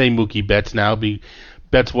we can say Mookie Betts now.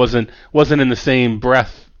 Betts wasn't in the same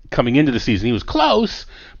breath coming into the season. He was close,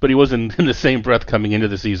 but he wasn't in the same breath coming into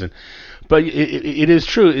the season. But it is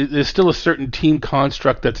true. There's still a certain team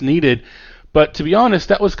construct that's needed. But to be honest,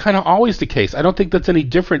 that was kind of always the case. I don't think that's any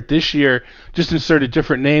different this year. Just insert a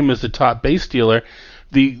different name as the top base stealer.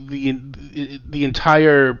 The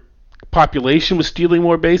entire population was stealing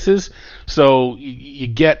more bases, so you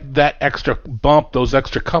get that extra bump, those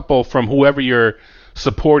extra couple from whoever you're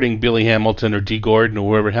supporting, Billy Hamilton or Dee Gordon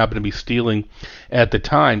or whoever happened to be stealing at the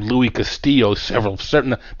time. Louis Castillo, several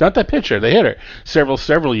not that pitcher, the hitter,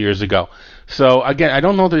 several years ago. So again, I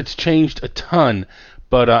don't know that it's changed a ton,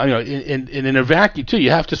 But in a vacuum too,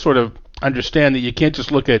 you have to sort of understand that you can't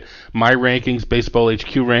just look at my rankings, Baseball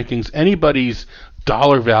HQ rankings, anybody's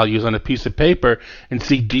dollar values on a piece of paper and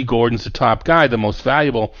see D. Gordon's the top guy, the most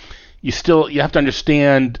valuable. You have to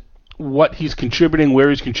understand what he's contributing, where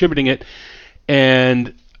he's contributing it,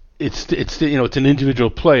 and it's an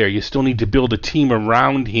individual player. You still need to build a team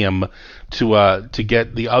around him to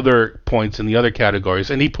get the other points in the other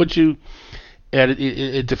categories, and he puts you at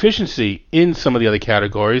a deficiency in some of the other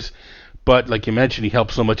categories. But like you mentioned, he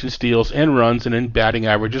helps so much in steals and runs and in batting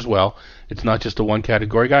average as well. It's not just a one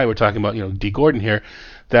category guy. We're talking about D. Gordon here.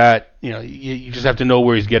 That you just have to know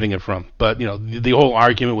where he's getting it from. But the whole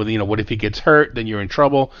argument with what if he gets hurt, then you're in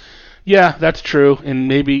trouble. Yeah, that's true. And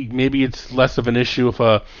maybe it's less of an issue if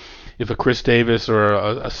a Chris Davis or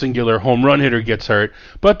a singular home run hitter gets hurt.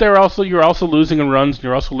 But you're also losing in runs. And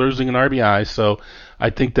you're also losing in RBIs. So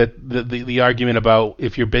I think that the argument about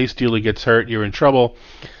if your base dealer gets hurt, you're in trouble.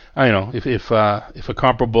 I don't know if a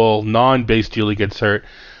comparable non-base dealer gets hurt,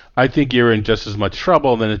 I think you're in just as much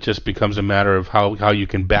trouble. Then it just becomes a matter of how you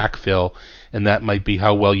can backfill, and that might be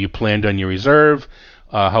how well you planned on your reserve,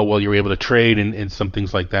 how well you're able to trade, and some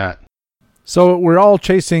things like that. So we're all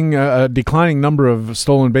chasing a declining number of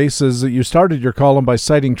stolen bases. You started your column by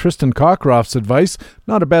citing Tristan Cockcroft's advice.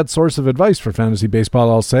 Not a bad source of advice for fantasy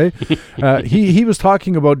baseball, I'll say. He was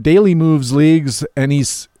talking about daily moves leagues, and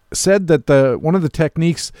he's said that one of the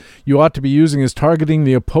techniques you ought to be using is targeting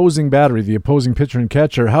the opposing battery, the opposing pitcher and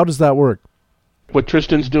catcher. How does that work? What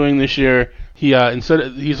Tristan's doing this year, he's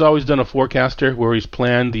always done a forecaster where he's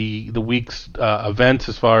planned the week's events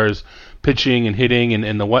as far as pitching and hitting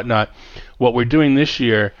and the whatnot. What we're doing this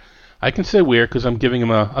year, I can say we're because I'm giving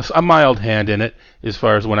him a mild hand in it as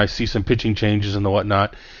far as when I see some pitching changes and the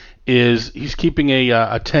whatnot, is he's keeping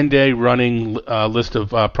a 10-day running list of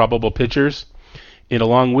probable pitchers. And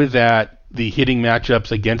along with that, the hitting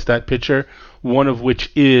matchups against that pitcher, one of which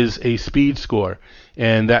is a speed score.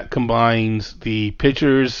 And that combines the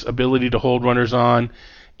pitcher's ability to hold runners on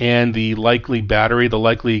and the likely battery, the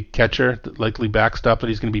likely catcher, the likely backstop that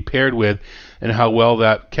he's going to be paired with, and how well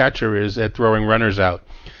that catcher is at throwing runners out.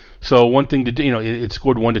 So one thing to do, it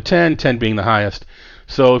scored 1 to 10, 10 being the highest.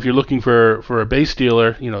 So if you're looking for a base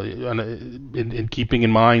stealer, in keeping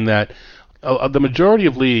in mind that the majority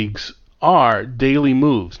of leagues are daily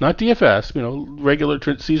moves, not DFS, regular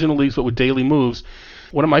seasonal leagues, but with daily moves.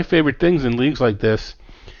 One of my favorite things in leagues like this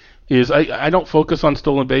is I don't focus on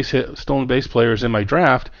stolen base players in my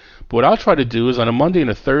draft, but what I'll try to do is on a Monday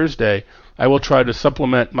and a Thursday, I will try to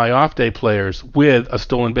supplement my off day players with a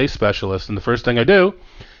stolen base specialist. And the first thing I do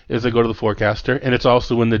is I go to the forecaster, and it's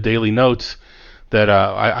also in the daily notes that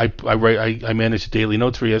I manage the daily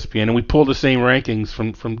notes for ESPN, and we pull the same rankings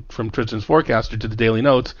from Tristan's forecaster to the daily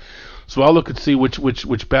notes. So I'll look and see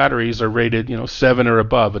which batteries are rated, 7 or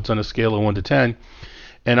above. It's on a scale of 1 to 10.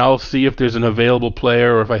 And I'll see if there's an available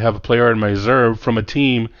player or if I have a player in my reserve from a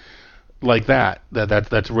team like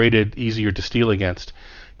that's rated easier to steal against.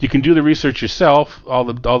 You can do the research yourself. All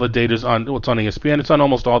the data's on ESPN. It's on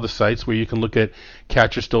almost all the sites where you can look at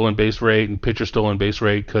catcher stolen base rate and pitcher stolen base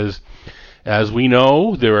rate, because as we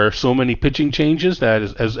know, there are so many pitching changes that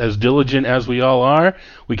as diligent as we all are,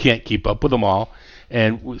 we can't keep up with them all.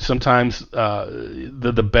 And sometimes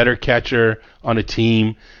the better catcher on a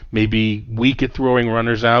team may be weak at throwing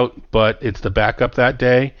runners out, but it's the backup that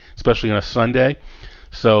day, especially on a Sunday.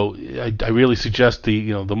 So I really suggest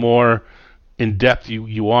the more in depth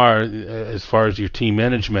you are as far as your team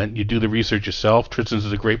management, you do the research yourself. Tristan's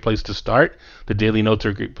is a great place to start. The daily notes are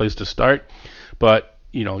a great place to start, but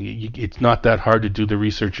it's not that hard to do the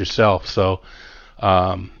research yourself. So.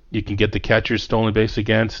 You can get the catcher stolen base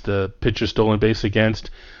against, the pitcher stolen base against,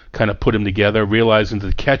 kind of put them together, realizing that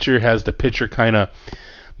the catcher has the pitcher kind of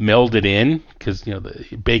melded in, because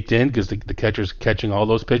baked in, because the catcher's catching all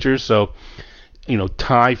those pitchers. So,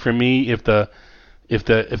 tie for me if the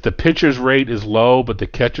pitcher's rate is low but the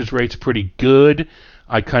catcher's rate's pretty good,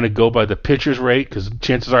 I kind of go by the pitcher's rate, because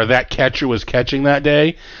chances are that catcher was catching that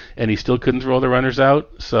day and he still couldn't throw the runners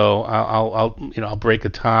out. So I'll break a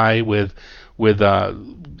tie with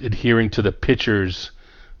adhering to the pitcher's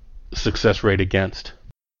success rate against.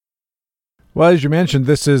 Well, as you mentioned,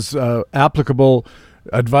 this is applicable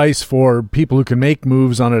advice for people who can make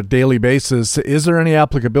moves on a daily basis. Is there any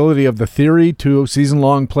applicability of the theory to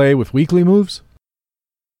season-long play with weekly moves?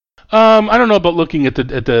 I don't know about looking at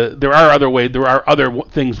the. There are other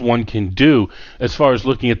things one can do as far as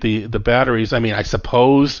looking at the batteries. I mean, I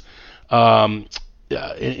suppose in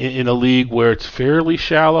a league where it's fairly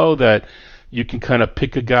shallow, that you can kind of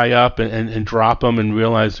pick a guy up and drop him and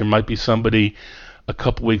realize there might be somebody a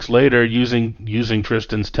couple weeks later, using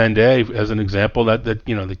Tristan's 10-day as an example,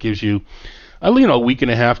 that gives you a week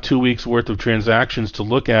and a half, 2 weeks worth of transactions to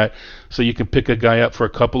look at, so you can pick a guy up for a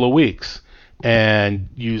couple of weeks and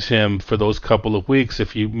use him for those couple of weeks.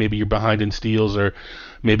 If maybe you're behind in steals, or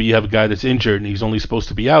maybe you have a guy that's injured and he's only supposed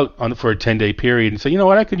to be out for a 10-day period, and say, you know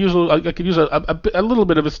what, I could use a little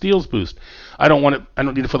bit of a steals boost. I don't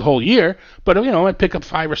need it for the whole year, but I pick up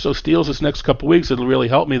 5 or so steals this next couple of weeks. It'll really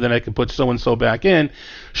help me. Then I can put so and so back in.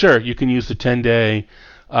 Sure, you can use the 10-day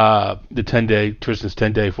Tristan's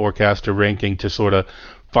 10-day forecaster ranking to sort of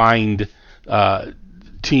find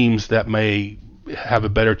teams that may have a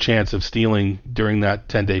better chance of stealing during that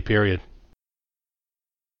 10-day period.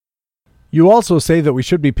 You also say that we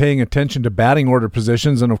should be paying attention to batting order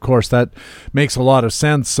positions, and of course that makes a lot of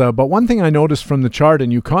sense. But one thing I noticed from the chart,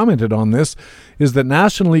 and you commented on this, is that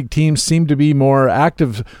National League teams seem to be more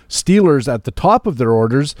active stealers at the top of their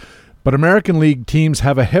orders, but American League teams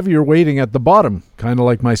have a heavier weighting at the bottom, kind of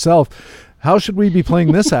like myself. How should we be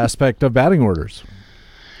playing this aspect of batting orders?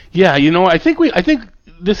 Yeah, I think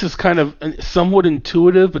this is kind of somewhat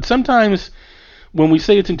intuitive, but sometimes when we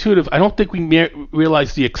say it's intuitive, I don't think we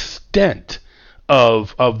realize the extent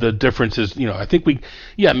of the differences. I think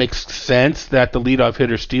it makes sense that the leadoff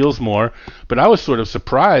hitter steals more, but I was sort of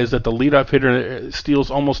surprised that the leadoff hitter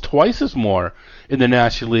steals almost twice as more in the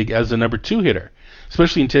National League as the number 2 hitter,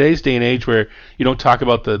 especially in today's day and age where you don't talk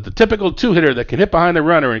about the typical 2 hitter that can hit behind the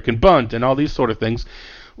runner and can bunt and all these sort of things.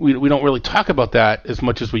 We don't really talk about that as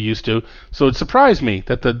much as we used to. So it surprised me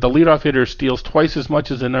that the leadoff hitter steals twice as much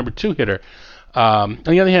as the number 2 hitter. On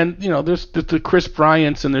the other hand, there's the Chris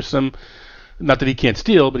Bryants, and there's some, not that he can't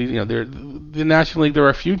steal, but the National League, there are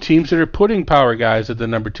a few teams that are putting power guys at the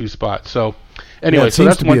number 2 spot. So anyway, so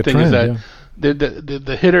that's one thing, is that the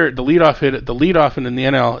leadoff in the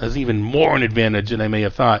NL has even more an advantage than I may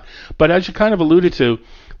have thought. But as you kind of alluded to,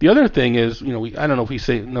 the other thing is, I don't know if we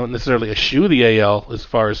say not necessarily eschew the AL as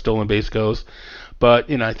far as stolen base goes, but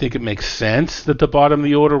I think it makes sense that the bottom of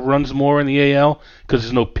the order runs more in the AL because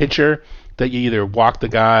there's no pitcher that you either walk the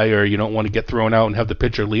guy or you don't want to get thrown out and have the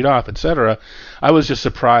pitcher lead off, etc. I was just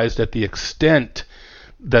surprised at the extent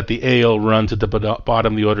that the AL runs at the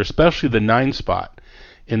bottom of the order, especially the 9 spot.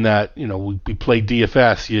 In that, we play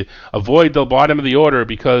DFS. You avoid the bottom of the order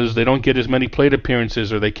because they don't get as many plate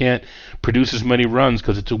appearances, or they can't produce as many runs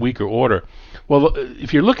because it's a weaker order. Well,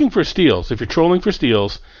 if you're looking for steals, if you're trolling for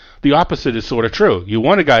steals, the opposite is sort of true. You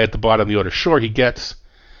want a guy at the bottom of the order. Sure, he gets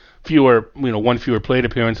one fewer plate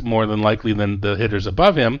appearance more than likely than the hitters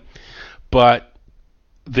above him, but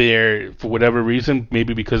they're, for whatever reason,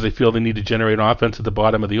 maybe because they feel they need to generate offense at the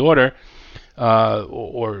bottom of the order,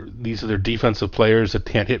 or these are their defensive players that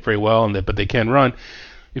can't hit very well, but they can run.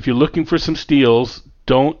 If you're looking for some steals,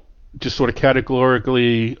 don't just sort of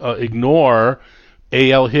categorically ignore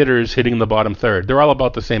AL hitters hitting the bottom third. They're all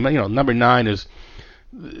about the same. Number 9 has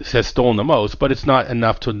stolen the most, but it's not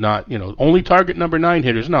enough to not, only target number 9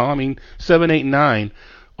 hitters. No, 7, 8, and 9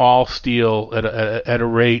 all steal at a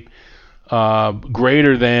rate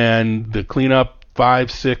greater than the cleanup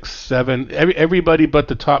 5, 6, 7, everybody but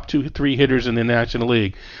the top 2, 3 hitters in the National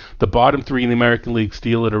League. The bottom 3 in the American League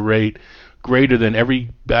steal at a rate greater than every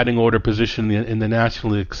batting order position in the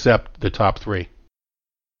National League except the top 3.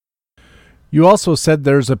 You also said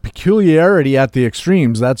there's a peculiarity at the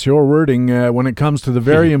extremes. That's your wording when it comes to the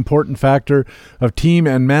very important factor of team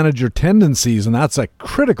and manager tendencies, and that's a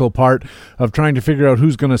critical part of trying to figure out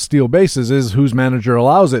who's going to steal bases, is whose manager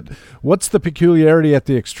allows it. What's the peculiarity at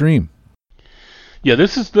the extreme? Yeah,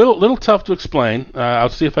 this is a little tough to explain. I'll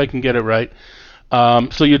see if I can get it right. I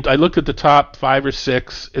looked at the top 5 or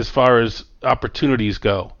 6 as far as opportunities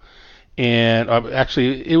go. And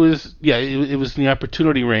actually, it was in the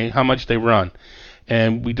opportunity range, how much they run.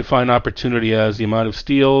 And we define opportunity as the amount of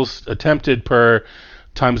steals attempted per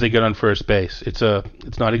times they get on first base. It's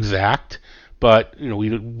not exact, but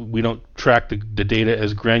we don't track the data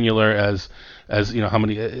as granular as how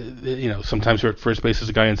many sometimes you're at first base as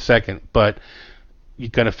a guy in second, but you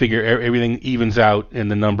kind of figure everything evens out and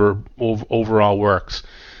the number overall works.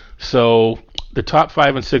 So the top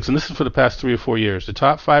 5 and 6, and this is for the past 3 or 4 years, the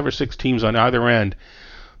top 5 or 6 teams on either end,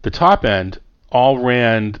 the top end all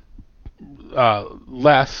ran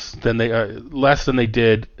less than they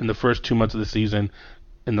did in the first 2 months of the season.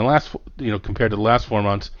 In the last, compared to the last 4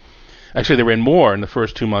 months, actually they ran more in the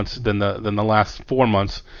first 2 months than the last 4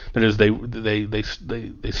 months. That is,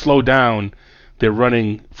 they slowed down their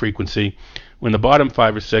running frequency. When the bottom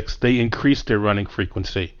 5 or 6, they increased their running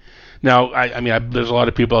frequency. Now, there's a lot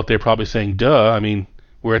of people out there probably saying, duh,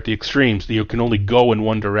 we're at the extremes. You can only go in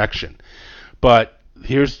one direction. But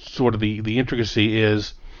here's sort of the intricacy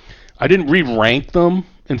is, I didn't re-rank them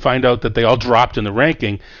and find out that they all dropped in the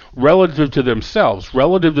ranking relative to themselves,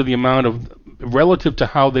 relative to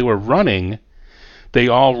how they were running. They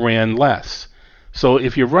all ran less. So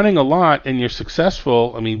if you're running a lot and you're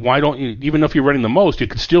successful, I mean, why don't you? Even if you're running the most, you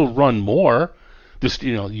can still run more. Just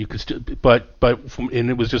you could still, and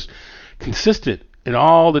it was just consistent in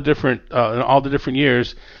all the different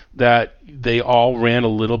years that they all ran a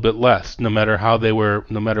little bit less, no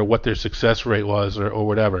matter what their success rate was or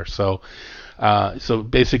whatever. So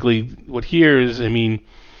basically, what here is, I mean,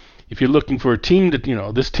 if you're looking for a team that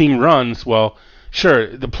this team runs, well,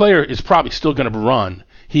 sure, the player is probably still going to run.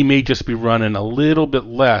 He may just be running a little bit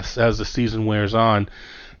less as the season wears on.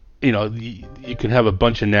 You can have a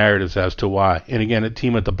bunch of narratives as to why. And again, a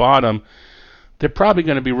team at the bottom, they're probably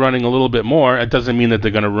going to be running a little bit more. It doesn't mean that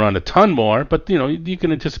they're going to run a ton more, but you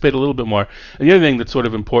can anticipate a little bit more. And the other thing that's sort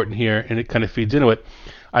of important here, and it kind of feeds into it,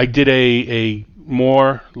 I did a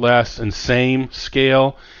more, less, and same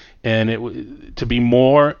scale, and to be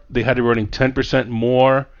more, they had to be running 10%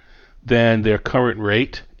 more than their current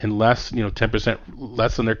rate, and less, 10%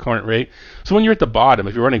 less than their current rate. So when you're at the bottom,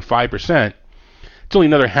 if you're running 5%, it's only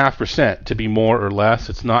another 0.5% to be more or less.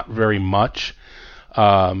 It's not very much.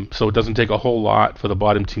 So it doesn't take a whole lot for the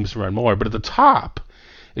bottom teams to run more. But at the top,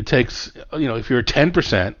 it takes, if you're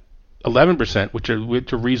 10%, 11%, which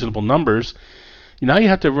are reasonable numbers, now you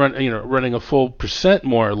have to run, running a full percent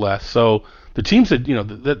more or less. So the teams that,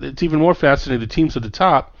 it's even more fascinating. The teams at the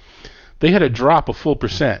top, they had to drop a full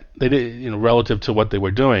percent. They did, relative to what they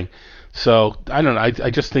were doing. So I don't know.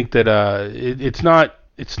 I just think that it's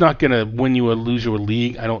not going to win you or lose you a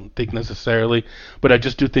league, I don't think necessarily, but I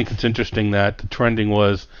just do think it's interesting that the trending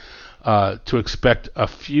was to expect a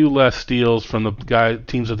few less steals from the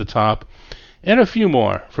teams at the top and a few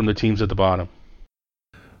more from the teams at the bottom.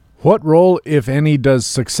 What role, if any, does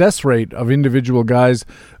success rate of individual guys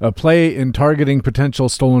play in targeting potential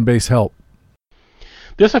stolen base help?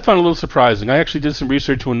 This I found a little surprising. I actually did some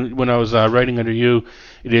research when I was writing under you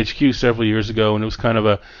at HQ several years ago, and it was kind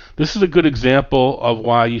of this is a good example of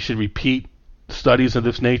why you should repeat studies of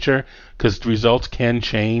this nature, because the results can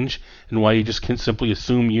change, and why you just can't simply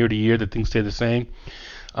assume year to year that things stay the same.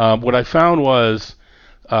 What I found was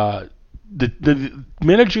the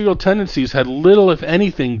managerial tendencies had little, if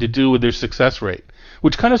anything, to do with their success rate,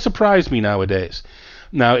 which kind of surprised me nowadays.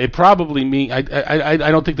 Now, it probably means I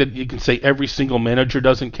don't think that you can say every single manager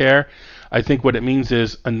doesn't care. I think what it means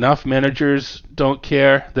is enough managers don't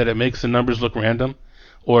care that it makes the numbers look random,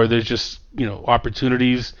 or there's just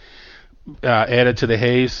opportunities added to the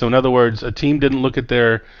haze. So in other words, a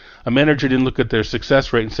manager didn't look at their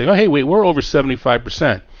success rate and say, oh hey, wait, we're over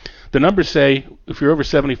 75%. The numbers say if you're over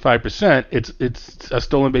 75%, it's a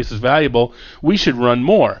stolen base is valuable. We should run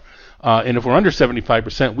more. And if we're under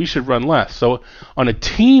 75%, we should run less. So on a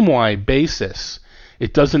team-wide basis,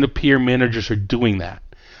 it doesn't appear managers are doing that.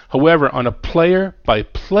 However, on a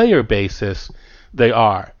player-by-player basis, they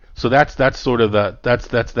are. So that's sort of that's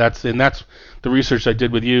the research I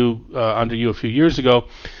did with you under you a few years ago.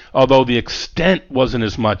 Although the extent wasn't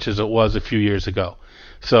as much as it was a few years ago.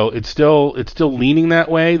 So it's still leaning that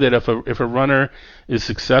way. That if a runner is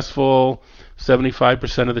successful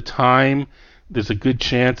 75% of the time, there's a good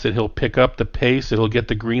chance that he'll pick up the pace, that he'll get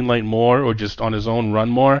the green light more, or just on his own run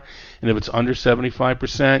more. And if it's under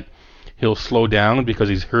 75%, he'll slow down because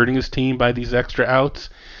he's hurting his team by these extra outs.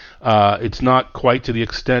 It's not quite to the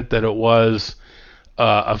extent that it was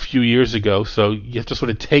a few years ago. So you have to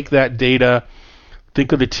sort of take that data,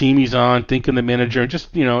 think of the team he's on, think of the manager, and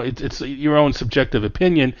just, it's your own subjective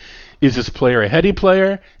opinion. Is this player a heady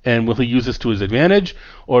player, and will he use this to his advantage,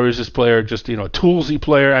 or is this player just, a toolsy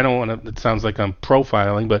player? I don't want to, it sounds like I'm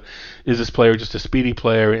profiling, but is this player just a speedy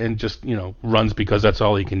player and just, runs because that's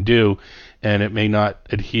all he can do, and it may not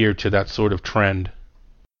adhere to that sort of trend?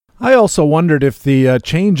 I also wondered if the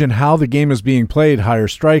change in how the game is being played, higher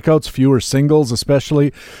strikeouts, fewer singles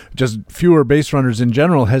especially, just fewer base runners in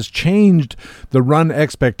general, has changed the run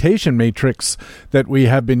expectation matrix that we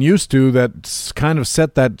have been used to, that's kind of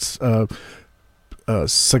set that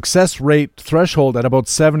success rate threshold at about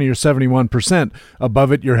 70 or 71%.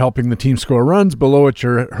 Above it, you're helping the team score runs. Below it,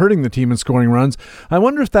 you're hurting the team in scoring runs. I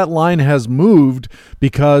wonder if that line has moved,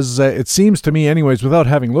 because it seems to me anyways, without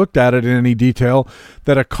having looked at it in any detail,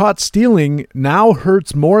 that a caught stealing now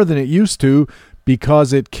hurts more than it used to,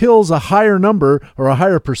 because it kills a higher number or a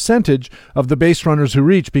higher percentage of the base runners who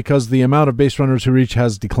reach, because the amount of base runners who reach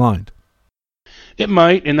has declined. It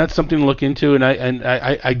might, and that's something to look into. And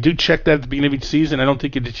I do check that at the beginning of each season. I don't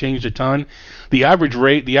think it changed a ton. The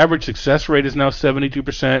average success rate is now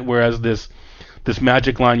 72%, whereas this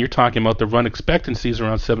magic line you're talking about, the run expectancy, is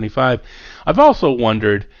around 75. I've also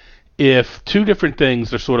wondered if two different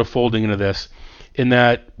things are sort of folding into this. In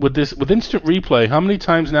that, with instant replay, how many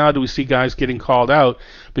times now do we see guys getting called out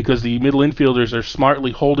because the middle infielders are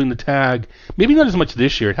smartly holding the tag? Maybe not as much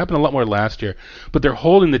this year. It happened a lot more last year. But they're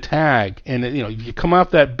holding the tag, and if you come off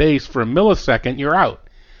that base for a millisecond, you're out,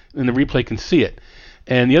 and the replay can see it.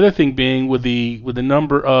 And the other thing being with the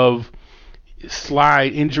number of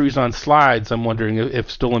slide injuries on slides, I'm wondering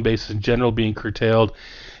if stolen bases in general being curtailed.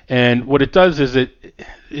 And what it does is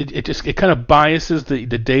it kind of biases the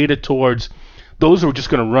data towards those who are just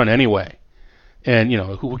going to run anyway. And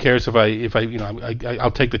who cares if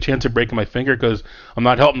I'll take the chance of breaking my finger because I'm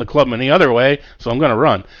not helping the club any other way, so I'm going to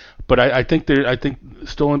run. But I think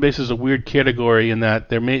stolen base is a weird category in that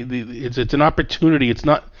it's an opportunity. It's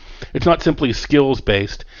not simply skills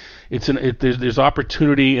based. There's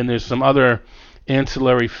opportunity, and there's some other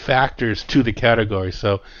ancillary factors to the category.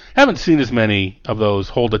 So haven't seen as many of those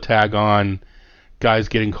hold a tag on guys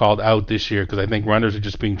getting called out this year because I think runners are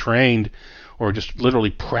just being trained or just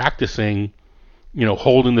literally practicing,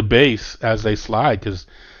 holding the base as they slide. Because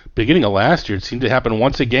beginning of last year, it seemed to happen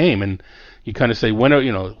once a game, and you kind of say when are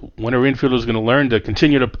infielders going to learn to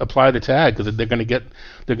continue to apply the tag because they're going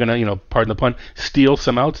to pardon the pun, steal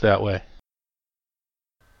some outs that way.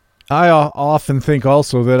 I often think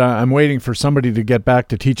also that I'm waiting for somebody to get back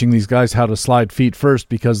to teaching these guys how to slide feet first,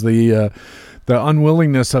 because the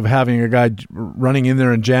unwillingness of having a guy running in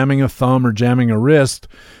there and jamming a thumb or jamming a wrist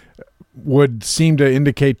would seem to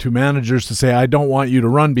indicate to managers to say, I don't want you to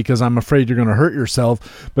run because I'm afraid you're going to hurt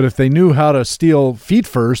yourself. But if they knew how to steal feet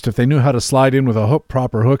first, if they knew how to slide in with a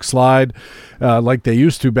proper hook slide, like they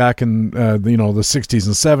used to back in the 60s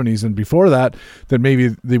and 70s and before that, then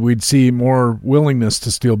maybe we'd see more willingness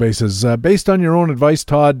to steal bases. Based on your own advice,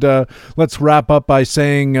 Todd, let's wrap up by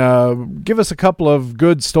saying, give us a couple of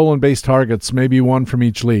good stolen base targets, maybe one from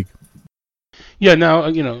each league. Yeah, now,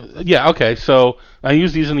 okay, so I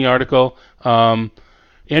use these in the article. Andrew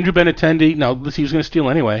Benintendi, now he was going to steal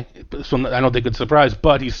anyway, so I don't think it's a surprise,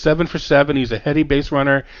 but he's 7 for 7. He's a heady base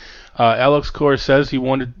runner. Alex Cora says he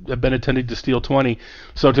wanted Benintendi to steal 20.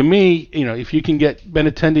 So to me, if you can get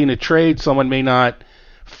Benintendi in a trade, someone may not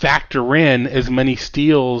factor in as many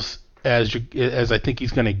steals as I think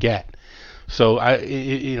he's going to get. So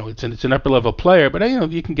it's an upper level player, but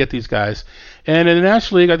you can get these guys. And in the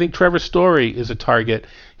National League, I think Trevor Story is a target.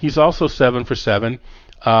 He's also 7 for 7.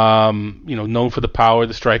 Known for the power,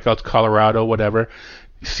 the strikeouts, Colorado, whatever.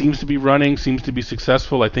 Seems to be running, seems to be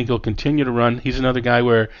successful. I think he'll continue to run. He's another guy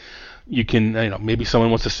where you can, maybe someone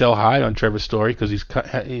wants to sell high on Trevor Story because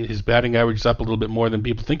his batting average is up a little bit more than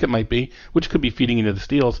people think it might be, which could be feeding into the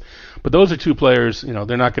steals. But those are two players, they're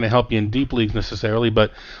not going to help you in deep leagues necessarily,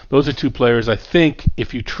 but those are two players I think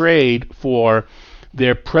if you trade for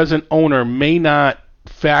their present owner may not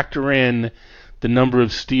factor in the number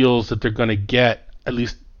of steals that they're going to get, at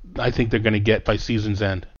least I think they're going to get by season's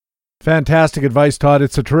end. Fantastic advice, Todd.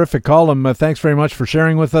 It's a terrific column. Thanks very much for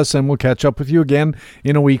sharing with us, and we'll catch up with you again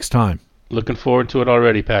in a week's time. Looking forward to it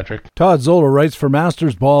already, Patrick. Todd Zola writes for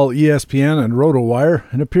Masters Ball, ESPN, and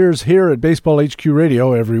RotoWire, and appears here at BaseballHQ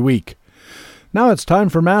Radio every week. Now it's time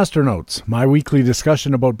for Master Notes, my weekly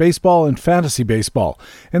discussion about baseball and fantasy baseball.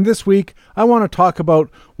 And this week, I want to talk about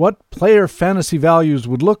what player fantasy values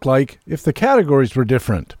would look like if the categories were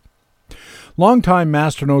different. Longtime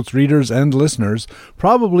Master Notes readers and listeners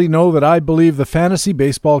probably know that I believe the fantasy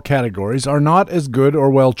baseball categories are not as good or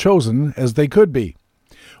well chosen as they could be.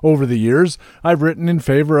 Over the years, I've written in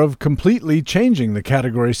favor of completely changing the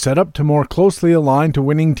category setup to more closely align to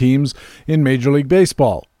winning teams in Major League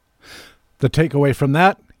Baseball. The takeaway from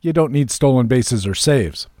that, you don't need stolen bases or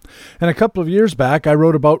saves. And a couple of years back, I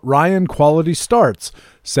wrote about Ryan quality starts,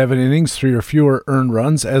 7 innings, 3 or fewer earned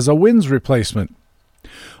runs as a wins replacement.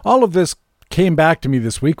 All of this came back to me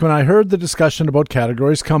this week when I heard the discussion about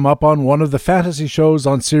categories come up on one of the fantasy shows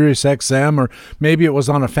on Sirius XM, or maybe it was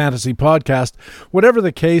on a fantasy podcast. Whatever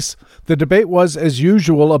the case, the debate was, as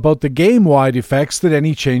usual, about the game-wide effects that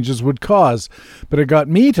any changes would cause. But it got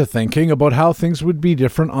me to thinking about how things would be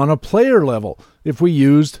different on a player level if we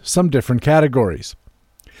used some different categories.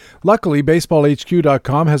 Luckily,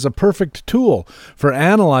 BaseballHQ.com has a perfect tool for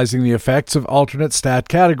analyzing the effects of alternate stat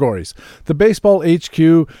categories. The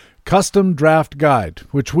BaseballHQ Custom Draft Guide,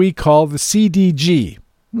 which we call the CDG,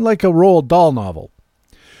 like a Roald Dahl novel.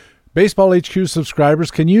 Baseball HQ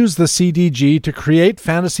subscribers can use the CDG to create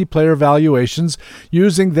fantasy player valuations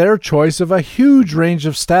using their choice of a huge range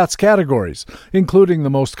of stats categories, including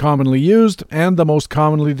the most commonly used and the most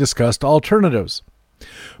commonly discussed alternatives.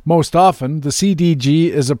 Most often, the CDG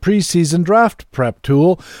is a preseason draft prep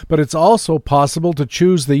tool, but it's also possible to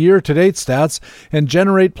choose the year-to-date stats and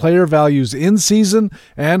generate player values in season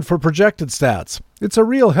and for projected stats. It's a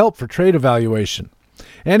real help for trade evaluation.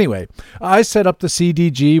 Anyway, I set up the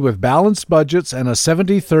CDG with balanced budgets and a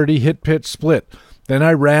 70-30 hit-pitch split. Then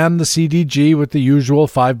I ran the CDG with the usual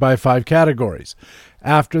 5x5 categories.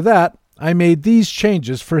 After that, I made these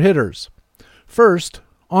changes for hitters. First,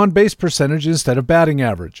 on-base percentage instead of batting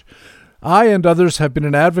average. I and others have been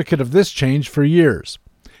an advocate of this change for years.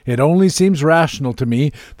 It only seems rational to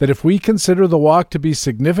me that if we consider the walk to be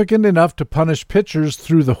significant enough to punish pitchers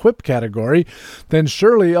through the whip category, then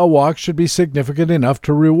surely a walk should be significant enough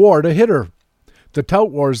to reward a hitter. The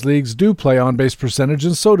Tout Wars leagues do play on-base percentage,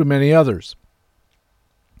 and so do many others.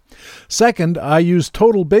 Second, I use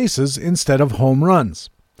total bases instead of home runs.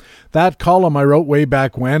 That column I wrote way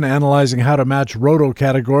back when, analyzing how to match roto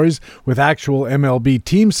categories with actual MLB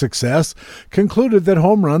team success, concluded that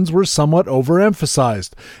home runs were somewhat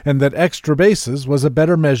overemphasized, and that extra bases was a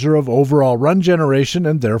better measure of overall run generation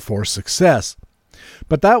and therefore success.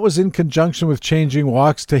 But that was in conjunction with changing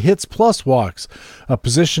walks to hits plus walks, a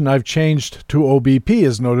position I've changed to OBP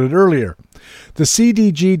as noted earlier. The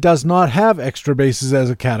CDG does not have extra bases as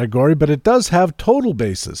a category, but it does have total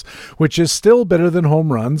bases, which is still better than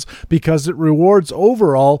home runs because it rewards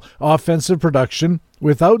overall offensive production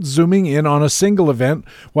without zooming in on a single event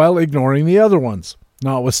while ignoring the other ones,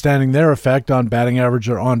 notwithstanding their effect on batting average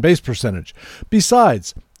or on-base percentage.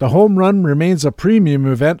 Besides, the home run remains a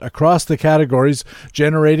premium event across the categories,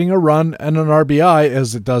 generating a run and an RBI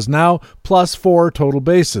as it does now, plus 4 total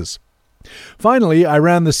bases. Finally, I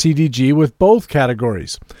ran the CDG with both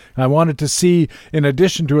categories. I wanted to see, in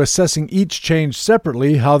addition to assessing each change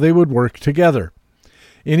separately, how they would work together.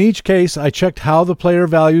 In each case, I checked how the player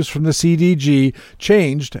values from the CDG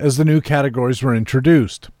changed as the new categories were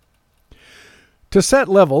introduced. To set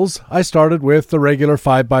levels, I started with the regular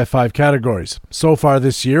 5x5 categories. So far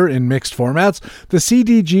this year, in mixed formats, the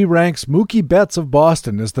CDG ranks Mookie Betts of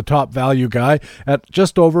Boston as the top value guy at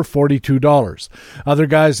just over $42. Other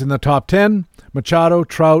guys in the top 10, Machado,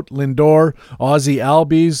 Trout, Lindor, Ozzie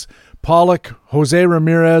Albies, Pollock, Jose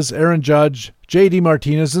Ramirez, Aaron Judge, J.D.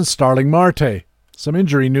 Martinez, and Starling Marte. Some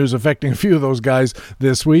injury news affecting a few of those guys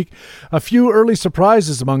this week. A few early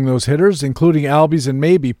surprises among those hitters, including Albies and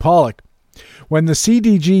maybe Pollock. When the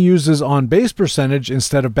CDG uses on-base percentage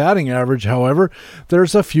instead of batting average, however,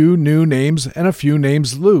 there's a few new names and a few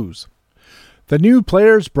names lose. The new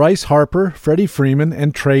players Bryce Harper, Freddie Freeman,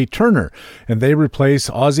 and Trey Turner, and they replace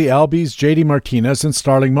Ozzie Albies, J.D. Martinez, and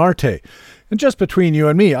Starling Marte. And just between you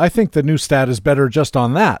and me, I think the new stat is better just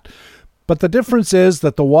on that. But the difference is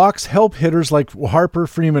that the walks help hitters like Harper,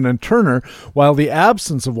 Freeman, and Turner, while the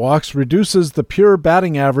absence of walks reduces the pure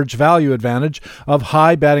batting average value advantage of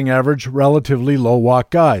high batting average, relatively low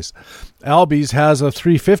walk guys. Albies has a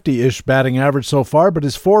 350-ish batting average so far, but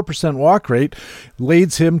his 4% walk rate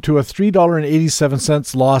leads him to a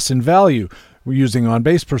 $3.87 loss in value using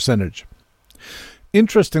on-base percentage.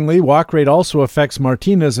 Interestingly, walk rate also affects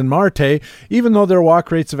Martinez and Marte, even though their walk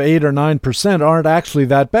rates of 8 or 9% aren't actually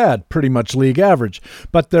that bad, pretty much league average.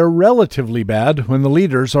 But they're relatively bad when the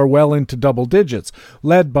leaders are well into double digits,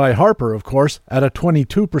 led by Harper, of course, at a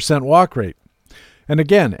 22% walk rate. And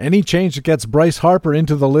again, any change that gets Bryce Harper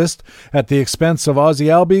into the list at the expense of Ozzie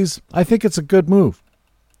Albies, I think it's a good move.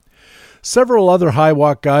 Several other high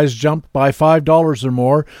walk guys jumped by $5 or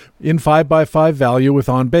more in 5x5 value with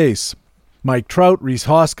on base. Mike Trout, Rhys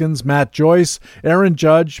Hoskins, Matt Joyce, Aaron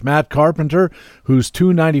Judge, Matt Carpenter, whose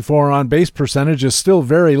 .294 on-base percentage is still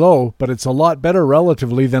very low, but it's a lot better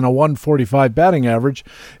relatively than a .145 batting average,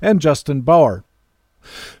 and Justin Bauer.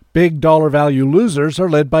 Big dollar value losers are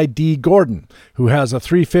led by D. Gordon, who has a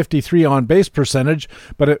 .353 on-base percentage,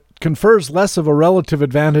 but it confers less of a relative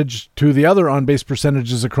advantage to the other on-base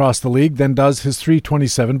percentages across the league than does his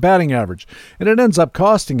 .327 batting average, and it ends up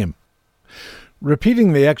costing him.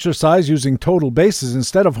 Repeating the exercise using total bases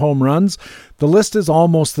instead of home runs, the list is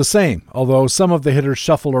almost the same, although some of the hitters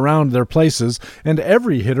shuffle around their places, and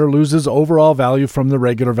every hitter loses overall value from the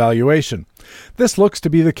regular valuation. This looks to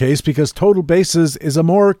be the case because total bases is a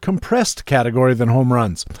more compressed category than home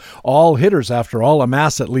runs. All hitters, after all,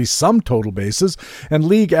 amass at least some total bases, and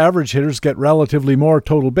league average hitters get relatively more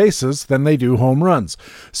total bases than they do home runs.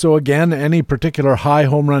 So again, any particular high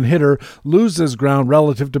home run hitter loses ground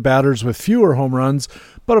relative to batters with fewer home runs,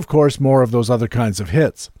 but of course more of those other kinds of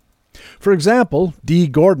hits. For example, D.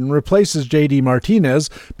 Gordon replaces J.D. Martinez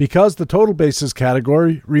because the total bases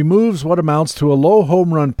category removes what amounts to a low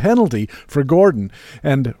home run penalty for Gordon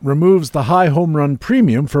and removes the high home run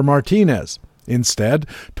premium for Martinez. Instead,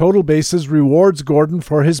 Total Bases rewards Gordon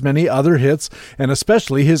for his many other hits, and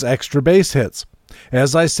especially his extra base hits.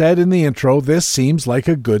 As I said in the intro, this seems like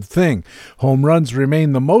a good thing. Home runs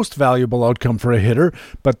remain the most valuable outcome for a hitter,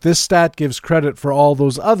 but this stat gives credit for all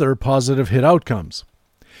those other positive hit outcomes.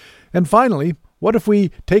 And finally, what if we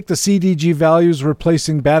take the CDG values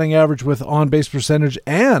replacing batting average with on-base percentage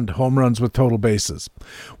and home runs with total bases?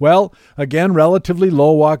 Well, again, relatively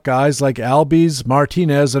low-walk guys like Albies,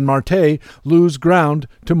 Martinez, and Marte lose ground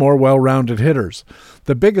to more well-rounded hitters.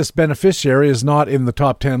 The biggest beneficiary is not in the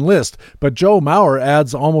top 10 list, but Joe Mauer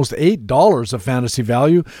adds almost $8 of fantasy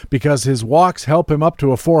value because his walks help him up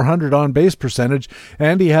to a .400 on-base percentage,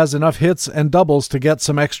 and he has enough hits and doubles to get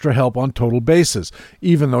some extra help on total bases,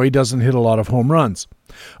 even though he doesn't hit a lot of home runs.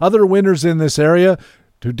 Other winners in this area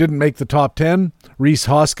who didn't make the top 10, Rhys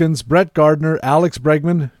Hoskins, Brett Gardner, Alex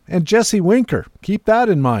Bregman, and Jesse Winker. Keep that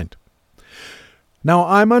in mind. Now,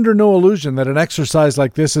 I'm under no illusion that an exercise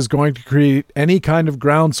like this is going to create any kind of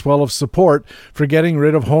groundswell of support for getting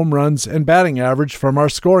rid of home runs and batting average from our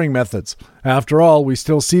scoring methods. After all, we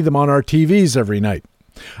still see them on our TVs every night.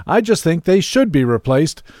 I just think they should be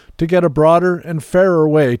replaced to get a broader and fairer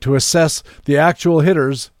way to assess the actual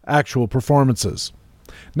hitters' actual performances.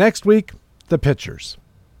 Next week, the pitchers.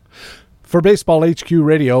 For Baseball HQ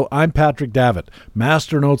Radio, I'm Patrick Davitt,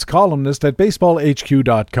 Master Notes columnist at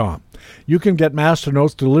BaseballHQ.com. You can get Master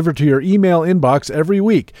Notes delivered to your email inbox every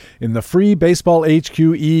week in the free Baseball HQ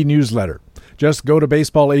e-newsletter. Just go to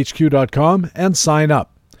BaseballHQ.com and sign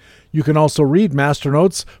up. You can also read Master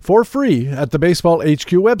Notes for free at the Baseball HQ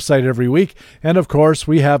website every week, and of course,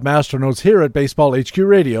 we have Master Notes here at Baseball HQ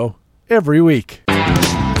Radio every week.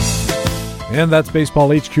 And that's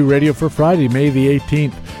Baseball HQ Radio for Friday, May the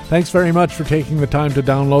 18th. Thanks very much for taking the time to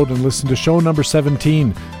download and listen to show number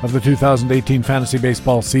 17 of the 2018 Fantasy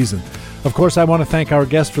Baseball season. Of course, I want to thank our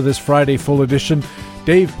guest for this Friday full edition,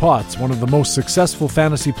 Dave Potts, one of the most successful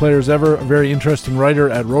fantasy players ever, a very interesting writer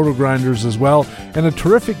at Roto-Grinders as well, and a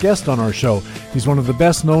terrific guest on our show. He's one of the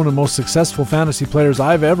best known and most successful fantasy players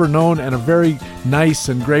I've ever known, and a very nice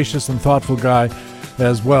and gracious and thoughtful guy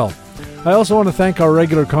as well. I also want to thank our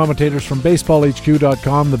regular commentators from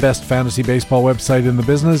BaseballHQ.com, the best fantasy baseball website in the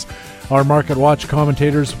business. Our Market Watch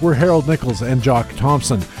commentators were Harold Nichols and Jock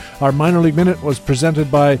Thompson. Our Minor League Minute was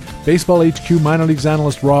presented by Baseball HQ Minor Leagues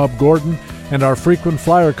analyst Rob Gordon, and our Frequent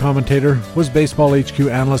Flyer commentator was Baseball HQ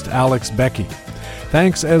analyst Alex Becky.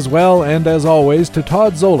 Thanks as well, and as always, to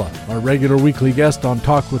Todd Zola, our regular weekly guest on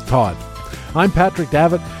Talk with Todd. I'm Patrick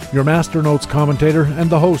Davitt, your Master Notes commentator and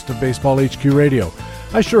the host of Baseball HQ Radio.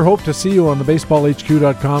 I sure hope to see you on the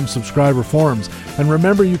BaseballHQ.com subscriber forums. And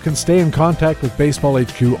remember, you can stay in contact with Baseball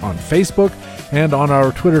HQ on Facebook and on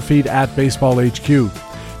our Twitter feed at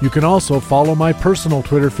BaseballHQ. You can also follow my personal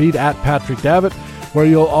Twitter feed at Patrick Davitt, where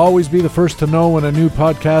you'll always be the first to know when a new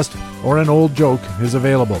podcast or an old joke is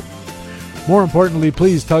available. More importantly,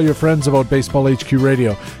 please tell your friends about Baseball HQ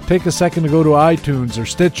Radio. Take a second to go to iTunes or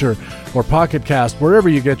Stitcher or Pocket Cast, wherever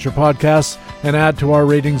you get your podcasts, and add to our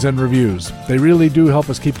ratings and reviews. They really do help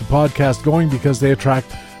us keep the podcast going because they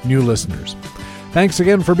attract new listeners. Thanks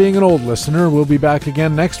again for being an old listener. We'll be back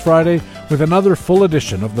again next Friday with another full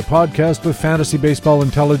edition of the podcast with fantasy baseball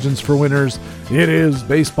intelligence for winners. It is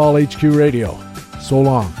Baseball HQ Radio. So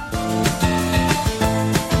long.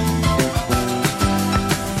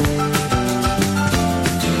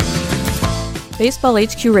 Baseball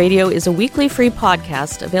HQ Radio is a weekly free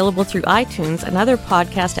podcast available through iTunes and other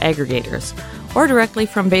podcast aggregators, or directly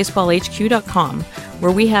from BaseballHQ.com,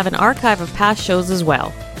 where we have an archive of past shows as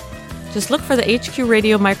well. Just look for the HQ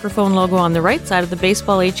Radio microphone logo on the right side of the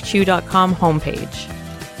BaseballHQ.com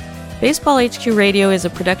homepage. Baseball HQ Radio is a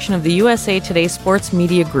production of the USA Today Sports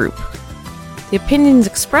Media Group. The opinions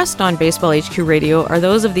expressed on Baseball HQ Radio are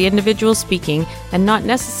those of the individual speaking and not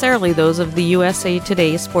necessarily those of the USA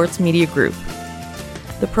Today Sports Media Group.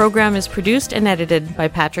 The program is produced and edited by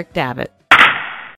Patrick Davitt.